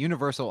think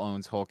Universal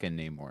owns Hulk and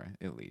Namor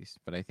at least,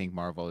 but I think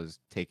Marvel is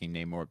taking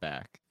Namor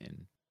back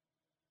in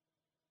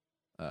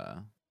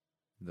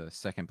the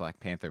second Black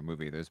Panther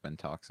movie. There's been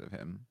talks of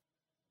him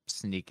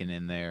sneaking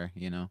in there,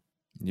 you know.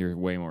 You're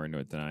way more into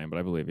it than I am, but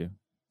I believe you.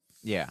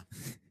 Yeah.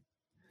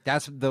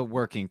 That's the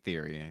working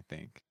theory, I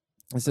think.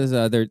 It says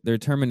their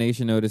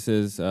termination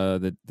notices,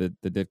 the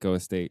Ditko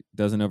estate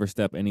doesn't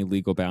overstep any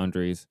legal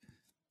boundaries.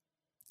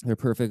 They're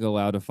perfectly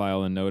allowed to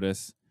file a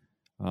notice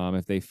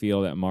if they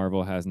feel that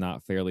Marvel has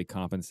not fairly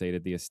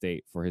compensated the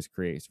estate for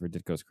for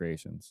Ditko's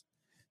creations.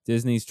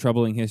 Disney's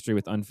troubling history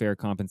with unfair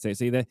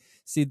compensation.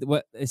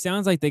 What it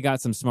sounds like they got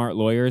some smart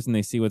lawyers and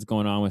they see what's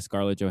going on with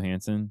Scarlett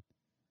Johansson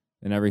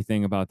and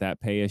everything about that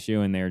pay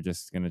issue, and they're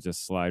just gonna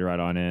slide right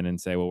on in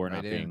and say, well, we're Right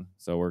not in. being,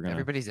 so we're gonna.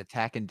 Everybody's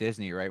attacking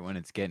Disney right when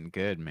it's getting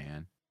good,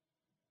 man.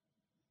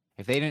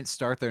 If they didn't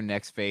start their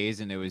next phase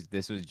and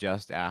this was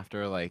just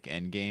after like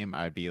Endgame,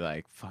 I'd be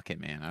like, fuck it,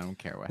 man. I don't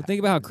care what But think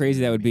about how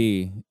crazy that would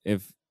be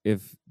if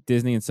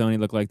Disney and Sony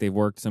look like they've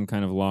worked some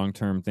kind of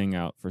long-term thing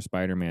out for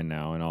Spider-Man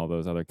now and all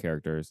those other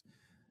characters,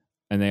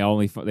 and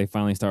they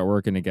finally start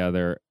working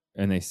together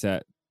and they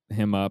set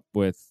him up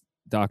with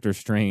Doctor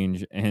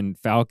Strange and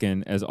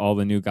Falcon as all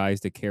the new guys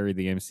to carry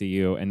the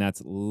MCU, and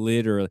that's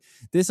literally,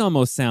 this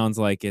almost sounds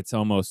like it's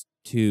almost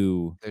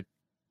too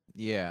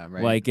Yeah,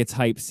 right. like it's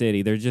Hype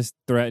City. They're just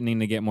threatening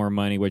to get more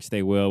money, which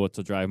they will, which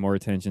will drive more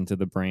attention to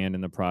the brand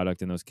and the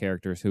product and those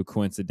characters who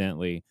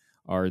coincidentally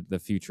are the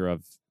future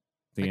of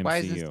the like, MCU. why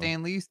is it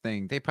Stan Lee's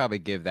thing? They probably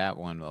give that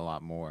one a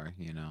lot more,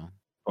 you know.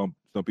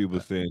 Some people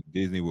saying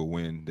Disney will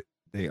win.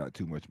 They got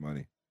too much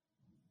money.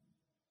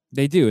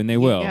 They do, and they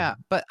will. Yeah,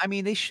 but I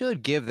mean, they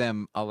should give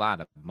them a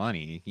lot of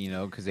money, you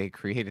know, because they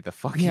created the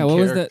fucking. Yeah, what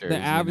was characters, the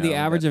average? The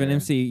average of an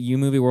MCU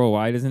movie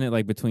worldwide, isn't it?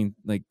 Like between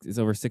it's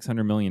over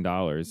 $600 million.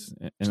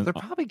 So they're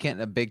probably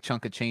getting a big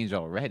chunk of change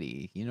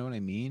already. You know what I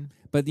mean?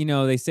 But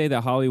they say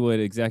that Hollywood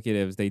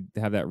executives, they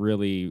have that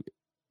really,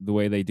 the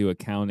way they do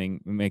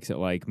accounting makes it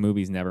like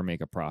movies never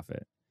make a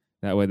profit.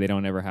 That way they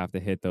don't ever have to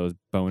hit those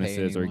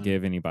bonuses or anyone.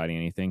 give anybody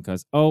anything.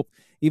 Because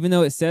even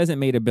though it says it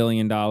made $1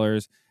 billion,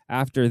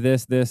 after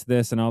this,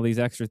 and all these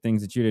extra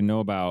things that you didn't know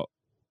about,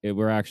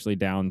 we're actually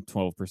down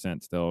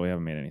 12% still. We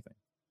haven't made anything.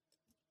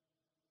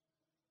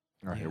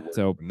 All right,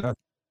 So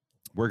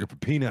working for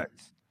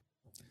peanuts.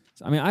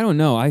 I mean, I don't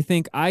know. I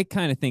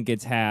kind of think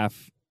it's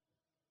half.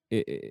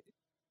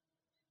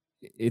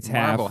 It's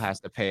Marvel half. has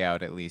to pay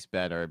out at least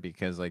better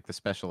because like the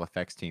special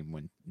effects team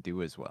wouldn't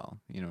do as well.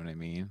 You know what I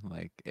mean?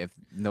 Like if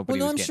nobody. Well,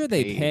 no, was I'm getting sure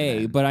they paid, pay,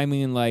 then- but I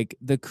mean, like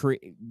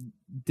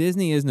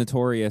Disney is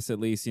notorious, at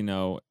least in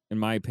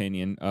my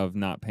opinion, of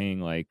not paying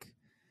like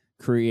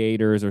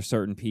creators or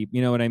certain people.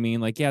 You know what I mean?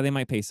 Like, yeah, they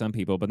might pay some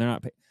people, but they're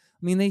not. I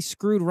mean, they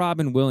screwed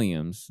Robin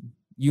Williams.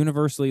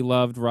 Universally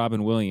loved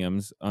Robin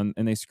Williams, and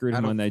they screwed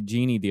him on that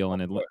genie deal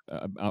in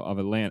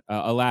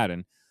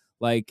Aladdin.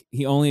 Like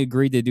he only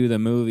agreed to do the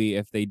movie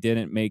if they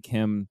didn't make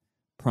him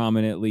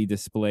prominently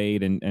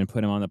displayed and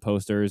put him on the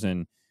posters,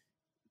 and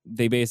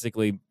they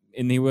basically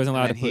he wasn't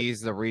allowed to put.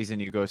 He's the reason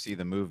you go see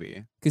the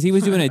movie Because he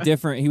was doing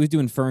he was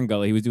doing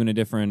Ferngully. He was doing a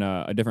different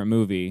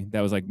movie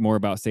that was like more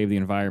about save the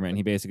environment. And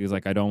he basically was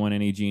like, I don't want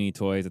any genie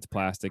toys. It's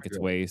plastic. It's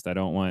waste. I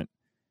don't want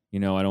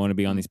to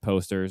be on these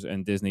posters.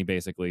 And Disney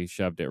basically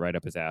shoved it right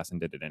up his ass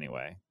and did it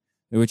anyway,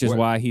 which is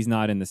why he's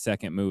not in the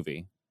second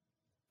movie.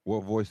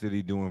 What voice did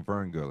he do in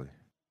Ferngully?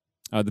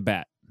 The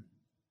Bat.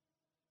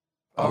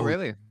 Oh,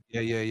 really?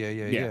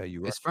 Yeah.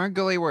 You Is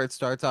Ferngully where it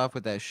starts off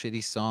with that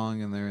shitty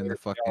song and they're in the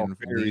fucking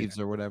leaves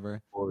or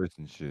whatever? Forest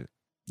and shit.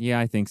 Yeah,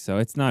 I think so.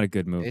 It's not a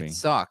good movie. It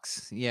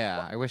sucks.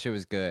 Yeah, I wish it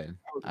was good.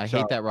 I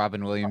hate that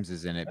Robin Williams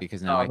is in it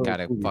because now I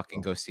gotta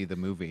fucking go see the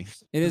movie.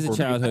 It is a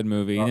childhood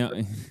movie.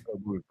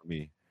 For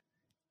me.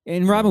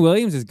 And Robin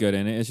Williams is good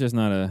in it. It's just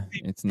not a.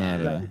 It's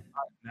not a.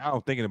 Now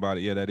I'm thinking about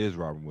it. Yeah, that is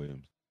Robin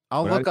Williams.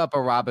 I'll But look up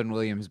a Robin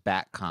Williams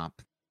Bat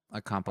comp,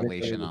 a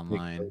compilation Those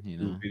online. You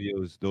know,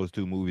 videos, those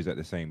two movies at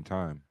the same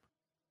time.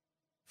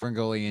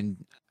 Ferngully and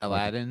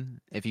Aladdin.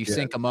 If you Yeah.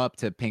 sync them up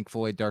to Pink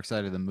Floyd, Dark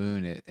Side of the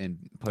Moon, and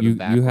put You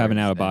them you have an backwards,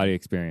 out of then- body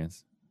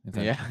experience. If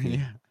that- Yeah,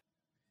 yeah.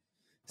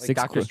 Like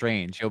Six Doctor qu-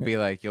 Strange, you'll be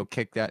like, you'll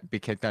be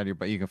kicked out of your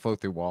butt. You can float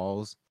through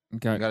walls.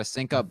 Okay. You got to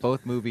sync up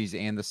both movies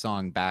and the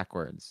song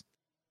backwards.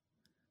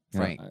 Yeah,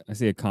 Frank. I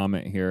see a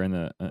comment here in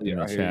the, in Yeah,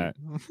 the I hear chat.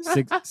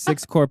 you.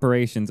 Six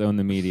corporations own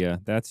the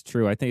media. That's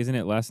true. I think isn't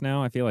it less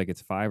now? I feel like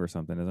it's 5 or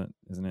something,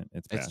 isn't it?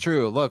 It's It's bad.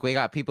 true. Look, we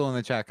got people in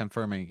the chat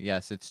confirming.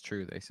 Yes, it's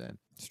true. They said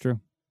It's true.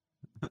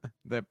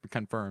 that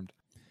confirmed.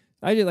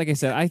 Like I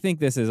said, I think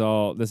this is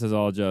all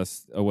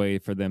just a way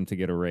for them to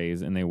get a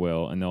raise, and they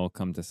will, and they'll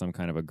come to some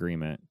kind of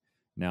agreement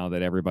now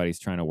that everybody's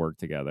trying to work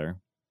together.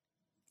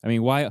 I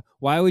mean, why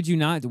would you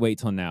not wait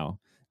till now?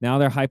 Now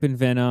they're hyping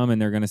Venom,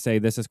 and they're going to say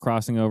this is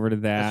crossing over to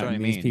that. That's what I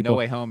and mean. these people, No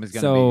Way Home is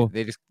going to so, be.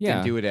 They just yeah.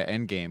 didn't do it at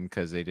Endgame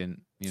because they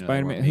didn't. You know, they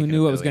Spider-Man. weren't Who making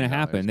knew $1 what was going to billion.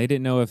 happen? They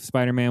didn't know if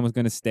Spider-Man was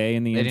going to stay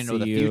in the They MCU. didn't know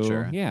the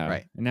future. Yeah,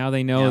 Right. And now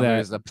they know Now that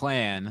there's a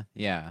plan.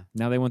 Yeah.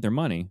 now they want their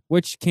money.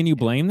 Which can you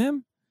blame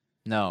them?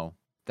 No,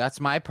 that's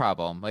my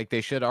problem. Like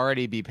they should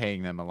already be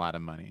paying them a lot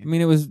of money. I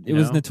mean, it was You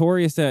was know?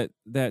 notorious that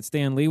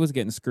Stan Lee was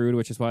getting screwed,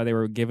 which is why they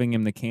were giving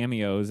him the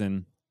cameos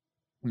and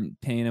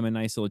paying him a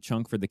nice little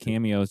chunk for the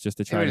cameos just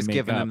to They try were to just make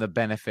giving up. them the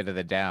benefit of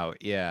the doubt.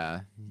 Yeah.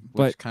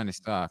 But Which kind of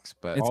sucks.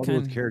 But it's all kinda-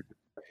 those characters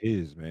are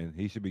his, man.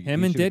 He should be Him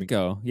he and should be-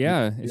 Ditko.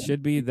 Yeah, it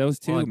should be those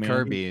two, Well, and man.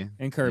 Kirby.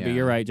 And Kirby. Yeah.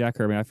 You're right, Jack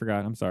Kirby. I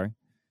forgot. I'm sorry.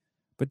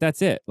 But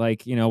that's it.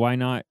 Like, why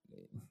not?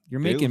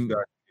 You're They making. also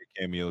got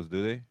cameos,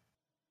 do they?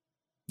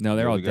 No,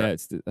 they're Yeah, all we got-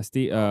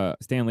 dead.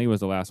 Stan Lee was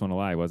the last one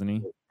alive, wasn't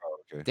he?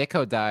 Okay.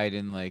 Ditko died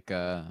in like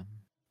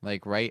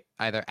right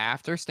either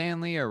after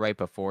Stanley or right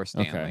before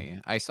Stanley.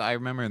 Okay. I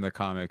remember in the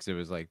comics it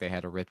was like they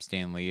had to rip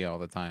Stanley all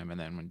the time, and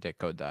then when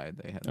Ditko died,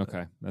 they had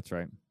Okay, that's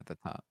right. at the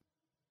top.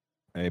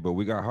 Hey, but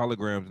we got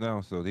holograms now,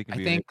 so they can I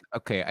be. think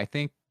okay. I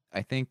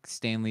think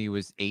Stanley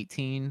was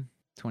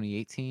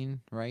 2018,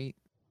 right?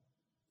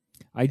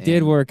 I did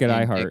And- work at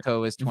and iHeart.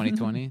 Ditko is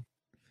 2020.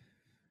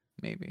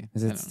 Maybe.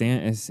 Is I it don't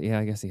know. Stan? Yeah,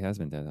 I guess he has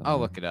been dead. I'll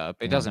look it up.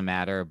 It Yeah. doesn't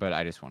matter, but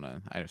I just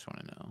wanna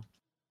know.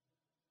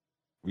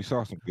 We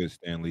saw some good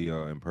Stanley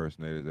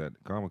impersonators at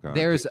Comic Con.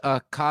 There's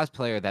a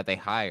cosplayer that they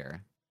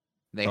hire.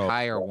 They Oh.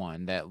 hire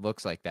one that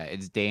looks like that.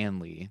 It's Dan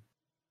Lee.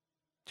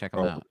 Check him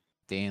Oh. out.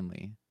 Dan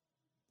Lee.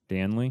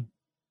 Dan Lee.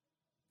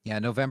 Yeah,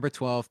 November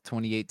 12th,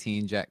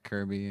 2018, Jack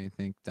Kirby, I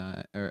think,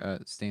 died, or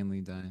Stan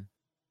Lee died.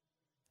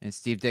 And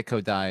Steve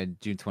Ditko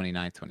died June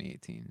 29th,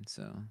 2018.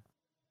 So,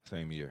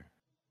 same year.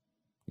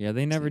 Yeah,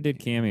 they never did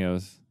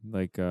cameos.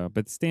 Like,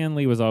 but Stan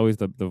Lee was always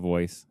the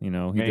voice. He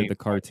Main did the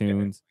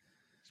cartoons.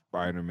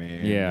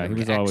 Spider-Man. Yeah, he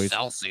was always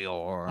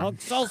Excelsior.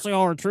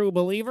 Excelsior, true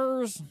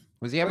believers.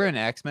 Was he ever in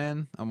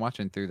X-Men? I'm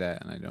watching through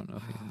that, and I don't know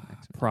if he's in X-Men.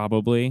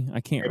 Probably.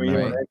 I can't I mean,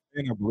 remember.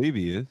 I believe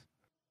he is.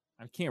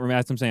 I can't remember.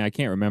 That's what I'm saying. I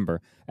can't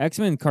remember.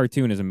 X-Men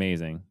cartoon is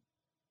amazing.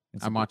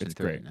 I'm watching it's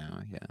through great. it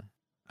now, yeah.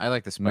 I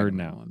like the Nerd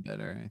Spider-Man now. one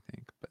better, I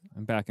think. But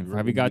I'm back and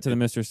have you got to the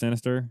Mr.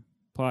 Sinister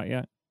plot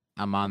yet?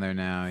 I'm on there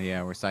now,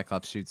 yeah, where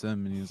Cyclops shoots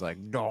him, and he's like,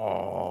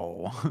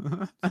 no.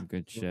 Some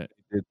good shit.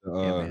 They did the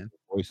Yeah, man.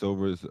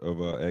 voiceovers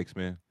of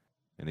X-Men,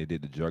 and they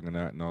did the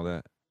Juggernaut and all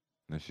that.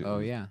 And that shit Oh,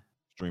 was yeah.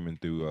 streaming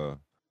through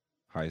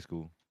high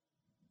school.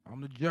 I'm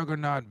the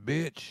Juggernaut,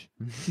 bitch.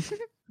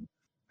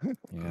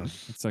 Yeah,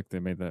 it's like they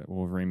made that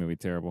Wolverine movie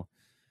terrible.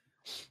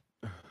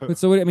 But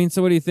so what? I mean,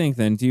 so what do you think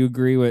then? Do you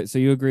agree with? So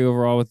you agree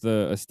overall with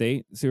the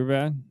estate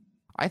Superbad?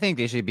 I think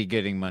they should be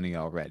getting money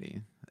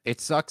already.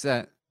 It sucks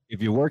that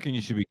if you're working,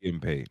 you should be getting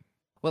paid.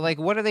 Well, like,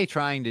 what are they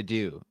trying to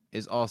do?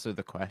 Is also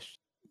the question.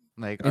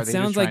 Like, are It they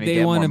sounds just like trying they to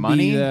get want more to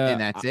money be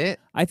and that's it?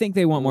 I think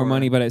they want more Or-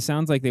 money, but it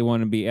sounds like they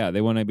want to be. Yeah,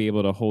 they want to be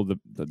able to hold the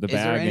Is there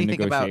bag in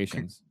anything about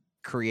negotiations.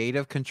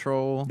 creative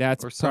control?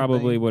 That's or probably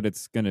something? what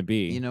it's going to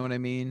be. You know what I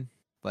mean?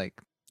 Like,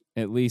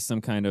 At least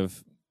some kind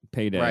of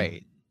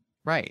payday.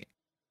 right.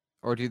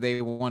 Or do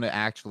they want to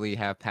actually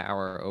have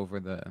power over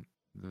the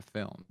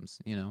films?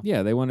 You know?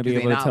 Yeah, they want to Do be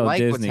they able to not tell like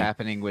Disney. what's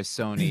happening with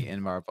Sony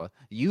and Marvel?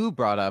 You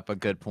brought up a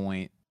good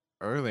point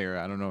earlier.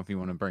 I don't know if you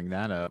want to bring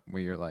that up,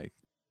 where you're like,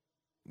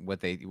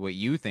 what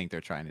you think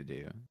they're trying to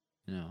do?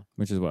 You know,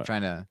 Which is what?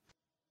 Trying to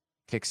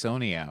kick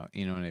Sony out.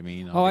 You know what I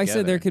mean? Oh, I said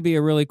there altogether. could be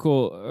a really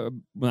cool,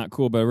 well, not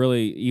cool, but a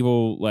really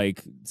evil,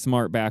 like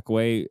smart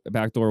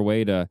backdoor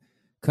way to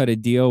cut a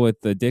deal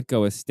with the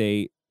Ditko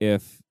estate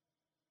if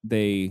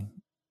they,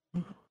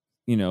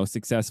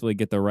 successfully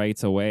get the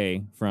rights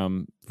away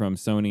from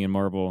Sony and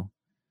Marvel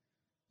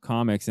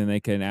Comics, and they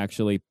can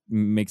actually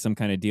make some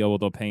kind of deal where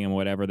they'll pay them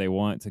whatever they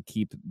want to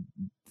keep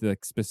the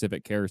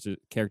specific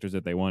characters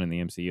that they want in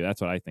the MCU.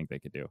 That's what I think they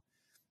could do.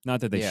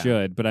 Not that they Yeah.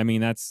 should, but I mean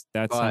that's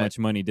how But, much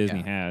money Disney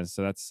yeah. has,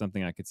 so that's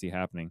something I could see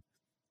happening.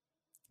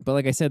 But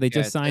like I said, they Yeah,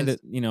 just it signed says-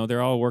 it.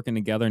 They're all working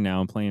together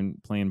now and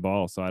playing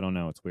ball. So I don't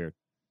know. It's weird.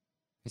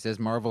 He says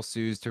Marvel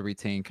sues to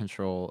retain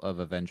control of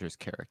Avengers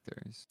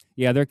characters.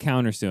 Yeah, they're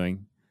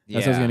countersuing.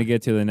 That's what I was Yeah. going to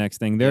get to the next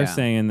thing. They're Yeah.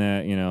 saying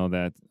that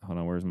that. Hold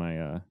on, where's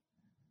my? I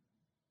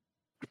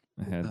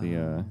had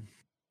the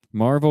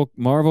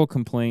Marvel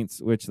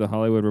complaints, which the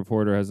Hollywood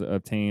Reporter has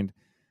obtained,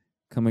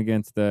 come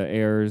against the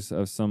heirs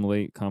of some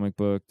late comic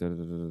book.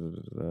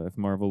 If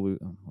Marvel,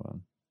 hold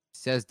on.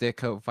 Says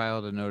Ditko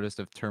filed a notice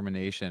of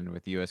termination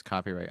with U.S.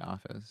 Copyright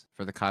Office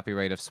for the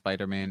copyright of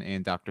Spider-Man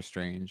and Doctor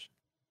Strange.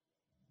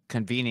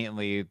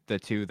 Conveniently, the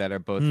two that are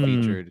both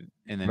featured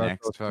in the But I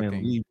next thought Stan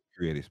fucking. Lee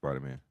created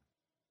Spider-Man.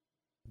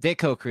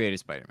 Ditko created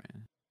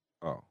Spider-Man,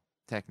 Oh,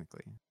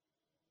 technically.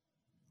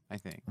 I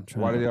think.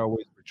 why do they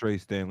always portray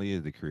Stan Lee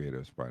as the creator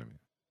of Spider-Man?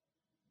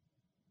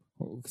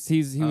 'Cause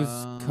he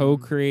was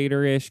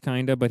co-creator-ish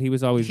kind of, but he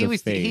was always He the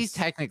was. face. He's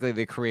technically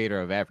the creator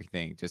of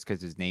everything, just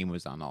because his name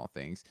was on all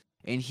things.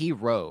 And he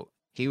wrote.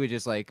 He would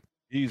just like.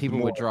 People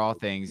would draw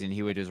things, and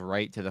he would just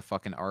write to the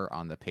fucking art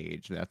on the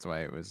page. That's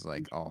why it was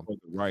like all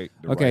right.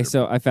 Okay,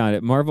 so I found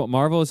it.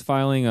 Marvel is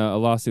filing a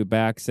lawsuit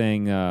back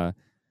saying that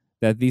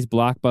these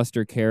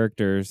blockbuster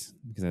characters,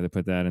 because I had to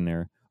put that in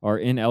there, are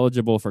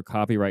ineligible for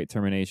copyright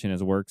termination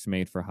as works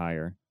made for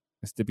hire,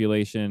 a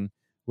stipulation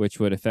which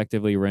would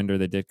effectively render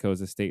the Ditko's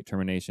estate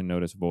termination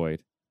notice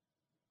void.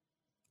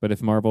 But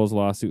if Marvel's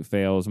lawsuit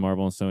fails,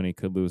 Marvel and Sony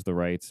could lose the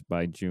rights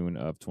by June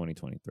of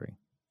 2023.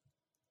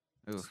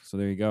 Ugh. So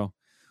there you go.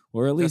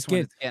 Or at least Just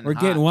when it's getting we're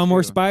getting hot, one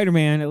more too.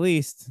 Spider-Man at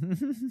least,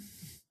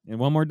 and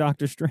one more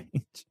Doctor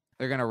Strange.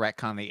 They're gonna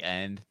retcon the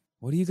end.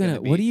 What are you It's gonna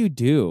gonna? What do be- you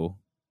do?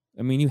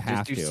 I mean, you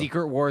have Just do to.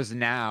 Secret Wars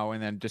now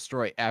and then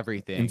destroy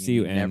everything.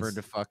 MCU and never ends.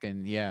 to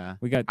fucking We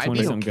got I'd be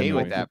 20-something good okay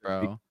with movies. that,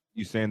 bro.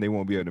 You saying they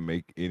won't be able to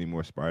make any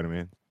more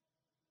Spider-Man?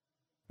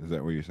 Is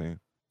that what you're saying?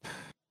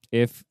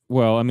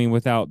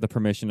 Without the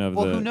permission of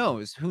Well, the. who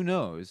knows? Who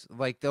knows?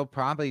 Like they'll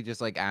probably just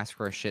like ask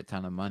for a shit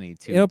ton of money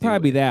to. It'll do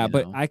probably be it, that, you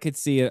but know? I could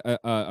see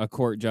a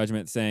court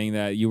judgment saying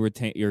that you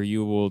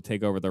will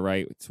take over the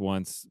rights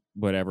once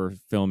whatever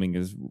filming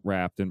is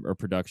wrapped or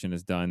production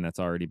is done. That's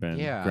already been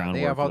groundwork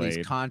they have all laid.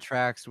 these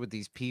contracts with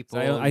these people.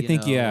 So I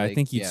think I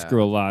think you'd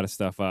screw a lot of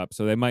stuff up.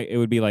 So it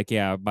would be like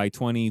by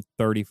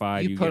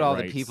 2035 You put get all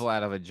rights. the people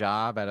out of a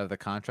job, out of the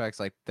contracts,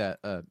 like that.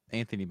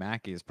 Anthony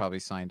Mackie has probably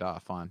signed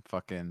off on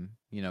fucking.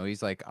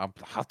 He's like, I'll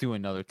do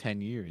another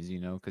 10 years,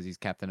 because he's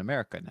Captain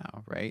America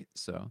now, right?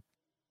 So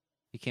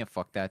you can't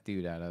fuck that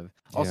dude out of.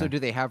 Also, Yeah. do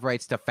they have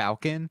rights to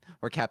Falcon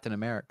or Captain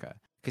America?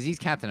 Because he's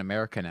Captain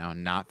America now,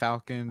 not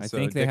Falcon. I so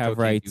think they Ditko have can't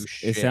do rights. It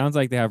shit. sounds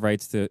like they have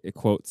rights to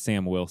quote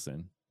Sam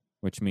Wilson,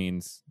 which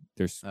means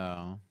there's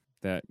Oh.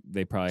 that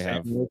they probably Sam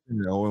have Wilson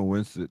and Owen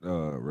Winston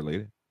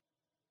related?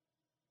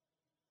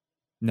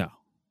 no.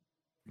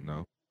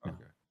 No.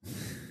 Okay.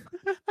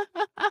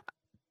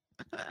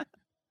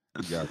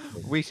 You got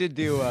it. We should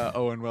do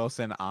Owen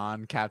Wilson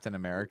on Captain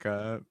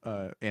America.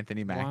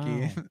 Anthony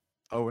Mackie, Wow.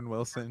 Owen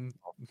Wilson,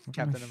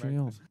 Captain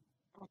America.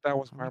 That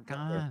was Oh my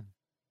god,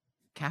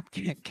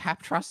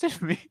 Cap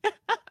trusted me.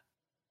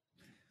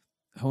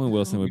 Owen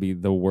Wilson would be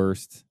the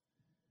worst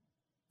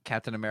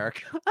Captain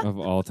America. of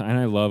all time. And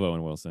I love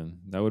Owen Wilson.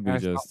 That would be I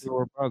thought just we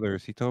were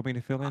brothers. He told me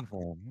to fill in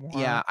for him.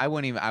 Yeah, I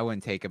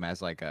wouldn't take him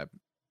as like a.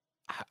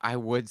 I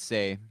would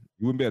say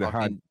You wouldn't be able to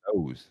hide fucking-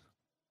 your nose.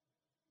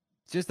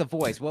 just the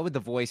voice. What would the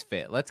voice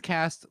fit? Let's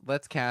cast. I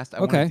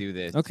want Okay, to do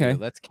this. okay. too.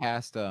 Let's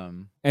cast.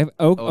 If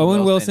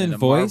Owen Wilson in a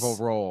voice.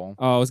 Marvel role.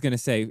 Oh, I was gonna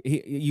say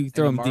you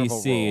throw a him Marvel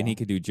DC and he role.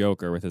 could do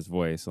Joker with his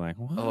voice. Like,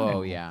 Oh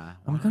wow, yeah,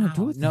 I'm gonna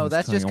do Wow. it. No,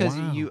 that's just because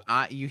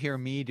wow. you hear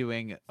me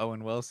doing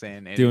Owen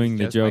Wilson and Doing it's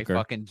the just my Joker.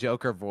 fucking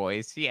Joker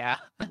voice. Yeah.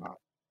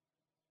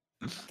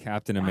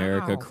 Captain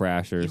America Wow.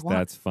 crashers. You want-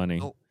 That's funny.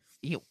 Oh,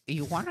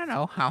 you want to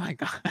know how I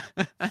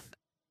got?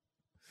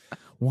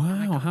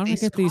 Wow, how did I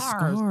get these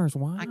scars?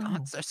 Wow. I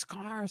got the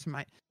scars.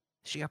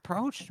 She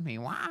approached me.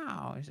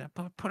 Wow, she said,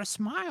 put a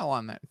smile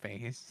on that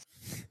face.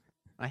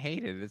 I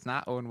hate it. It's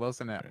not Owen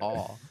Wilson at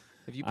all.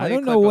 If you play I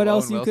don't a know clip what of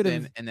else Owen you could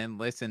Wilson have. and then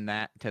listen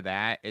to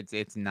that,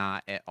 it's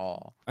not at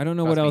all. I don't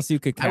know Trust what me. else you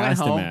could I went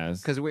cast him home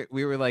as. because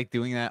we were like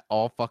doing that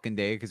all fucking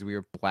day because we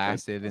were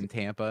blasted in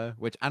Tampa,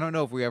 which I don't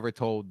know if we ever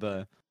told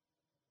the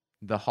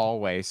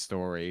hallway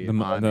story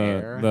on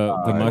air. the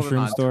I told it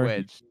mushroom on story.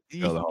 Twitch.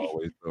 Tell the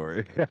hallway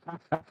story.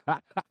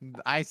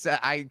 I said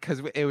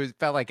because it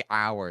felt like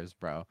hours,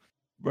 bro.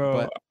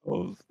 Bro,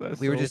 But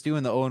we were just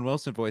doing the Owen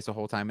Wilson voice the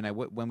whole time, and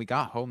when we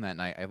got home that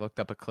night, I looked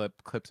up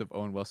clips of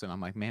Owen Wilson.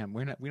 I'm like, man,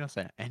 we don't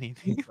say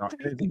anything.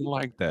 anything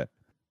like that.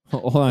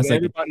 Hold on a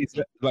second.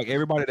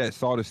 Everybody that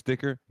saw the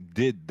sticker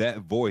did that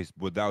voice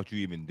without you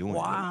even doing it.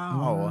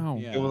 Wow.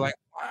 It was like,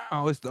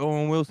 wow, it's the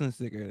Owen Wilson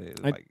sticker.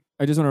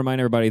 I just want to remind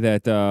everybody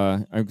that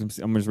I'm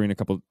just reading a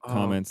couple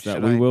comments that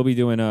should we I- will be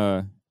doing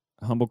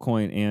Humble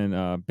Coin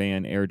and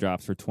band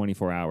airdrops for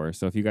 24 hours.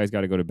 So if you guys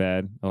got to go to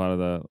bed,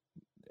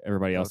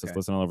 everybody else that's Okay.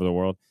 listening all over the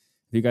world,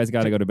 if you guys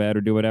got to go to bed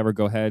or do whatever,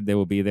 go ahead. They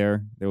will be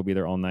there. They will be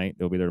there all night.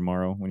 They'll be there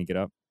tomorrow when you get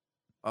up.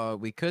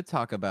 We could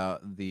talk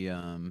about the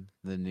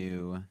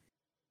new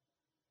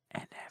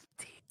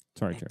NFT.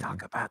 Sorry, and Jeremy.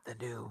 talk about the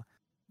new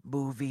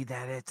movie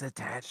that it's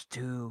attached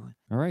to.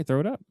 All right,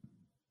 throw it up.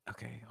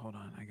 Okay, hold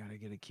on. I gotta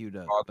get it queued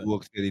up. Bob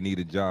Wilkes said he need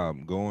a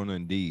job. Go on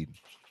Indeed.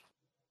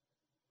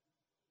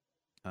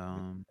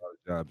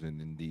 Jobs in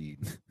Indeed.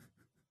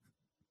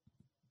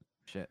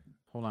 Shit.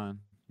 Hold on.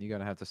 You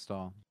gotta have to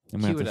stall.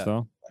 I'm gonna Cue have it to up,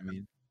 stall? I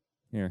mean,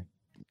 Here.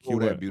 Cue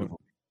that beautiful.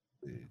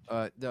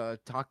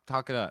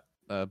 talk it up.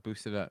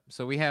 Boost it up.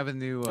 So we have a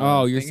new.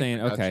 Oh, you're thing in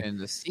saying- okay. production,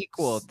 the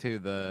sequel to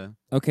the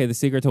Okay, the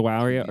secret to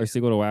Wario or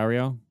sequel to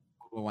Wario,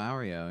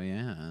 Wario,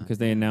 yeah. because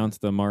they announced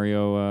the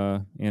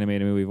Mario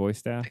animated movie voice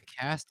staff.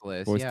 Cast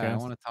list. Voice Yeah, cast. I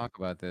want to talk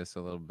about this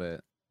a little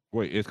bit.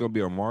 Wait, it's gonna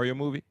be a Mario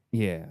movie?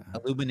 Yeah.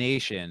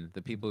 Illumination,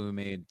 the people who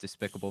made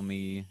Despicable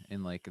Me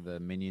and like the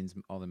Minions,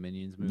 all the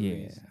Minions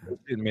movies. They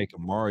didn't make a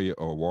Mario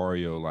or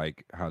Wario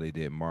like how they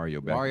did Mario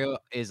back. Mario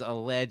is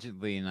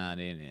allegedly not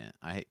in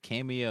it.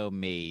 Cameo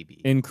maybe.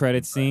 In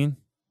credit scene,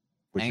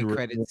 End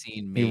credit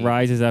scene maybe. he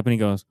rises up and he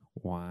goes,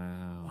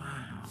 "Wow."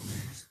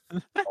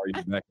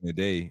 Mario back in the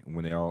day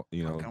when they all,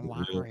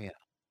 Wario.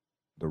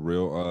 the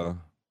real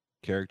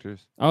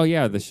characters. Oh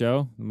yeah, the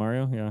show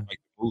Mario. Yeah. Like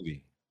the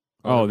movie.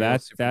 Oh, the real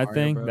that Super that Mario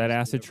thing, Bros. that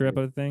acid trip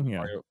of the thing.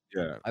 Yeah.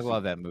 Yeah. I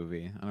love that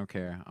movie. I don't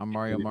care. I'm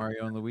Mario,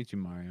 and Luigi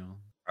Mario.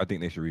 I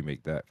think they should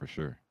remake that for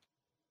sure.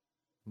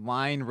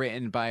 Line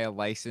written by a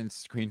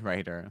licensed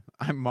screenwriter.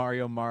 I'm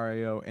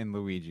Mario, and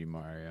Luigi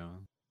Mario.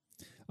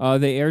 The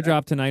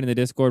airdrop tonight in the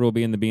Discord will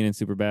be in the Bean and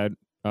Superbad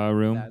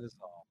room. That is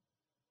all.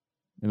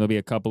 And there'll be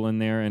a couple in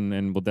there,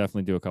 and we'll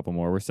definitely do a couple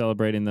more. We're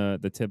celebrating the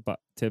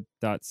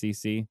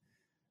tip.cc,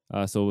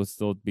 so we'll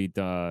still be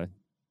doing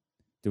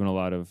a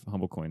lot of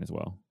Humble Coin as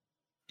well.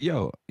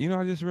 Yo,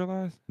 I just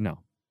realized No.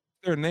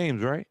 their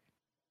names, right?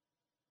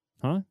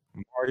 Huh?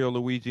 Mario,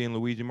 Luigi, and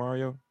Luigi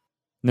Mario.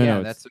 No, Yeah,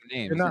 no, that's their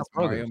names. They're not It's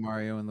brothers.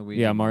 Mario, and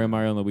Luigi. yeah, Mario,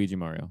 and Luigi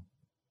Mario.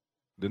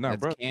 They're not That's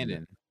brothers.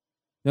 canon.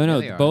 No, Yeah,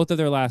 no, they are. both of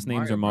their last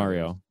names Mario are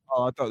Mario.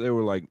 Oh, I thought they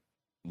were like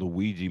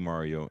Luigi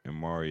Mario and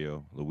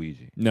Mario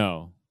Luigi.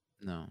 No,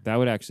 No, that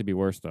would actually be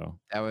worse though.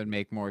 that would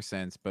make more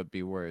sense, but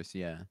be worse.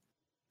 Yeah.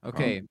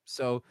 Okay,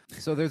 so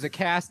there's a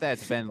cast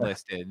that's been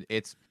listed.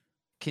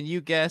 Can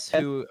you guess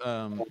who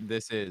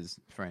this is,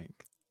 Frank?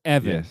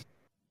 Evan.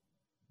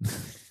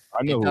 Yes.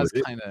 I know It who does it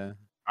is. kind of.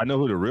 I know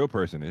who the real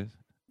person is.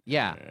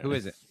 Yeah, who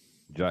is it?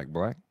 Jack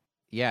Black.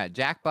 Yeah,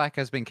 Jack Black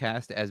has been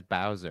cast as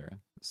Bowser,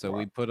 so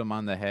we put him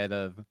on the head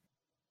of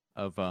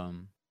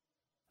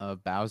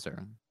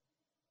Bowser.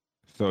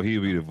 So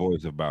he'll be the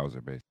voice of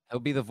Bowser, basically. He'll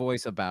be the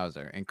voice of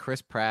Bowser, and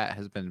Chris Pratt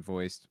has been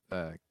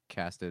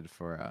casted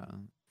for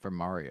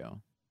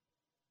Mario.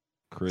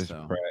 Chris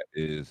So- Pratt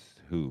is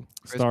who?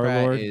 Chris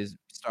Star-Lord? Pratt is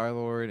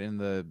Star-Lord in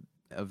the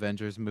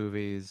Avengers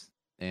movies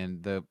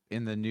and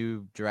in the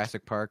new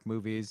Jurassic Park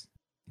movies.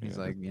 He's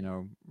Yeah. like,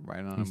 right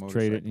on a He's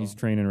motorcycle. He's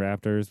training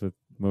raptors with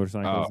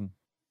motorcycles. Oh,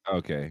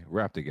 Okay,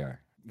 Raptor guy.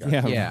 Got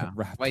Yeah, it. Yeah,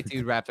 Raptor. white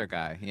dude raptor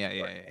guy.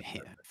 Yeah.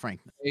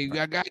 Frank. Hey,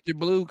 I got you,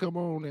 Blue. Come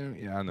on now.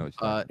 Yeah, I know. What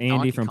you're talking Andy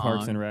Donkey from Parks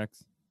Kong. and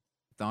Recs.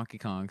 Donkey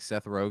Kong.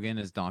 Seth Rogen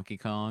is Donkey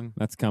Kong.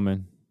 That's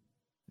coming.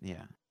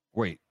 Yeah.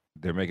 Wait,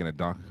 they're making a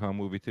Donkey Kong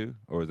movie too,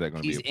 or is that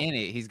going to be He's in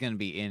it. He's gonna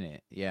be in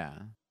it. Yeah.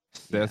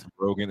 Seth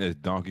Rogen as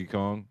Donkey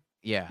Kong?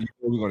 Yeah.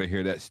 We're going to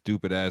hear that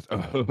stupid ass.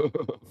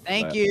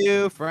 Thank laugh.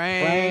 you,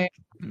 Frank.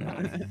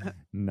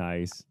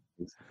 Nice.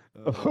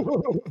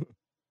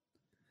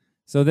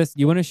 So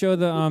you want to show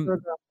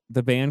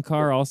the band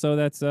car also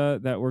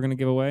that we're gonna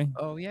give away?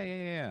 Oh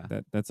yeah.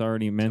 That's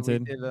already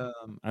minted. did,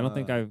 I don't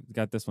think I've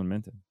got this one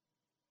minted.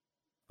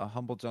 A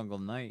Humble Jungle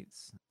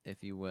Nights,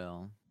 if you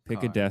will. Pick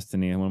a card.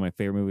 Destiny, one of my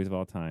favorite movies of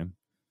all time.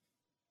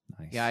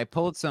 Nice. Yeah, I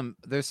pulled some.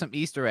 There's some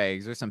Easter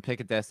eggs. There's some Pick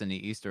a Destiny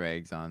Easter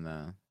eggs on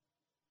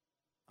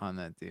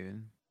that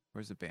dude.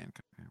 Where's the band?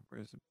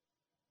 Where's the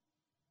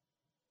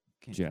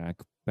Jack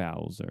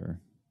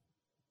Bowser.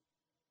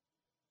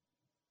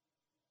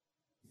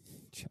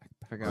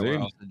 I forgot what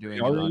else they're doing.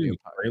 An audio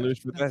trailers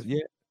for that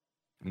yet?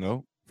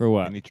 No. For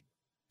what?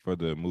 For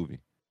the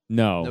movie?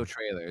 No. No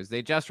trailers.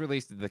 They just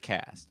released the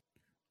cast.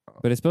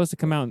 But it's supposed to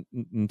come out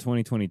in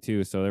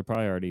 2022, so they're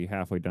probably already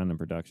halfway done in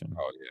production.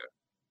 Oh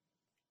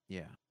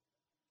Yeah.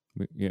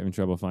 You having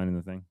trouble finding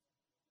the thing?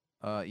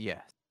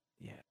 Yes.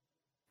 Yeah.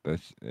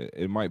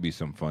 It might be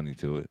some funny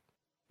to it.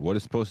 What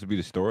is supposed to be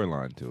the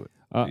storyline to it?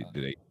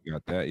 Did they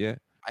got that yet?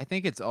 I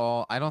think it's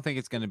all. I don't think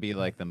it's going to be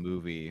like the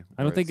movie.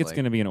 I don't think it's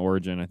going to be an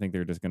origin. I think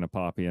they're just going to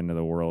pop you into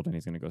the world, and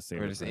he's going to go save.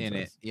 We're just in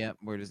it. Yep,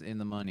 we're just in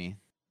the money.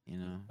 You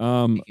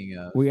know. Speaking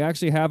of, we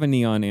actually have a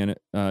neon.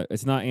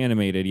 It's not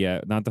animated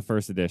yet, not the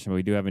first edition, but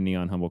we do have a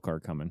neon humble car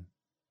coming.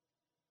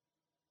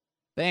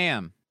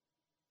 Bam,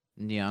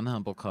 neon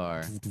humble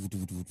car.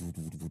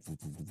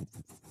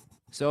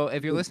 So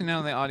if you're listening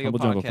on the audio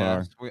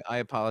podcast, I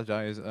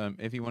apologize.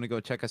 If you want to go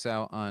check us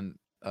out on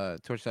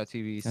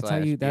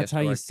twitch.tv. That's how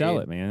you sell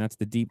it, man. That's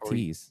the deep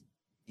tease.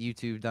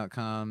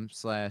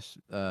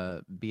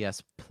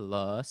 YouTube.com/BS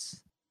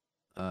Plus.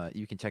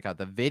 You can check out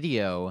the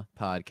video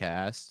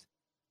podcast,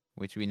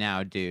 which we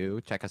now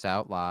do. Check us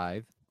out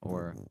live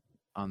or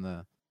on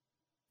the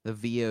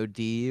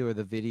VOD or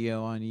the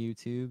video on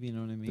YouTube. You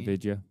know what I mean? The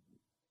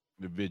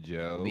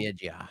video.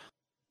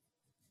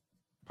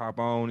 Pop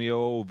on the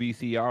old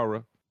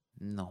VCR.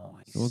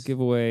 Nice. So we'll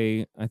give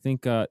away. I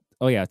think.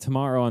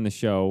 Tomorrow on the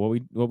show.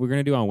 What we're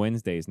gonna do on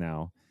Wednesdays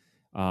now,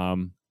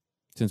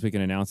 since we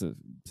can announce it,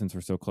 since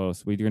we're so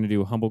close, we're gonna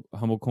do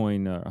humble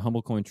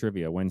coin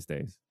trivia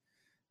Wednesdays,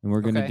 and we're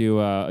gonna do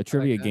a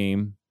trivia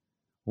game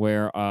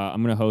where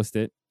I'm gonna host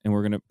it, and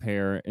we're gonna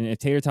pair. And if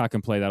Tater Talk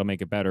can play, that'll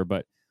make it better.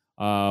 But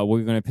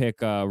we're gonna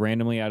pick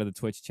randomly out of the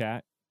Twitch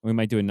chat. We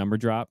might do a number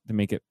drop to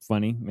make it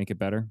funny, make it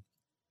better.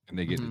 And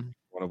they get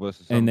one of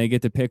us. And they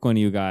get to pick one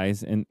of you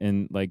guys, and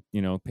like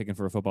picking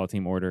for a football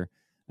team order.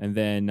 And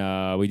then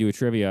we do a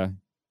trivia,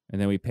 and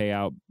then we pay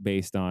out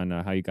based on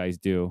how you guys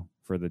do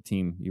for the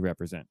team you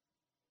represent.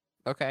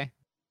 Okay,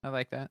 I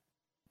like that.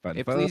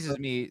 It pleases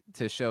me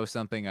to show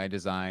something I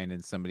designed,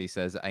 and somebody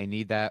says, "I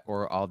need that,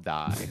 or I'll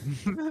die."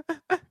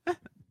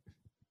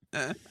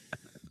 I'm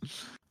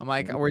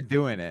like, "We're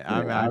doing it."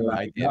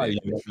 I get it.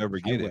 You never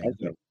get it.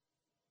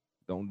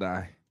 Don't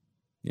die.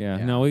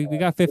 Yeah. No, we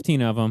got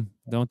 15 of them.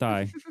 Don't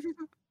die.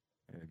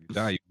 If you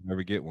die, you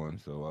never get one.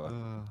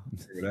 So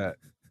figure that.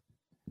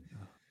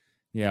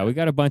 Yeah, we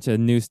got a bunch of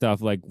new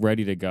stuff like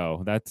ready to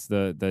go. That's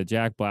the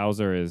Jack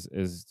Bowser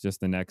is just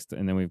the next,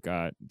 and then we've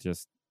got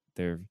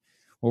we're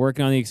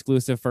working on the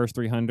exclusive first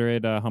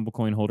 300 humble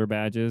coin holder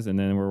badges, and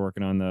then we're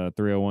working on the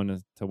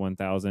 301 to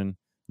 1000,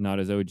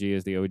 not as OG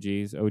as the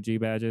OG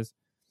badges.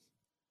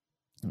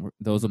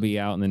 Those will be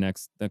out in the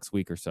next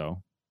week or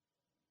so.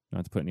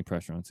 Not to put any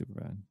pressure on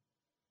Superbad.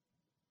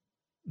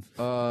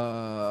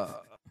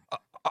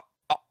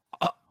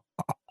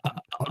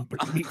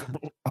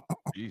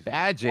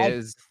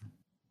 Badges.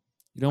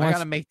 You don't I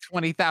gotta make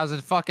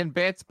 20,000 fucking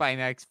bits by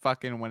next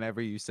fucking whenever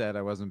you said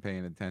I wasn't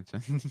paying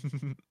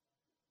attention.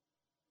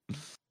 Do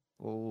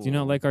you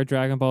not like our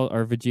Dragon Ball,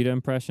 our Vegeta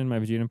impression, my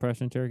Vegeta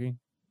impression, Turkey?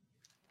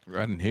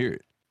 I didn't hear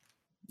it.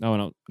 Oh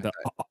no,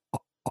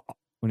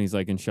 when he's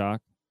like in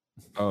shock.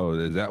 Oh,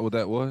 is that what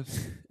that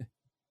was?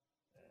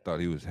 Thought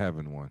he was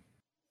having one.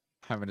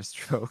 Having a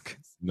stroke.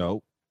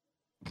 Nope.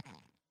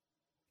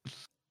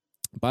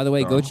 By the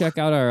way, go check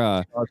out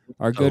our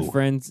good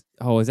friends.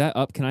 Oh, is that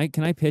up? Can I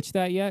pitch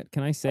that yet?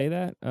 Can I say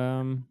that?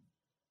 The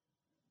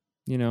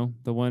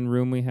one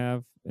room we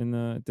have in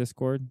the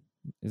Discord,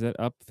 is that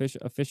up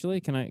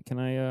officially? Can I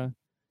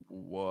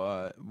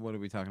What are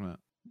we talking about?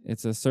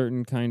 It's a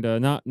certain kind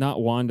of not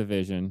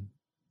WandaVision.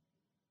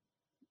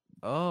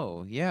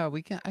 Oh, yeah,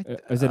 we can.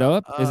 Is it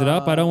up? Is it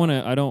up? I don't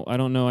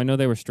know. I know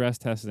they were stress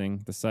testing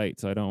the site,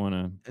 so I don't want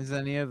to. Is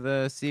any of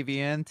the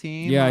CVN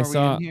team? Yeah, I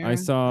saw a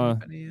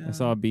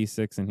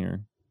B6 in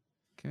here.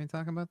 Can we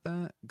talk about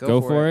that? Go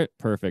for it.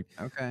 Perfect.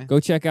 Okay. Go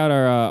check out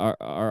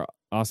our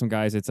awesome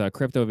guys. It's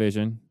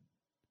CryptoVision.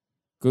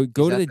 Go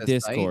to the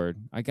Discord.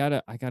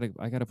 Site? I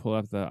gotta pull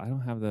up I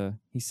don't have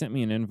he sent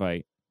me an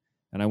invite,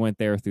 and I went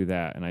there through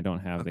that, and I don't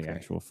have the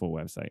actual full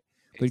website.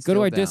 But go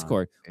to our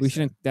Discord.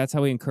 That's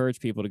how we encourage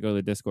people to go to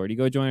the Discord. You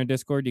go join our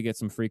Discord, you get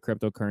some free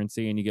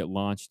cryptocurrency, and you get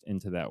launched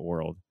into that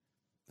world.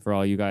 For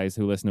all you guys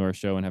who listen to our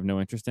show and have no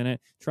interest in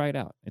it, try it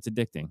out. It's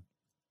addicting.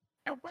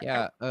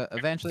 Yeah.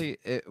 Eventually,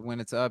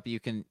 when it's up, you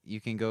can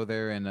go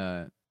there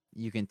and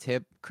you can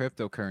tip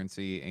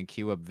cryptocurrency and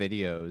queue up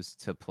videos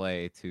to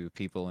play to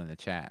people in the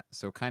chat.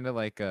 So kind of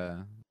like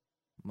a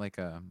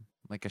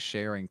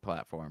sharing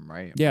platform,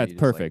 right? Yeah, it's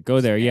perfect.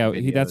 Go there. Yeah,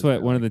 that's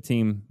what one of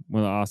the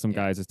awesome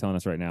guys is telling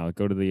us right now.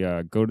 Go to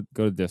the go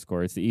to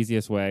Discord. It's the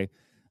easiest way.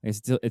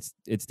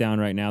 It's down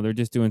right now. They're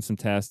just doing some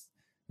tests.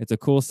 It's a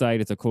cool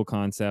site. It's a cool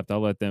concept.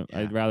 I'll let them. Yeah.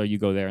 I'd rather you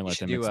go there and let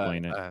them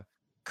explain it.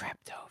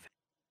 Crypto.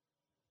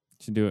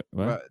 Should do it.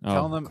 What?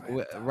 Tell them.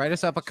 Write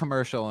us up a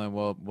commercial, and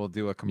we'll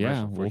do a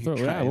commercial.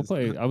 Yeah, we'll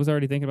play. I was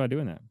already thinking about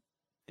doing that.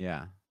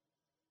 Yeah.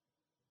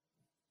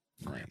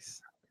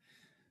 Nice.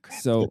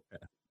 So,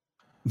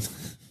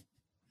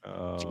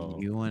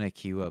 You want to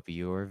queue up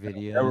your That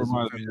videos?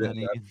 reminds me for of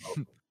money?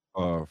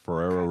 that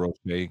Ferrero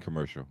Rocher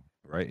commercial,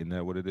 right? Isn't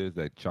that what it is?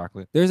 That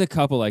chocolate. there's a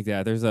couple like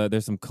that.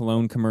 There's some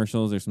cologne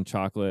commercials. There's some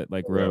chocolate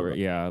like Ferrero.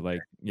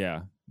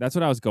 yeah. That's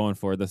what I was going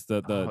for.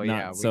 The Oh, not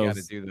yeah, we so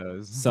gotta do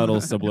those.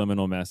 subtle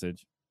subliminal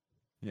message.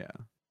 Yeah.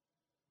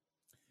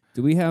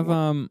 Do we have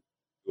Do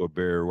a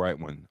Barry White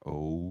one.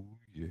 Oh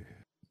yeah.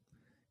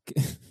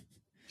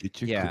 Get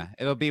your Yeah, cookie.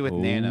 it'll be with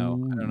Nano.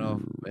 I don't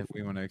know if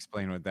we want to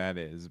explain what that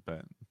is,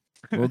 but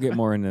We'll get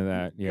more into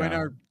that. Yeah.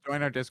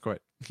 Join our Discord.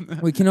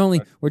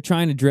 We're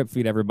trying to drip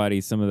feed everybody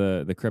some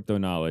of the crypto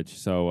knowledge.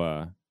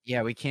 So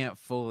Yeah, we can't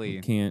fully.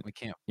 We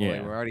can't-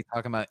 yeah. We're already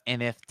talking about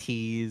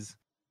NFTs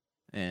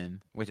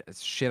and which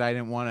shit I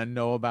didn't want to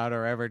know about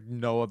or ever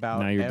know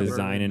about. Now you're ever.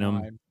 designing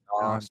 'em.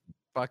 I'm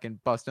fucking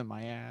busting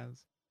my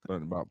ass.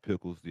 Learned about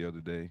pickles the other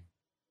day.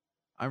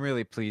 I'm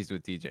really pleased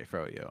with DJ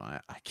Froyo.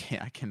 I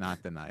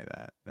cannot deny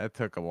that. That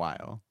took a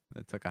while.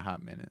 That took a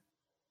hot minute.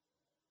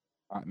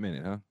 Hot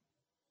minute, huh?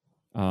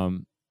 A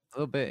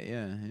little bit,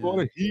 yeah.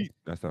 Florida Heat.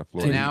 That's not So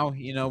Florida.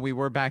 now, we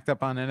were backed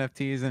up on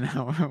NFTs, and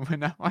now we're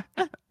now.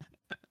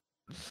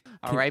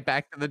 All right,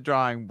 back to the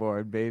drawing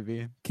board,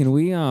 baby. can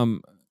we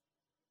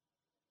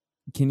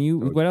can you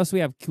what else we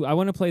have? I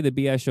want to play the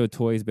BS Show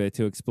Toys bit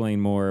to explain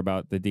more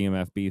about the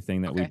DMFB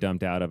thing that we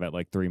dumped out of at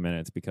like 3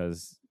 minutes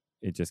because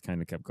it just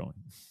kind of kept going.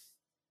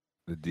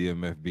 The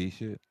DMFB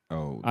shit.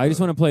 Oh, I just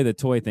want to play the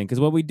toy thing because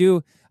what we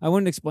do, I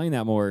wanted to explain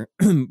that more.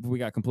 We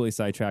got completely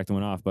sidetracked and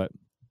went off, but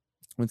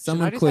when Should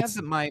someone I just quits,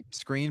 have my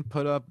screen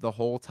put up the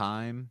whole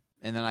time,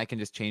 and then I can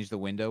just change the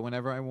window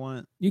whenever I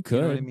want? you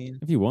know what I could, mean?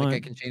 if you want. Like I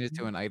can change it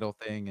to an idle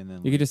thing, and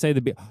then You could just say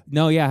have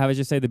it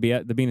just say the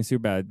being a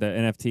super bad, the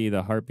NFT,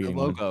 the heartbeat the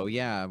logo,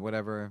 yeah,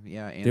 whatever,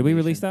 yeah. Did we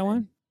release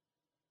animation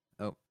that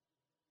thing. one? Oh,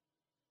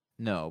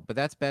 no, but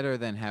that's better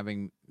than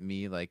having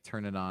me like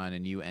turn it on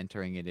and you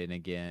entering it in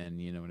again.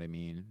 You know what I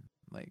mean?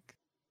 Like,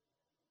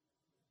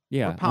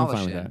 Yeah, we're I'm fine with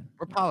polishing. that.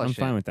 We're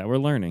polishing. I'm fine with that. We're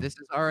learning. This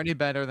is already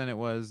better than it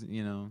was,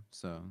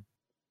 so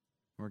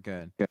we're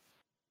good.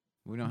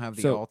 We don't have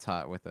the So-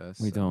 Altot with us.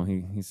 We so don't.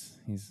 He's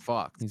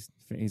fucked.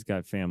 He's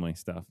got family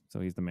stuff, so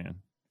he's the man.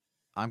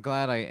 I'm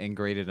glad I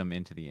ingrained him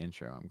into the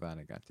intro. I'm glad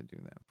I got to do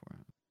that for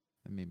him.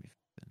 That made me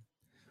feel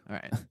good. All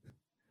right.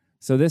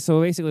 So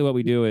basically what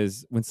we do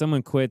is when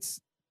someone quits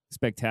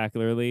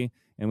spectacularly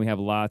and we have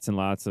lots and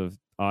lots of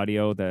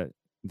audio that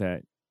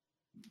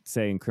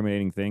say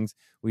incriminating things,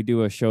 we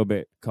do a show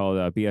bit called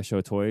BS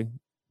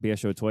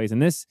Show Toys.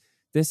 And this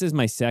is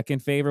my second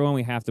favorite one.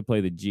 We have to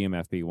play the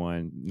GMFB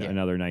one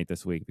another night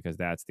this week because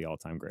that's the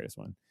all-time greatest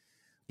one.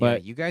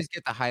 But yeah, you guys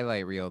get the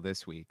highlight reel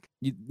this week.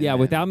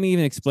 without me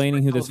even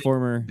explaining who this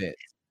former bit.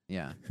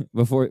 Yeah.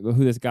 before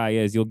who this guy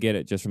is, you'll get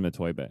it just from the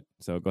toy bit.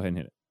 So go ahead and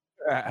hit it.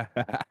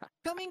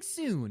 Coming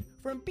soon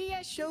from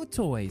BS Show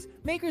Toys,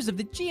 makers of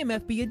the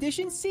GMFB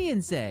edition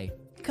CNC,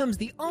 comes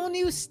the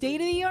all-new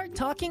state-of-the-art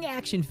talking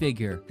action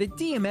figure, the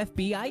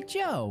DMFB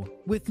Joe,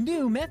 with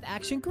new meth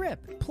action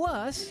grip,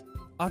 plus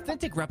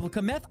authentic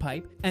replica meth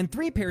pipe and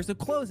 3 pairs of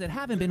clothes that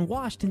haven't been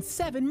washed in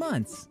 7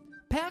 months.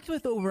 Packed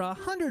with over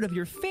 100 of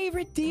your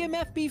favorite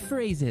DMFB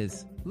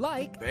phrases,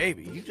 like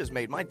Baby, you just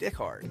made my dick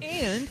hard.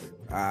 And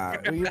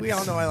we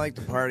all know I like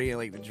to party, I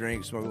like to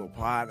drink, smoke a little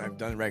pot, and I've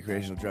done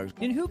recreational drugs.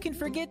 and who can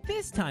forget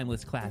this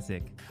timeless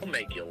classic? I'll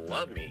make you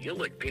love me. You'll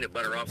lick peanut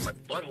butter off my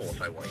butthole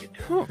if I want you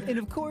to. And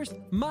of course,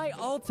 my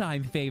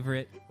all-time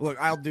favorite, Look,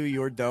 I'll do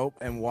your dope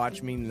and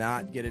watch me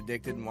not get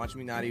addicted and watch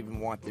me not even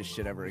want this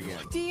shit ever again.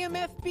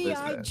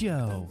 DMFB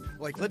Joe.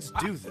 Like, let's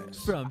do this.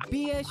 From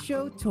BS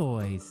Show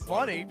Toys.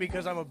 Funny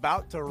because I'm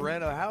about to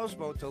rent a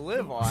houseboat to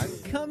live on.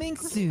 Coming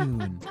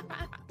soon.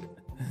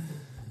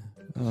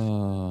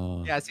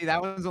 Oh. Yeah, see,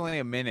 that one's only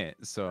a minute,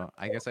 so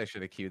I guess I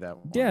should have queued that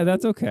one. Yeah,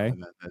 that's okay.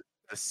 And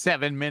the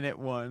 7-minute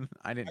one.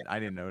 I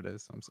didn't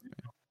notice. I'm sorry.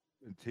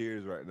 In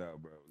tears right now,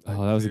 bro.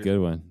 Oh, that was a good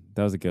one.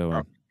 That was a good one.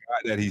 God,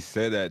 that he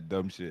said that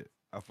dumb shit.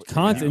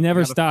 Constant,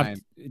 never stopped.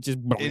 It just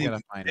We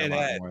gotta find a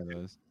lot more of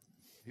those.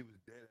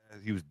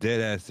 He was dead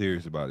ass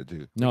serious about it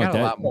too. No, We got a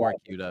dead- lot more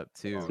queued up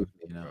too.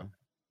 You know.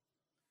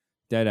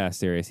 dead ass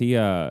serious. We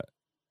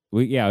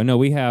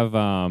have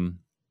I'm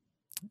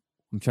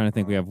trying to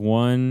think. We have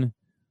 1,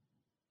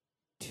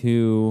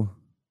 2,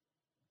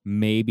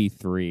 maybe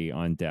 3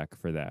 on deck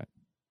for that.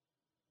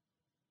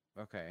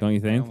 Okay. Don't you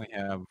think? We only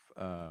have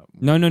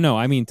No.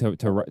 I mean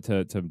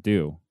to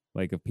do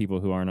like of people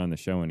who aren't on the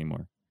show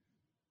anymore.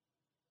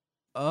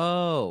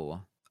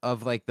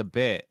 of like the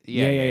bit.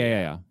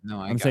 Yeah. No,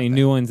 I'm saying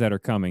new ones that are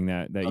coming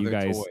that you Other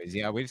guys. toys.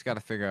 Yeah, we just got to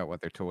figure out what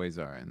their toys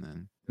are, and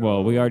then.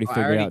 Well, we already I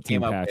figured out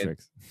came Team up with-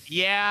 Patrick's.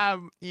 Yeah,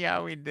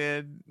 we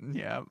did.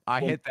 Yeah, I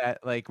hit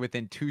that like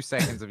within 2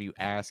 seconds of you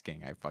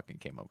asking. I fucking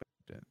came up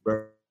with it.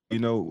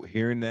 Bro,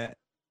 hearing that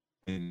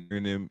and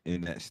hearing them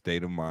in that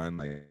state of mind,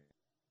 like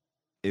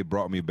it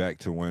brought me back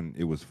to when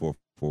it was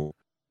 4-4,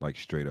 like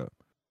straight up,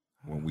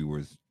 when we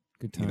was,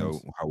 Good you know,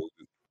 times. how we,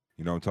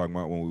 I'm talking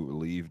about when we would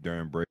leave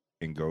during break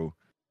and go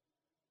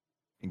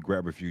and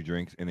grab a few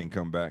drinks and then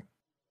come back.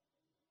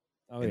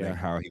 Oh and yeah. then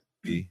how he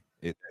would be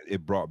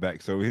it brought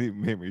back so many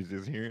memories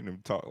just hearing him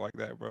talk like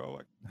that, bro.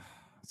 Like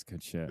That's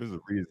good shit. there's a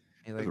reason.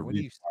 Hey, There's like, a what are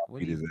you, reason I what are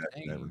beat you his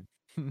ass never.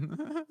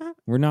 saying?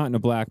 We're not in a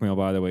blackmail,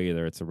 by the way,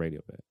 either. It's a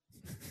radio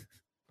bit.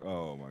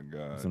 Oh my I just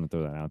god. want to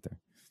throw that out there.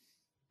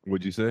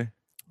 What'd you say?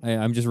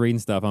 I'm just reading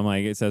stuff. I'm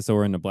like, it says so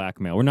we're into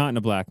blackmail. We're not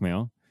into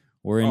blackmail.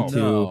 We're Oh,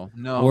 into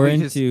No, we're we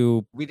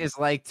into we just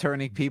like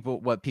turning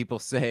what people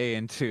say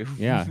into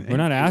yeah. We're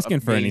not into asking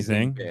for amazing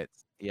anything.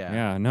 bits. Yeah.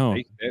 Yeah, no.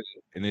 They said it,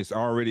 and it's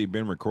already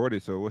been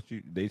recorded. So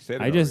they said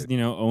it I just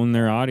already. own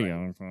their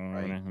audio. So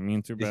Right. Me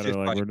and Too It's Bad just are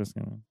like, like- we're just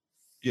gonna.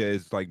 Yeah,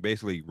 it's like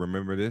basically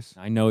remember this.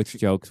 I know it's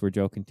jokes. We're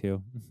joking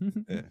too.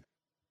 Yeah,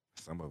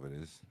 some of it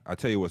is. I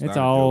tell you what's It's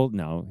not all a joke.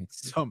 no.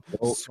 It's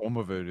Some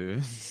of it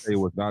is. It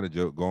was not a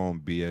joke. Go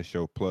on BS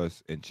Show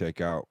Plus and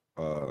check out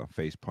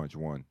Face Punch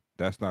 1.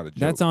 That's not a joke.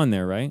 that's on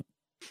there, right?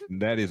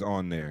 That is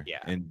on there. Yeah.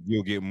 And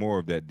you'll get more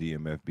of that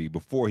DMFB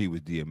before he was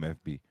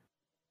DMFB.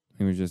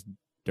 He was just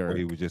Where dirt.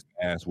 he was just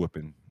ass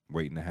whipping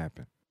waiting to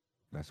happen.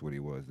 That's what he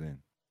was then.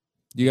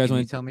 Do you guys Can you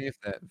want? tell me if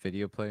that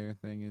video player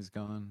thing is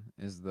gone?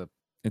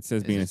 It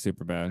says is being it- a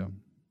super bad.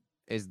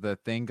 Is the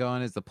thing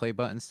gone? Is the play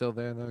button still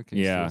there though? Can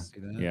you Yeah,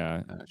 still see that?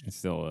 yeah. Oh, It's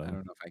still. I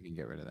don't know if I can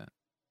get rid of that.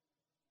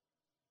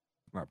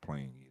 Not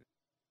playing either.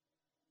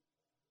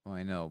 Well,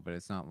 I know, but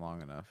it's not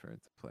long enough for it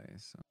to play.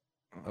 So,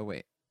 oh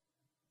wait,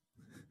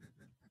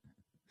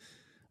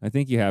 I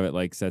think you have it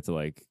like set to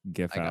like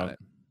GIF I got out. it.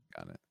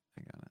 Got it.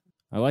 I got it.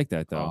 I like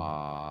that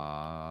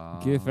though.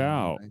 GIF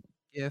out.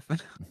 GIF.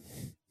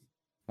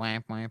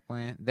 Wham, wham,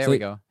 wham. There So- we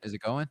go. Is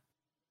it going?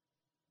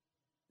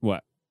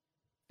 What?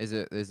 Is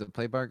the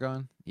play bar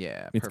gone?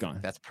 Yeah, It's perfect. gone.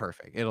 That's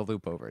perfect. It'll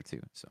loop over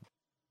too. So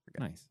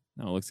Nice.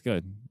 No, it looks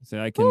good. So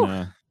I can.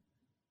 I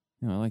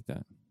like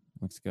that.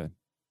 Looks good.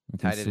 I can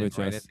tied it in switch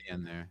right us. at the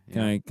end there.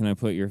 Can Yeah. I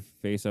put your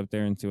face up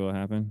there and see what'll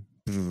happen?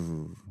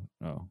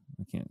 Oh,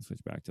 I can't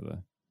switch back to the.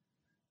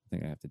 I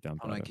think I have to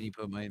dump. Hold out on. of- Can you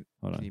put my?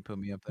 Hold Can on. you put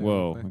me up there? real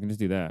Whoa! quick? I can just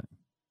do that.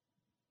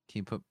 Can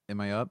you put?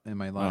 Am I up?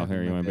 Am I live? Oh, here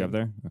Am you I want to be up big?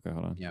 there? Okay,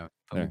 hold on. Yeah.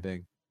 Put there. me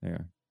big. There you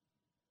are.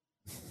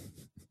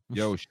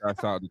 Yo,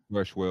 shouts out to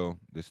Crushwell.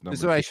 This number. This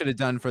is what I should have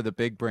done for the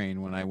big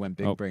brain when I went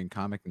big Oh. brain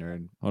comic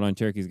nerd. Hold on,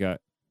 Cherokee's got.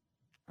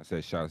 I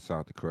said shouts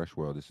out to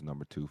Crushwell. This is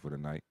number 2 for the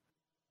night.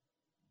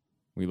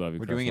 We love you.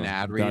 We're doing an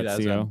Cresswell. ad read as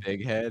 .co. a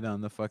big head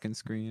on the fucking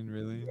screen,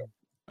 really?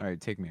 All right,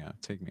 take me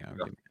out. Take me out.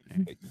 Get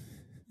me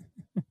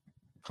out.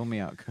 Pull me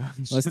out,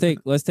 coach.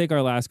 Let's take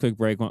our last quick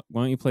break. Why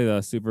don't you play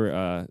the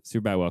super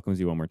bad welcomes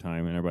you one more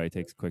time, and everybody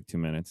takes a quick 2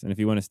 minutes. And if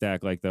you want to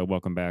stack like the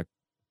welcome back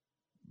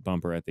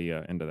bumper at the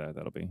end of that,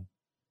 that'll be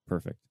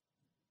perfect.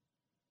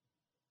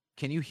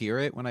 Can you hear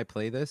it when I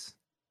play this?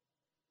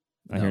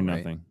 I hear No,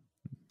 right? nothing.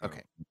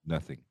 Okay.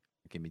 Nothing.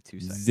 Give me 2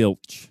 seconds.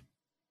 Zilch.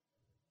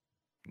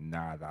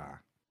 Nada.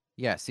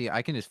 Yeah, see,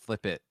 I can just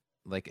flip it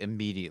like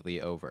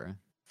immediately over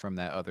from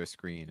that other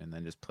screen and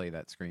then just play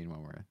that screen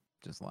when we're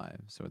just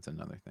live. So it's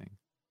another thing.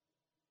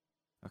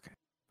 Okay.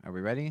 Are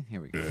we ready?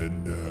 Here we go.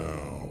 And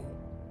now,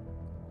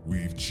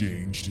 we've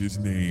changed his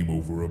name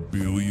over 1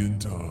 billion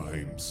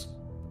times.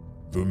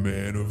 The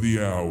man of the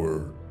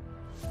hour,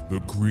 the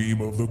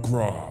cream of the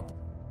crop.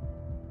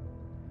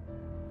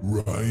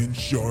 Ryan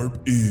Sharp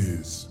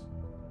is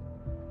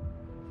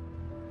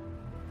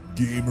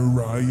Gamer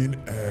Ryan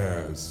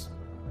as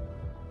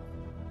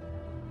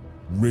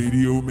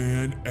Radio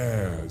Man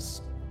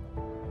as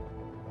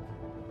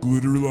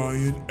Glitter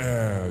Lion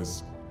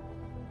as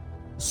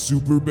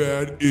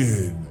Superbad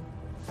in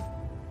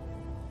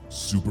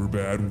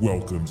Superbad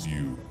welcomes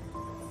you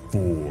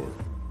for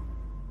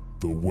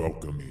the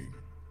welcoming.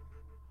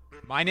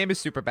 My name is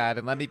Superbad,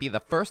 and let me be the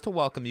first to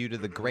welcome you to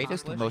the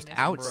greatest, most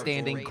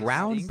outstanding,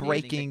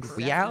 groundbreaking,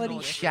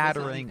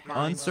 reality-shattering,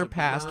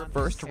 unsurpassed,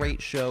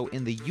 first-rate show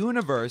in the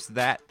universe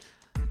that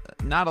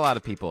not a lot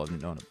of people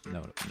have know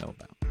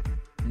about.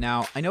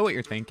 Now, I know what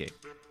you're thinking.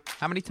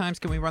 How many times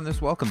can we run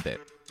this welcome bit?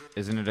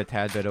 Isn't it a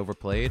tad bit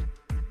overplayed?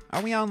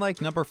 Are we on,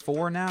 like, number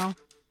 4 now?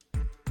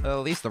 Well,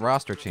 at least the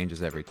roster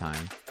changes every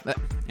time. But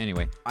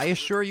anyway, I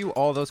assure you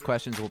all those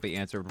questions will be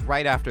answered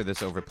right after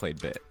this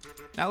overplayed bit.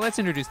 Now let's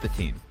introduce the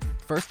team.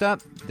 First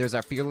up, there's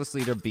our fearless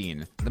leader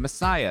Bean, the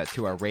messiah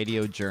to our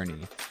radio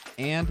journey,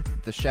 and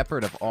the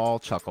shepherd of all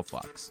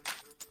chucklefucks.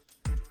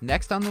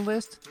 Next on the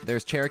list,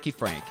 there's Cherokee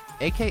Frank,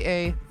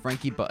 aka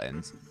Frankie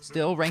Buttons,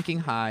 still ranking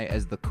high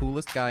as the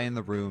coolest guy in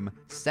the room,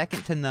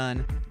 second to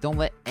none, don't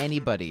let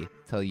anybody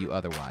tell you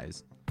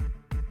otherwise.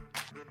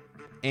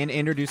 And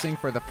introducing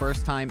for the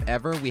first time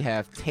ever, we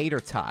have Tater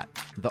Tot,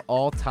 the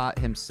all-tot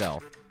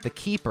himself, the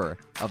keeper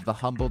of the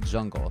humble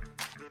jungle.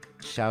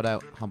 Shout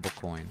out Humble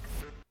Coin.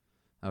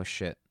 Oh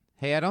shit.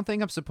 Hey, I don't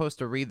think I'm supposed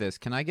to read this.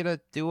 Can I get a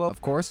duo? Of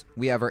course,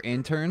 we have our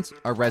interns,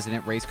 our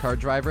resident race car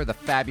driver, the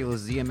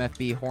fabulous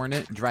ZMFB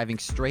Hornet, driving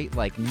straight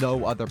like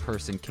no other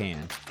person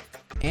can.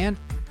 And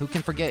who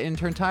can forget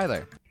intern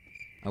Tyler?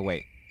 Oh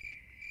wait.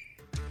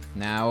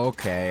 Now,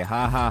 okay,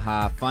 ha ha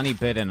ha, funny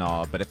bit and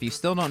all, but if you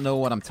still don't know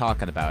what I'm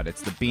talking about,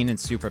 it's the Bean and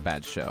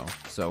Superbad show.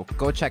 So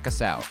go check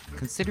us out.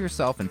 Consider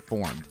yourself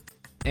informed.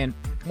 And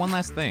one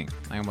last thing,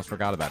 I almost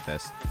forgot about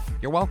this.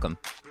 You're welcome.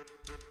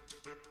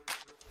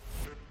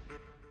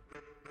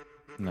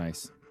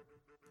 Nice.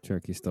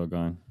 Cherokee still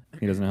gone.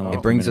 He doesn't know how long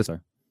It brings minutes us.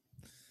 are.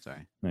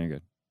 Sorry. No, you're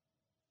good.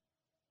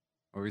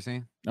 What were you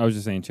saying? I was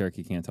just saying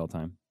Cherokee can't tell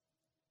time.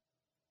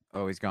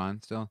 Oh, he's gone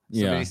still.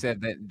 Yeah. Somebody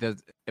said that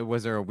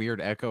was there a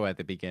weird echo at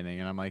the beginning,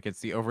 and I'm like, it's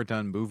the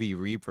overdone movie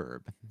reverb.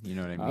 You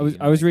know what I mean?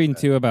 I was reading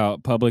too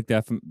about public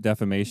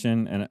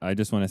defamation, and I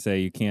just want to say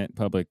you can't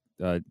do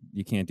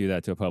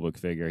that to a public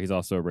figure. He's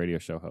also a radio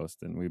show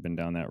host, and we've been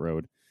down that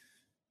road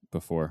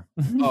before.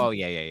 Oh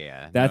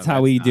yeah. That's No,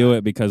 how we do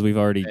it because we've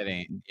already That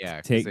ain't-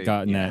 yeah, 'cause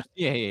gotten yeah. that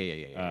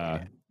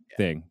Yeah.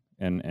 thing,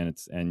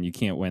 and you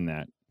can't win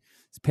that.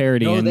 It's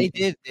parody. No, and they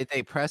did. Did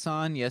they press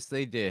on? Yes,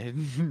 they did.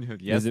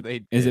 Yes, they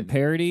did. Is it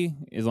parody?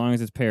 As long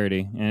as it's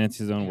parody and it's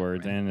his own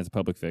words and it's a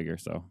public figure.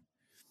 So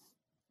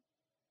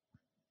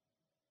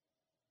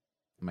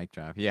Mic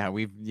drop.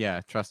 Yeah,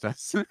 trust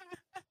us.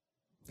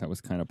 that was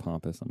kind of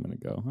pompous. I'm gonna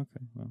go.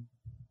 Okay, well,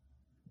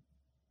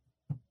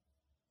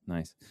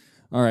 nice.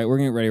 All right, we're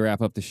gonna get ready to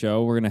wrap up the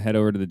show. We're gonna head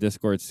over to the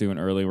Discord soon.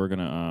 Early. We're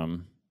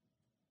gonna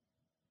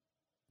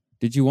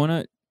Did you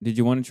wanna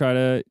try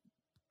to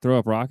throw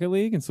up Rocket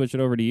League and switch it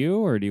over to you,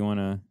 or do you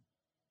wanna?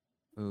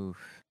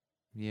 Oof.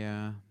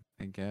 Yeah,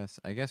 I guess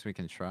we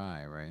can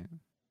try, right?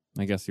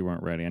 I guess you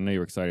weren't ready. I know you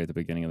were excited at the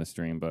beginning of the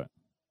stream, but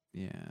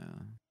Yeah.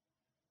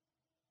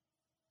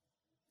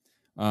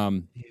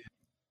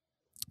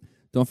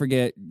 Don't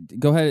forget.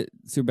 Go ahead,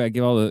 Superbad.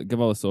 Give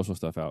all the social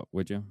stuff out,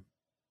 would you?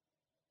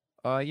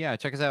 Yeah,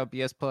 check us out,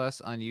 BS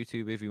Plus on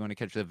YouTube if you want to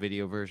catch the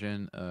video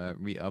version,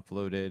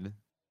 re-uploaded.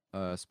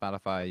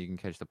 Spotify, you can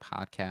catch the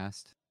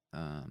podcast.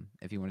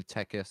 If you want to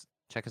check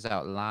us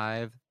out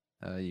live,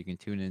 you can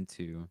tune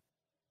into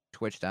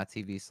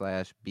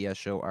twitch.tv/BS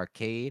Show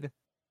Arcade.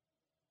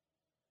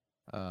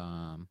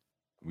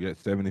 We got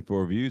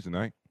 74 views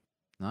tonight.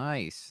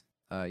 Nice.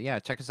 Yeah,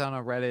 check us out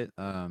on Reddit.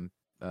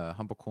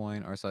 Humble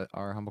Coin,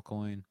 our Humble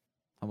Coin,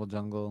 Humble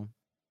Jungle,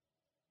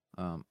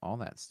 all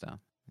that stuff.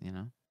 You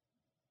know,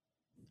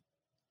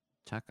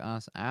 check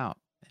us out.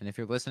 And if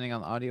you're listening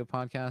on the audio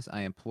podcast,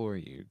 I implore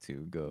you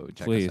to go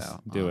check Please us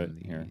out. do on it.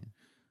 the Here,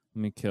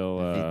 let me kill.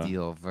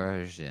 video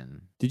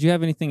version. Did you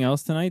have anything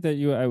else tonight that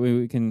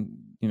we can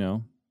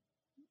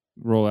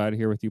roll out of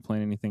here with you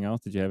playing anything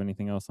else? Did you have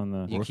anything else on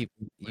the? You keep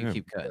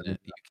cutting it.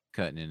 You keep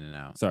cutting in and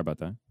out. Sorry about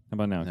that. How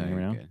about now? No, Can you hear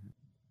me you're now?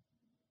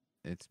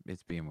 good.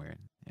 It's being weird.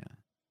 Yeah.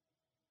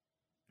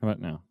 How about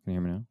now? Can you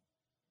hear me now?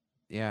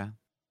 Yeah.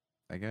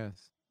 I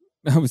guess.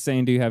 I was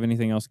saying, do you have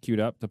anything else queued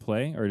up to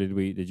play, or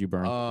did you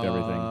burn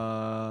everything?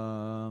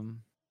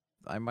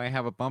 I might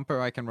have a bumper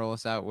I can roll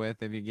us out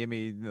with if you give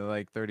me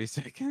like 30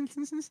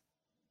 seconds.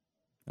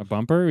 A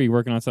bumper? Are you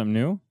working on something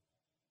new?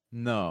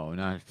 No,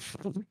 not.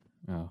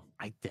 Oh.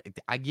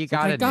 You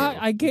got a new.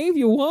 I gave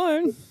you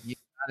one. You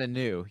got a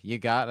new. You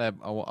got a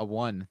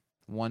one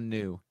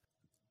new.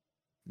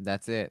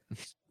 That's it.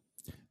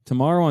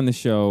 Tomorrow on the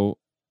show,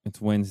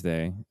 it's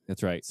Wednesday.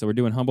 That's right. So we're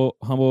doing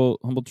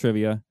humble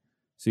trivia.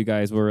 So you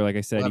guys were, like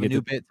I said, We'll have you a get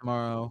new bit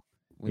tomorrow.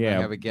 We might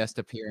have a guest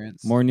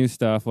appearance. More new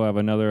stuff. We'll have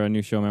a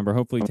new show member.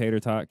 Hopefully Tater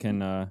Tot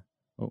can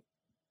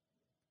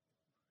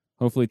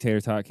hopefully Tater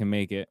Tot can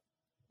make it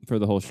for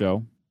the whole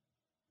show.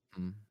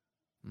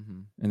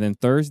 Mm-hmm. And then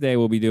Thursday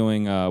we'll be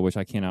doing which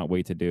I cannot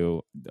wait to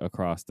do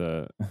across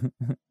the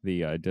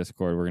the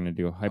Discord. We're gonna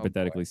do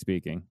hypothetically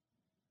speaking.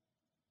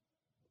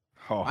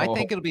 I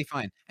think it'll be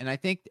fine. And I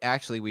think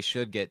actually we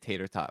should get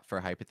Tater Tot for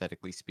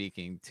hypothetically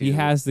speaking to He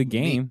has the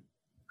game.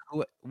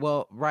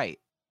 Well, right.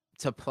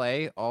 To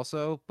play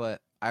also,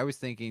 but I was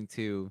thinking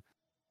to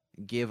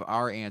give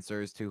our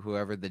answers to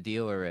whoever the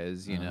dealer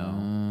is,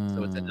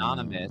 so it's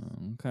anonymous.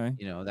 Okay.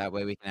 That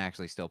way we can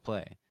actually still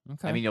play.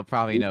 Okay. I mean, you'll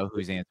probably know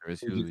whose answer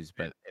is whose,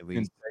 but at Send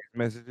least text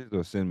messages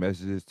or send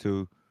messages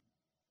to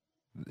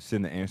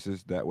send the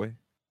answers that way.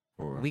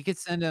 Or we could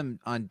send him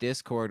on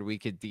Discord. We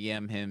could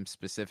DM him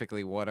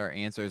specifically what our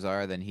answers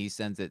are. Then he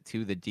sends it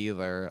to the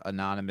dealer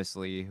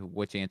anonymously,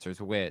 which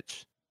answers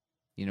which.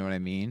 You know what I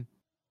mean?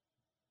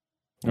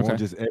 Or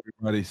just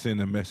everybody send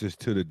a message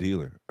to the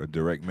dealer, a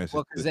direct message.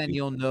 Well, because then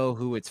you'll know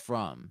who it's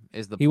from.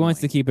 Is the He wants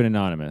to keep it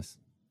anonymous.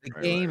 The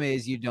game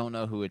is you don't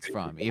know who it's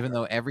from, even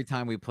though every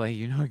time we play,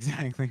 you know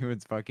exactly who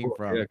it's fucking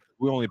from. Yeah,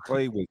 we only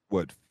play with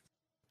what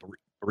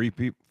three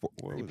people.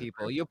 Three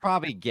people. You'll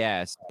probably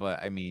guess,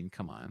 but I mean,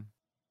 come on.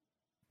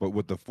 But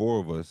with the four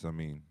of us, I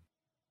mean,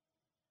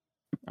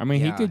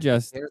 he could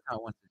just. If Tater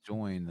Tot wants to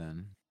join,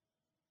 then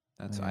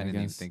I didn't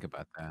even think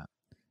about that.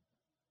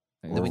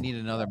 Or, then we need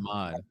another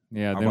mod.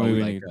 Yeah, then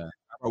we need. How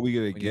about we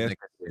get a guest?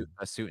 Like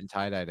a suit and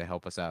tie dye to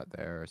help us out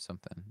there or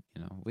something.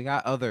 We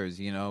got others.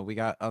 We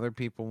got other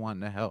people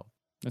wanting to help.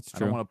 That's I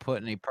true. don't want to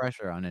put any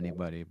pressure on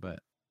anybody, but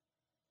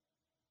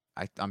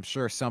I'm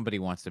sure somebody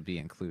wants to be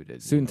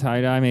included. Suit and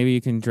tie dye. Maybe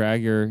you can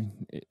drag your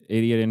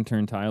idiot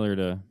intern Tyler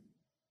to.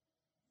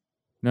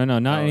 No,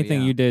 not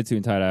anything you did, suit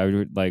and tie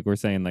dye. We're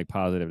saying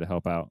positive to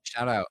help out.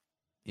 Shout out.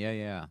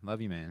 Yeah.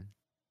 Love you, man.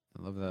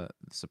 I love the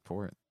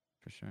support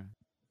for sure.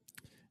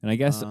 And I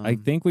guess I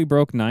think we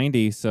broke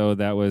 90, so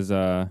that was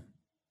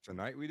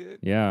tonight we did.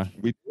 Yeah.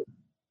 We did.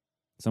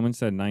 Someone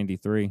said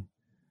 93.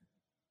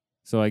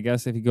 So I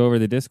guess if you go over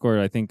the Discord,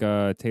 I think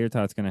Tater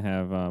Tot's gonna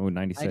have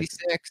 96.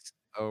 96.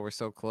 Oh, we're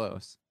so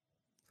close.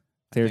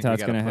 Tater think we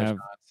Tot's gotta gonna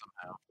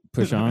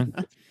push have on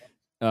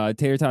push on.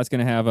 Tater Tot's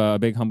gonna have a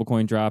big humble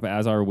coin drop,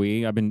 as are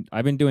we. I've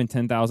been doing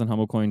 10,000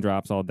 humble coin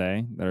drops all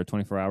day that are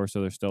 24 hours,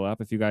 so they're still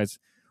up. If you guys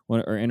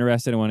are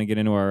interested and want to get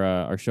into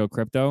our show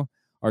crypto,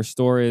 our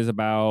store is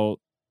about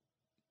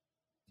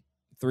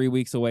 3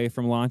 weeks away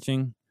from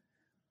launching.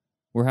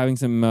 We're having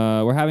some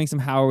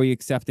how are we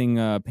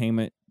accepting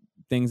payment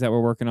things that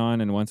we're working on,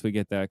 and once we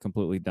get that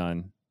completely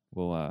done,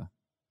 we'll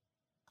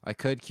I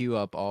could queue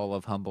up all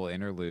of Humble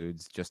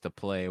Interludes just to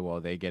play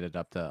while they get it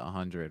up to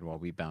 100 while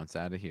we bounce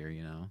out of here,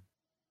 you know?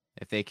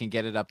 If they can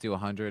get it up to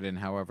 100 in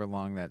however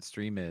long that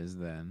stream is,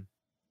 then...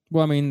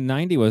 Well, I mean,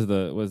 90 was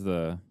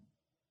the...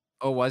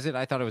 Oh, was it?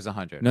 I thought it was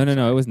 100. No,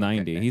 it was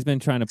 90. He's been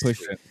trying to push...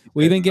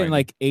 We've been getting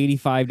like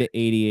 85 to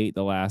 88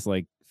 the last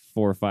like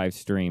 4 or 5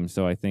 streams,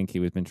 so I think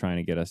he's been trying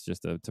to get us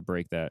just to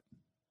break that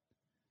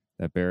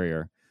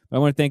barrier. But I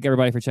want to thank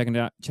everybody for checking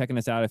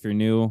us out. If you're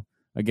new,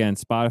 again,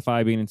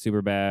 Spotify being in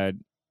super bad,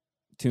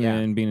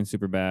 TuneIn being in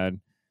super bad,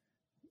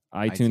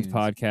 iTunes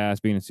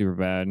podcast being in super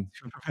bad,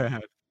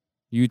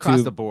 YouTube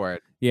across the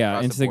board, yeah,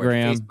 across the board.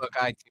 Instagram, Facebook,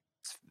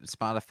 iTunes,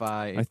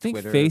 Spotify. I think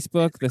Twitter,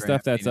 Facebook, the Instagram,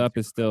 stuff that's being in up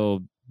is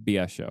still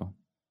BS show.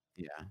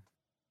 Yeah.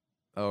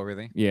 Oh,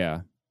 really?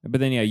 Yeah, but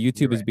then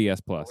YouTube is right. BS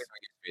plus. We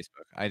don't use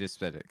Facebook. I just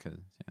said it because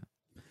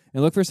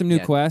And look for some new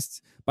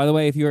quests. By the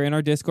way, if you're in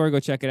our Discord,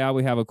 go check it out.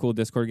 We have a cool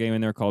Discord game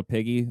in there called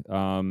Piggy.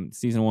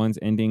 Season 1's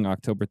ending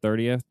October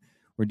 30th.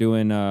 We're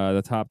doing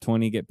the top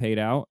 20 get paid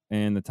out,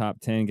 and the top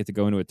 10 get to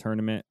go into a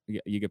tournament.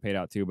 You get paid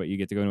out too, but you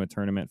get to go into a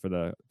tournament for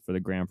the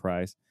grand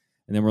prize.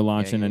 And then we're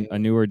launching a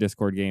newer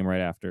Discord game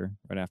right after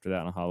that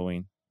on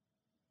Halloween.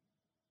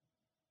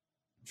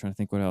 I'm trying to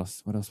think what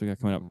else we got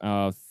coming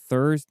up.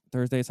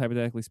 Thursday is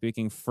hypothetically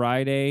speaking.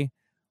 Friday,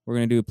 we're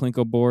gonna do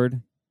Plinko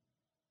board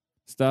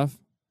stuff.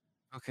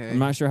 Okay. I'm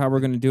not sure how we're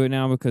going to do it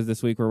now because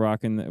this week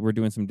we're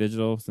doing some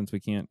digital since we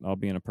can't all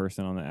be in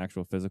person on the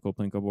actual physical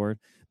Plinko board.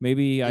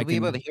 Maybe You'll be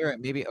able to hear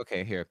it. Maybe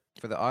here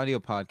for the audio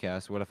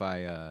podcast. What if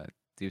I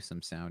do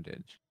some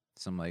soundage?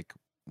 Some like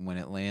when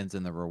it lands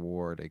in the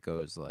reward, it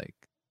goes like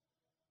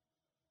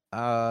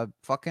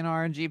fucking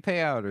RNG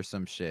payout or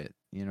some shit.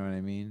 You know what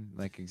I mean?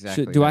 Like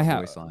exactly. Do I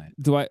have? Voice line.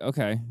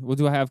 Okay. Well,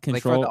 do I have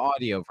control? Like for the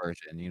audio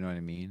version, you know what I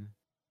mean?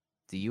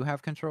 Do you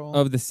have control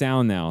of the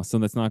sound now? So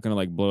that's not going to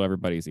like blow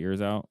everybody's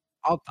ears out.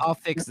 I'll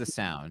fix the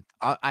sound.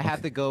 I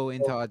have to go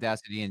into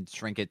Audacity and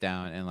shrink it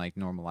down and like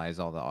normalize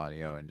all the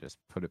audio and just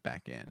put it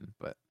back in,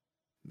 but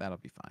that'll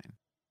be fine.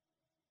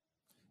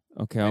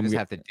 Okay, I just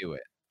have to do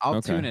it. I'll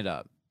Okay. tune it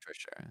up for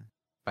sure.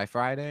 By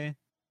Friday.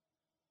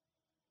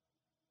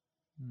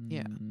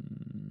 Yeah.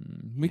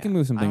 We can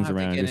move some I don't things have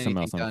to around and get do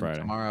something else anything on done Friday.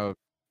 tomorrow,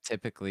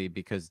 typically,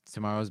 because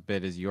tomorrow's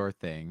bid is your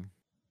thing,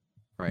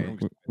 right?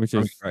 Which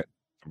is right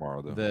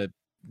tomorrow though.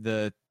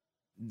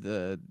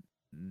 The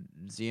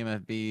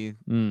ZMFB.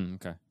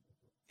 Okay.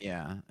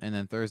 Yeah, and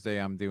then Thursday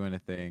I'm doing a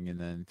thing, and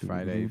then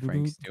Friday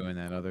Frank's doing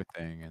that other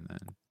thing, and then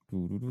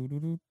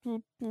Doing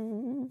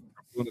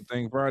the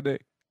thing Friday.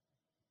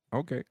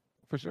 Okay,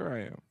 for sure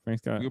I am.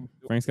 Frank's got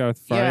a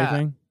Friday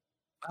thing.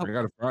 I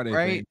got a Friday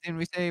right? thing. Didn't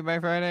we say by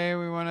Friday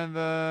we wanted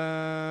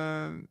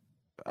the?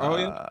 Oh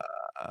yeah.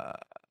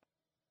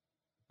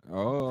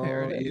 Oh.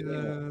 Parody.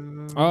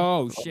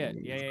 Oh shit!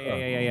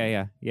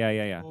 Yeah.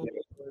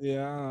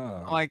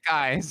 Yeah. I'm like,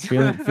 guys.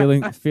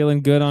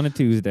 feeling good on a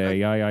Tuesday.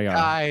 Yeah.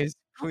 Guys,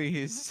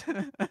 please.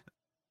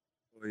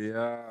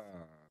 Yeah.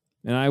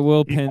 And I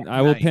will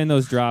pin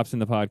those drops in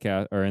the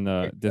podcast or in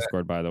the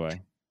Discord. By the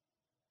way.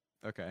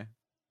 Okay.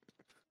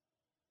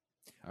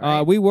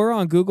 We were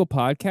on Google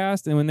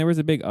Podcast, and when there was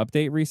a big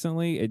update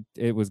recently,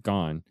 it was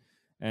gone,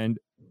 and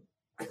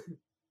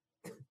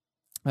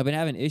I've been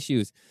having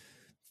issues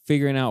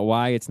figuring out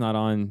why it's not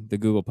on the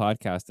Google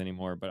Podcast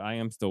anymore. But I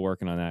am still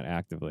working on that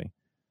actively.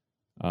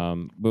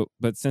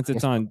 But since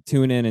it's on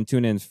TuneIn and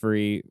TuneIn's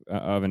free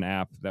of an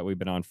app that we've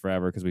been on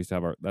forever because we used to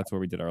have that's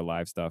where we did our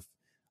live stuff.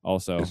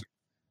 Also,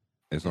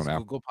 it's on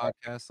Apple. Google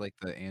Podcast, like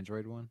the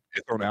Android one.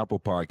 It's on Apple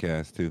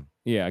Podcast too.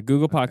 Yeah,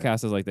 Google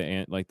Podcast is like the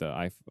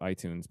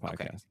iTunes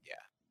podcast.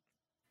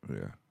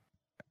 Yeah.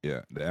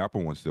 Yeah. The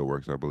Apple one still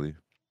works, I believe.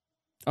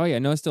 Oh yeah,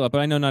 no, it's still up,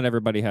 but I know not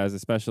everybody has,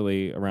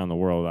 especially around the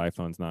world.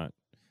 iPhone's not.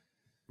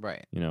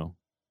 Right. You know.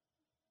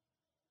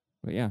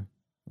 But yeah,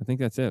 I think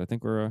that's it. I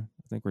think we're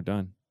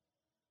done.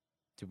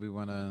 Do we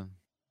want to?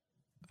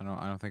 I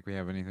don't think we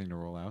have anything to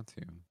roll out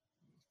to.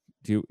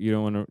 You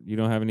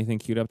don't have anything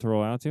queued up to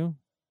roll out to?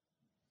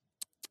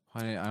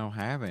 I don't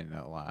have it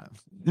a lot.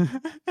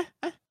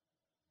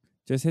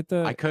 Just hit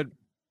the. I could.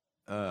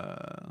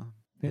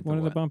 Hit one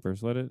of the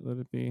bumpers. Let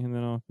it be, and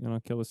then I'll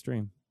kill the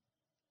stream.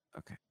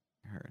 Okay,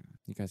 heard.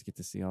 You guys get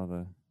to see all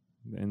the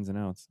ins and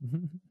outs. Yeah,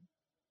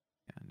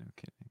 no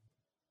kidding.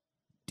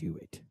 Do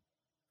it.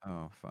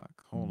 Oh fuck!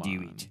 Hold Do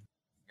on. it. You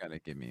gotta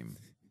give me.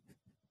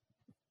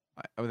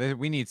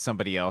 We need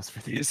somebody else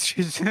for this.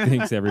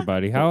 Thanks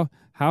everybody. How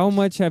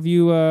much have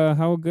you?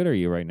 How good are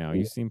you right now?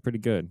 You seem pretty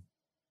good.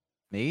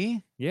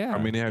 Me? Yeah. How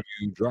many have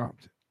you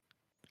dropped?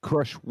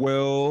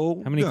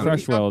 Crushwell. How many Yeah.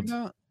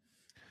 Crushwells?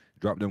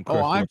 Drop them.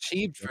 Oh, I'm Crushwell.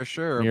 cheap for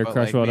sure. You're but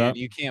like, Crushwelled man, up?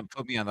 you can't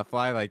put me on the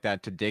fly like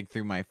that to dig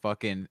through my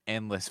fucking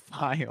endless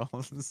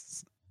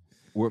files.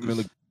 What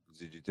milligrams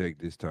did you take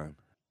this time?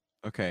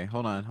 Okay,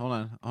 hold on.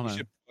 You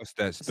should post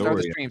that Start story.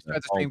 the stream. after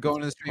Start the all stream. Go this.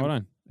 into the stream. Hold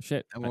on.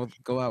 Shit. And we'll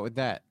go out with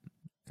that.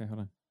 Okay, hold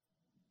on.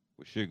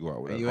 We should go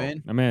out with Are that. you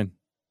in? I'm in.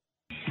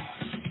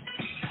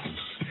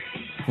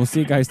 We'll see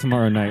you guys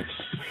tomorrow night.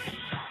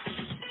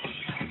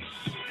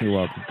 You're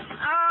welcome.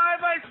 I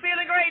was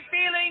feeling great,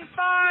 feeling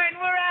fine.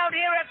 We're out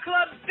here at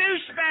Club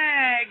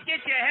Douchebag. Get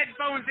your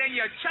headphones and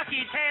your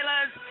Chucky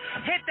Taylors.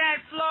 Hit that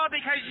floor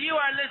because you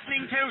are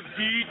listening to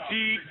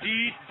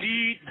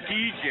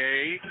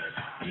DJ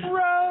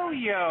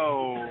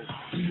Froyo.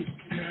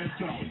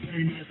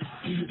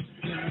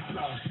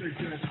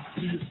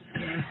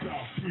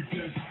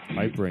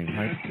 Hype brain.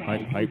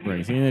 Hype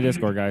brain. See you in the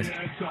Discord, guys.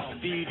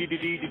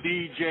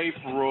 DJ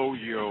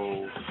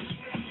Froyo.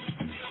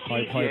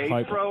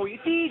 Hype.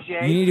 DJ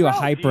You need to do a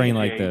hype brain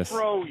like this.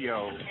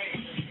 Froyo.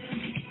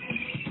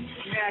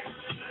 Neck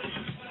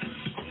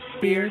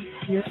Beard.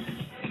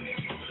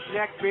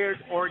 beard,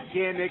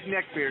 organic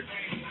neck beard.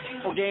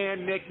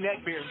 Organic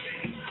neck beard.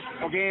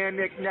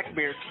 Organic neck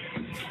beard.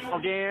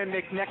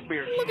 Organic neck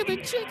beard. Look at the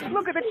chicken.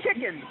 Look at the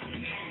chicken.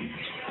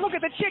 Look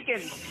at the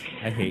chicken.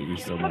 I hate you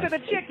so Look much. at the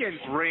chicken.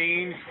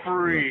 Range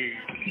free.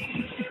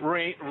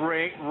 Range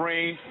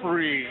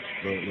free.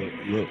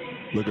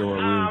 Look at what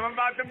I'm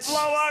about to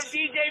blow up.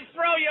 DJ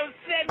Froyo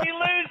set me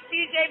loose.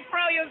 DJ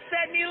Froyo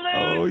set me loose.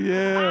 Oh,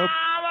 yeah.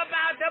 I'm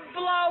about to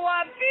blow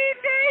up.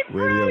 DJ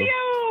Radio.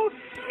 Froyo.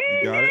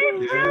 You got it?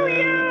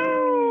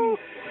 Froyo.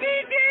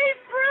 DJ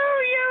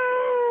Froyo.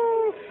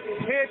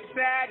 Hit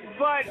that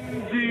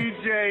button,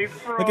 DJ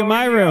Froyo. Look at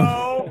my room.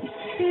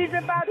 He's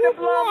about to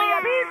blow me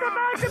up. He's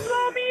about to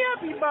blow me up.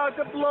 He's about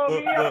to blow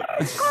me up.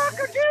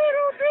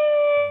 Cock-a-doodle-doo.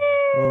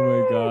 Oh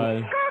my god.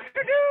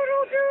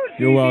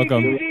 Cock-a-doodle-doo. You're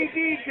welcome.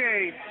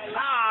 DJ.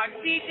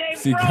 DJ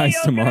See you guys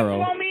Froyo's tomorrow.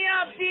 gonna blow me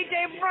up. DJ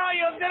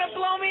Froyo's gonna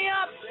blow me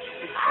up.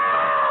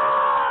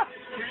 Ah!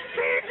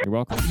 You're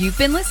welcome. You've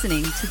been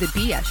listening to The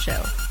BS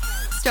Show,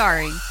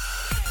 starring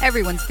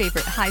everyone's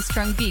favorite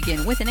high-strung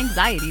vegan with an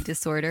anxiety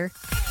disorder,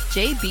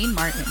 J. Bean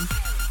Martin.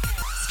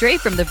 Straight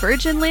from the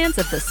virgin lands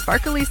of the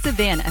sparkly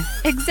savannah,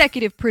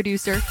 executive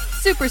producer,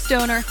 super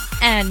stoner,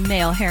 and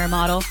male hair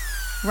model,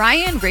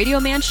 Ryan Radio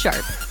Man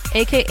Sharp,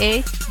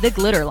 aka the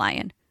Glitter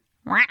Lion.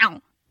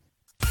 Wow.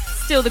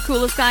 Still the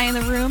coolest guy in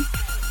the room,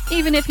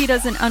 even if he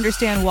doesn't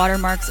understand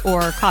watermarks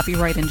or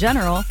copyright in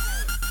general,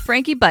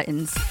 Frankie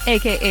Buttons,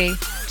 aka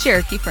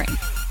Cherokee Frank.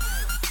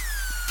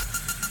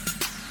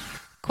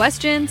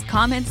 Questions,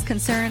 comments,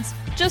 concerns,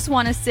 just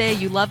want to say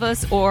you love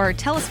us or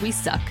tell us we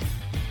suck.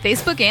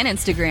 Facebook and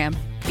Instagram,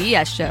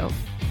 BS Show.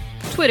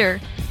 Twitter,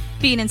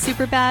 Bean and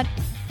Superbad.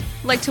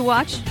 Like to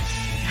watch?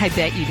 I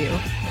bet you do.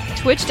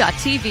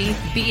 Twitch.tv,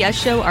 BS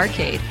Show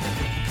Arcade.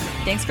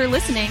 Thanks for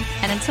listening,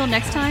 and until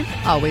next time,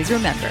 always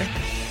remember.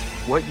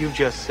 What you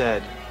just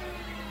said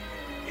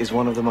is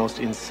one of the most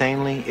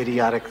insanely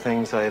idiotic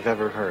things I have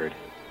ever heard.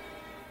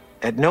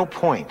 At no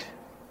point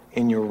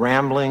in your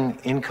rambling,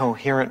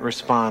 incoherent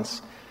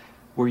response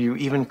were you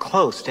even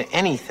close to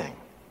anything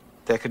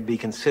that could be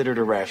considered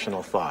a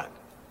rational thought.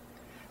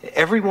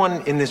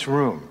 Everyone in this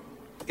room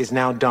is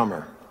now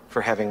dumber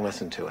for having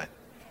listened to it.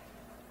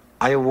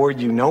 I award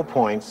you no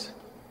points,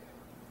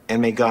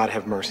 and may God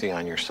have mercy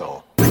on your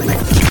soul.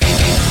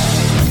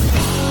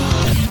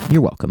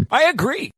 You're welcome. I agree.